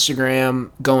on Instagram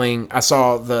I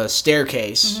saw the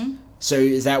staircase. Mm-hmm. So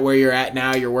is that where you're at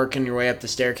now? You're working your way up the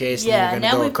staircase? Yeah, and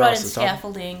now go we've brought in the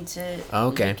scaffolding to...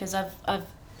 Okay. Because I've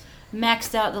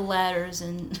maxed out the ladders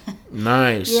and...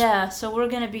 Nice. Yeah, so we're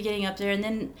going to be getting up there, and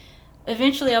then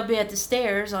eventually I'll be at the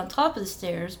stairs, on top of the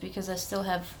stairs, because I still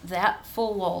have that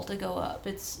full wall to go up.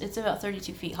 It's about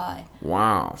 32 feet high.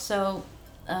 Wow. So,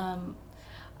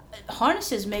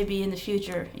 harnesses may be in the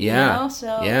future. Yeah.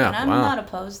 So, yeah. And I'm not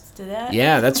opposed to that.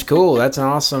 Yeah, that's cool. That's an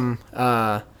awesome...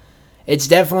 it's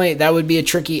definitely... That would be a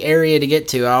tricky area to get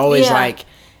to. I always I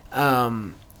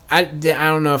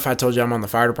don't know if I told you I'm on the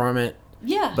fire department.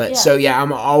 Yeah. But so,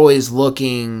 I'm always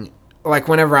looking... Like,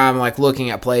 whenever I'm, looking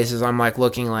at places, I'm,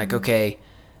 looking okay,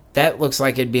 that looks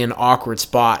like it'd be an awkward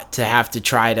spot to have to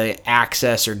try to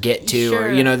access or get to.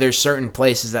 Sure. Or, there's certain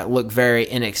places that look very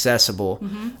inaccessible.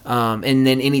 Mm-hmm. And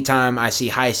then anytime I see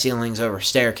high ceilings over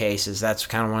staircases, that's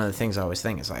kind of one of the things I always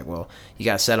think. It's well, you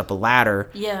got to set up a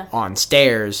ladder on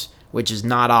stairs, which is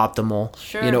not optimal.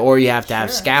 Sure. Or you have to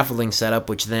have scaffolding set up,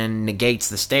 which then negates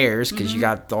the stairs because you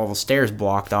got all the stairs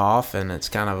blocked off, and it's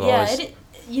kind of always...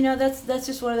 that's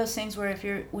just one of those things where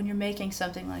when you're making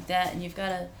something like that, and you've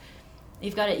got to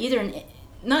either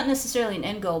not necessarily an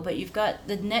end goal, but you've got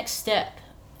the next step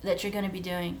that you're going to be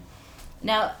doing.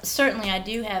 Now, certainly, I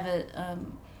do have I've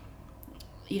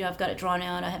got it drawn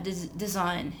out. I have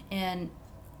design, and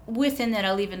within that,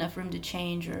 I leave enough room to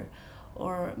change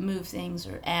or move things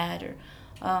or add or.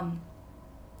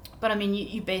 But I mean,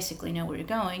 you basically know where you're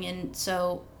going, and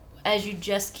so as you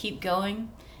just keep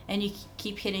going. And you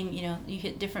keep hitting, you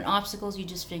hit different obstacles, you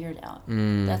just figure it out.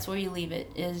 That's where you leave it,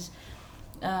 is,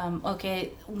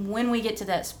 okay, when we get to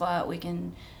that spot, we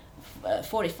can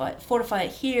fortify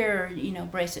it here,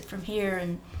 brace it from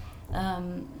here,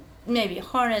 and maybe a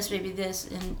harness, maybe this,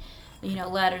 and,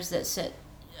 ladders that set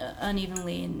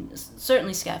unevenly, and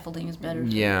certainly scaffolding is better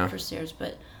for stairs,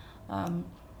 but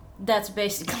that's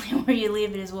basically where you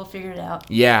leave it, is we'll figure it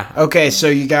out. Yeah, okay, so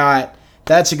you got...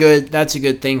 That's a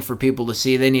good thing for people to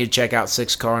see. They need to check out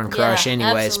 6 Car and Crush anyway,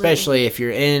 absolutely. Especially if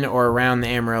you're in or around the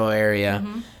Amarillo area,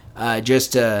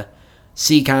 just to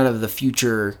see kind of the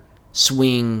future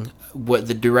swing, what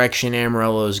the direction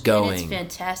Amarillo is going. And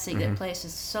it's fantastic. That place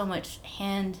is so much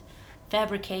hand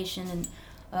fabrication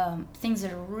and things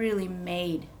that are really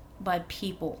made by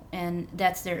people, and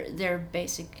that's their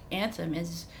basic anthem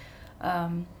is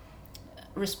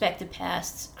respect the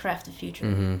past, craft the future.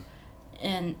 Mm-hmm.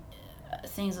 And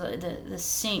things like the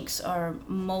sinks are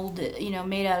molded,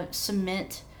 made out of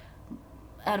cement,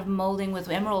 out of molding with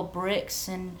emerald bricks,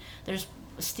 and there's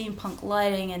steampunk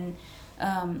lighting, and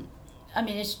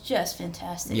it's just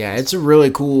fantastic. Yeah, it's a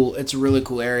really cool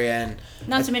area, and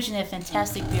not to mention they have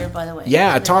fantastic beer, by the way.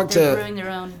 Yeah, they're brewing their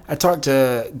own. I talked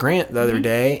to Grant the other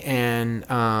day, and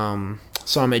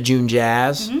saw him at June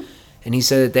Jazz, and he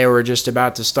said that they were just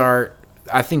about to start.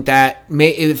 I think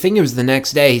it was the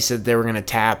next day. He said they were going to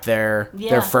tap their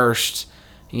first,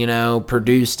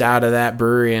 produced out of that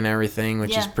brewery and everything,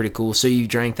 which is pretty cool. So you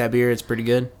drank that beer? It's pretty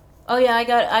good. Oh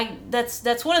yeah,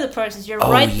 that's one of the perks is you're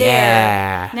right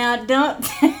there. Now don't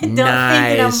think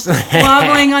that I'm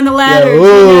wobbling on the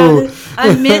ladders.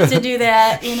 I meant to do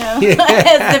that,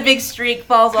 as the big streak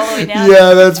falls all the way down.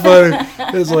 Yeah, that's funny.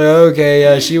 It's like, okay,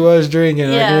 yeah, she was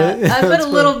drinking. Yeah, I put a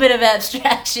little bit of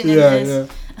abstraction in this.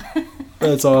 Yeah.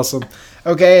 That's awesome.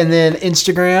 Okay, and then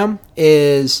Instagram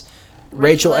is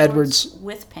Rachael Edwards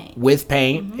with paint.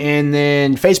 And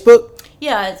then Facebook?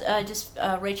 Yeah, it's just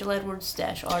Rachael Edwards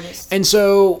 _artist. And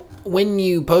so when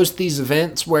you post these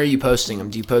events, where are you posting them?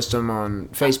 Do you post them on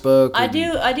Facebook? I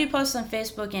do post on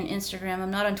Facebook and Instagram. I'm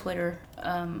not on Twitter.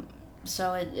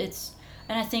 So it's,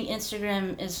 and I think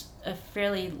Instagram is a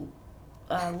fairly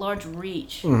large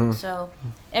reach. Mm-hmm. So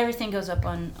everything goes up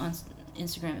on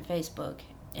Instagram and Facebook.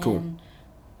 And cool.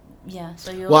 Yeah,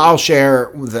 so I'll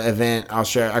share the event. I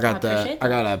got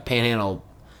a Panhandle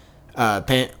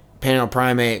Primate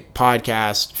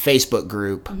podcast Facebook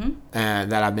group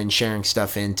that I've been sharing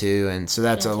stuff into, and so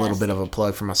that's fantastic. A little bit of a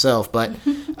plug for myself. But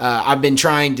I've been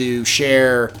trying to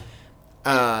share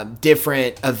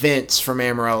different events from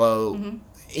Amarillo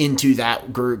into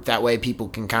that group. That way people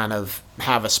can kind of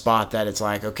have a spot that it's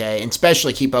like, okay, and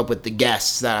especially keep up with the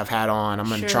guests that I've had on. I'm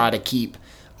going to try to keep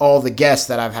all the guests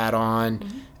that I've had on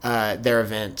their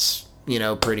events,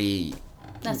 pretty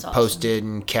posted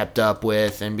and kept up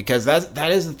with. And because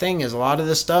that is the thing, is a lot of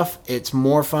this stuff, it's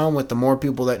more fun with the more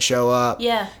people that show up.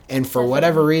 Yeah. And for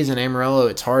whatever reason, Amarillo,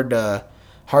 it's hard to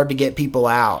get people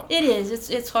out. It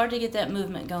is. It's hard to get that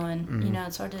movement going.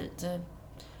 It's hard to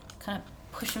kind of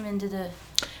push them into the...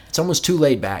 It's almost too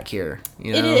laid back here.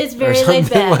 It's very laid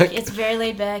back. It's very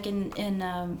laid back, and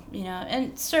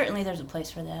and certainly there's a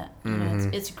place for that.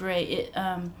 It's great.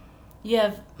 You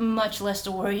have much less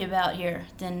to worry about here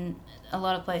than a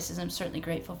lot of places. I'm certainly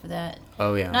grateful for that.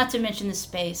 Oh yeah. Not to mention the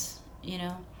space.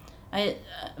 I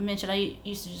mentioned I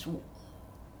used to just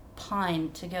pine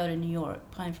to go to New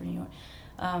York, pine for New York,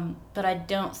 but I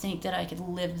don't think that I could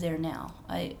live there now.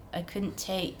 I couldn't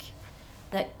take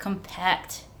that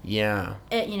compact. Yeah.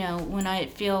 When I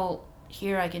feel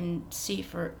here, I can see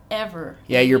forever.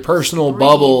 Yeah, your personal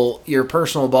bubble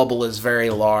is very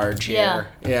large here.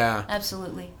 Yeah.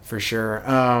 Absolutely. For sure.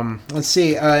 Let's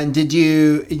see. Do you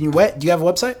have a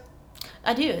website?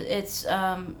 I do. It's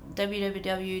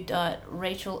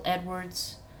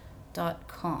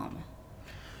www.rachaeledwards.com.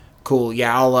 Cool.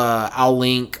 Yeah, I'll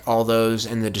link all those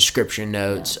in the description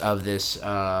notes of this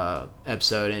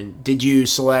episode. And did you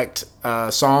select a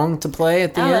song to play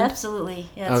at the end? Oh, absolutely.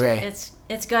 Yeah, okay.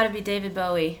 It's got to be David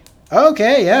Bowie.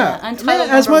 Okay, yeah.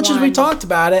 Untitled as much #1. as we talked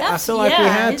about it, I feel like we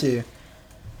had to.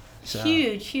 So.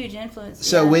 Huge influence.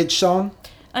 So which song?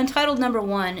 Untitled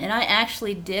 #1, and I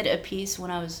actually did a piece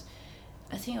when I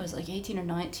think I was like 18 or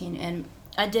 19, and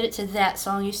I did it to that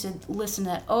song. I used to listen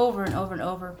to that over and over and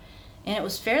over. And it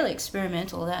was fairly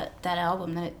experimental, that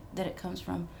album that it comes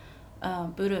from.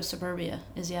 Buddha of Suburbia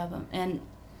is the album. And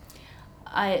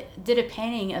I did a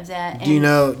painting of that. Do you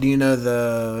know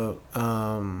the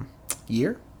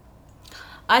year?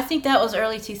 I think that was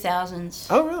early 2000s.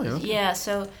 Oh, really? Okay. Yeah,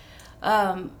 so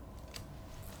that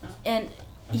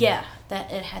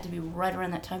it had to be right around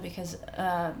that time because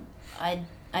I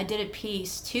did a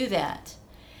piece to that.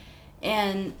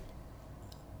 And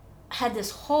had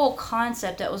this whole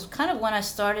concept that was kind of when I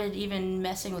started even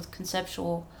messing with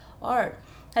conceptual art.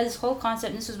 Had this whole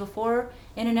concept, and this was before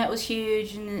internet was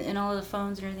huge and all of the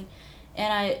phones and everything.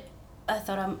 And I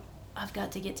thought I've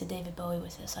got to get to David Bowie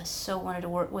with this. I so wanted to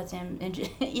work with him and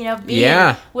be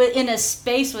in a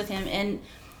space with him.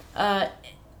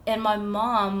 And my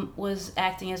mom was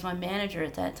acting as my manager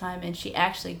at that time, and she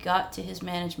actually got to his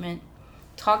management,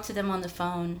 talked to them on the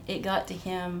phone. It got to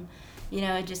him.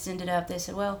 It just ended up, they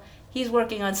said, well, he's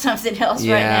working on something else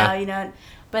right now,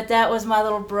 But that was my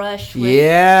little brush.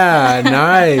 Yeah,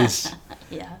 nice.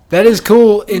 Yeah. That is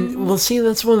cool. And, well, see,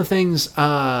 that's one of the things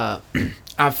I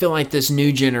feel like this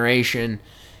new generation,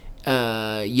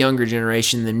 younger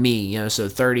generation than me, so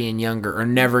 30 and younger, are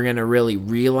never going to really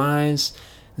realize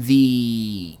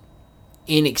the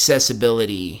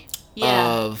inaccessibility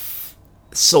of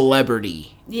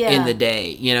celebrity Yeah. in the day,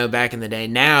 you know, back in the day.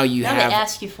 Now you Now have they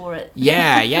ask you for it.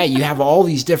 yeah, you have all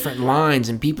these different lines,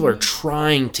 and people are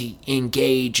trying to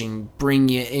engage and bring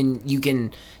you in. You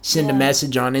can send a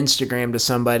message on Instagram to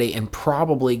somebody and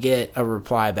probably get a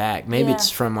reply back. Maybe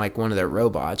it's from like one of their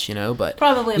robots, you know, but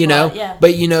Probably a you know, bot, yeah.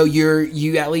 but you know,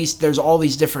 you at least there's all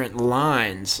these different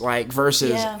lines, like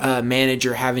versus a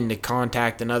manager having to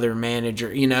contact another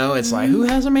manager, you know, it's like, who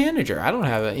has a manager? I don't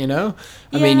have it, you know.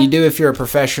 I mean, you do if you're a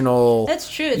professional. That's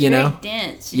true. It's you very know?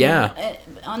 dense. Yeah. You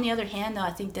know? On the other hand, though,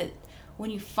 I think that when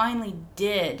you finally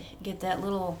did get that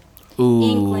little Ooh,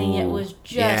 inkling, it was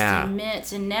just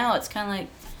immense. And now it's kind of like,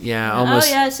 almost.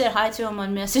 oh yeah, I said hi to them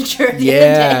on Messenger the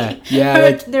Yeah, other day.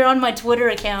 yeah. They're on my Twitter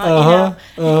account.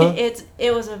 You know,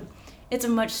 it's a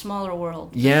much smaller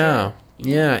world. Yeah. Sure.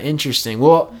 Yeah, interesting.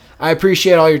 Well, I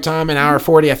appreciate all your time. An hour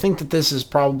 40. I think that this is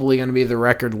probably going to be the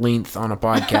record length on a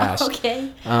podcast.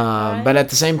 Okay. But at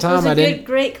the same time, it was a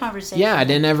great conversation. Yeah, I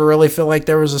didn't ever really feel like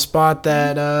there was a spot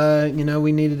that you know,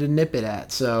 we needed to nip it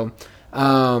at. So,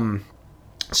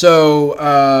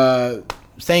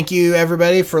 thank you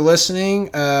everybody for listening.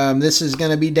 This is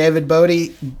going to be David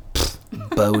Bowie.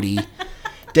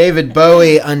 David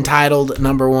Bowie, Untitled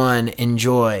 #1.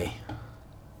 Enjoy.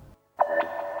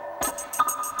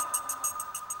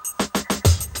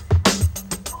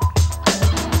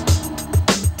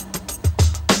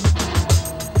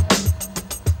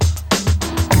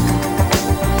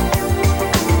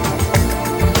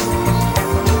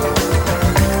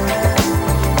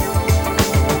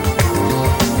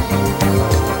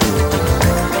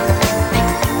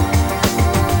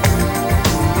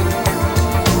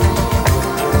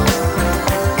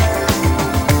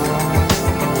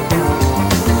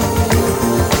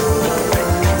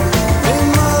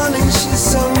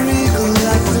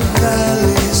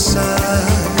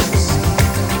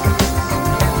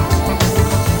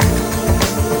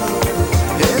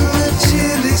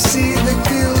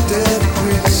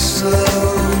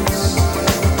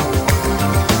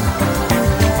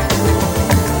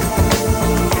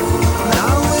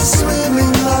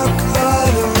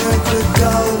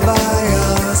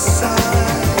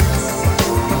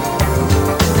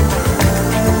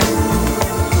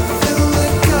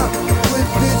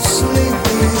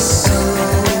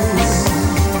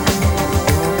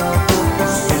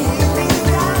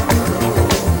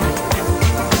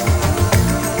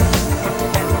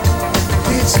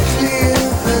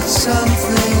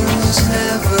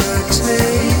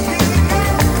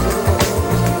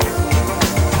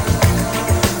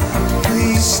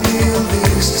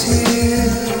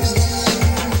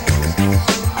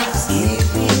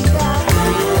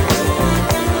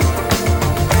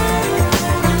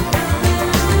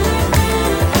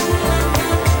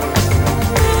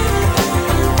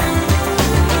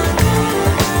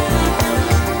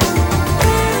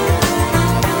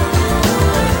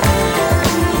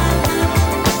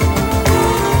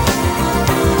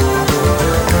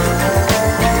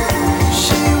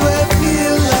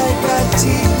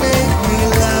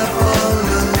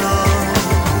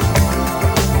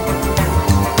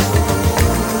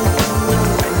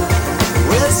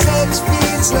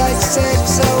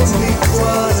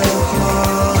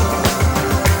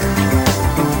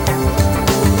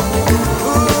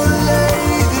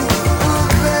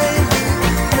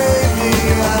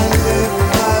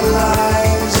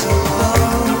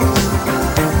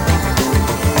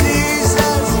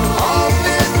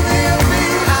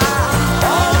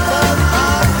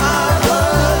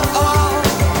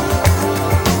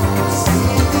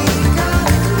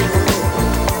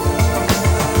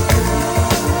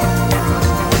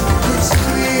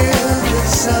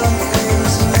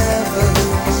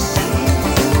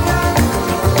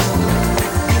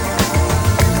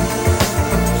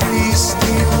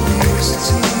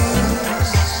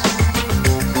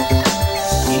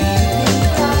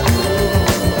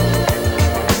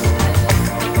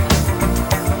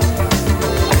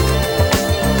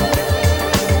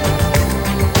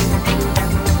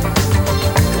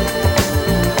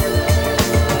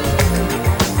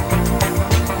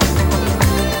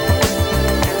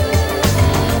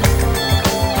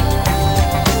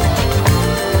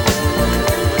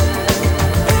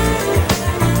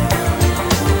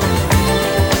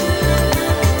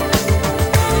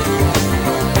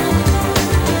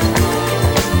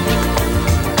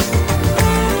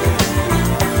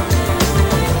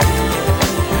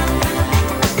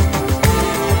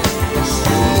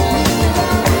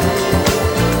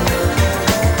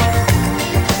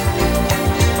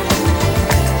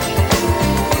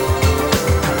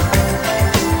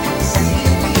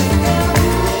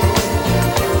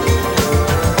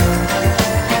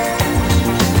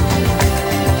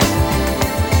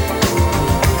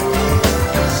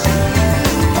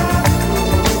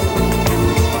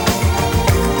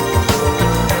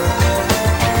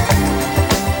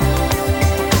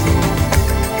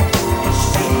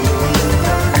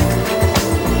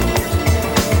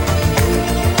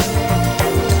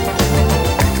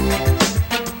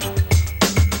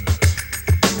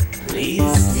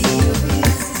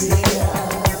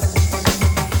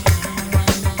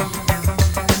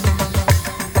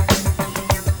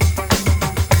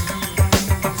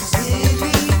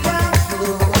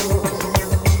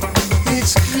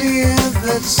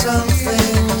 Some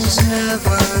things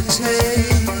never take.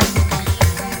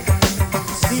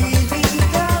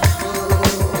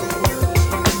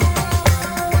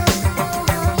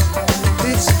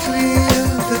 It's clear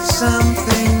that some things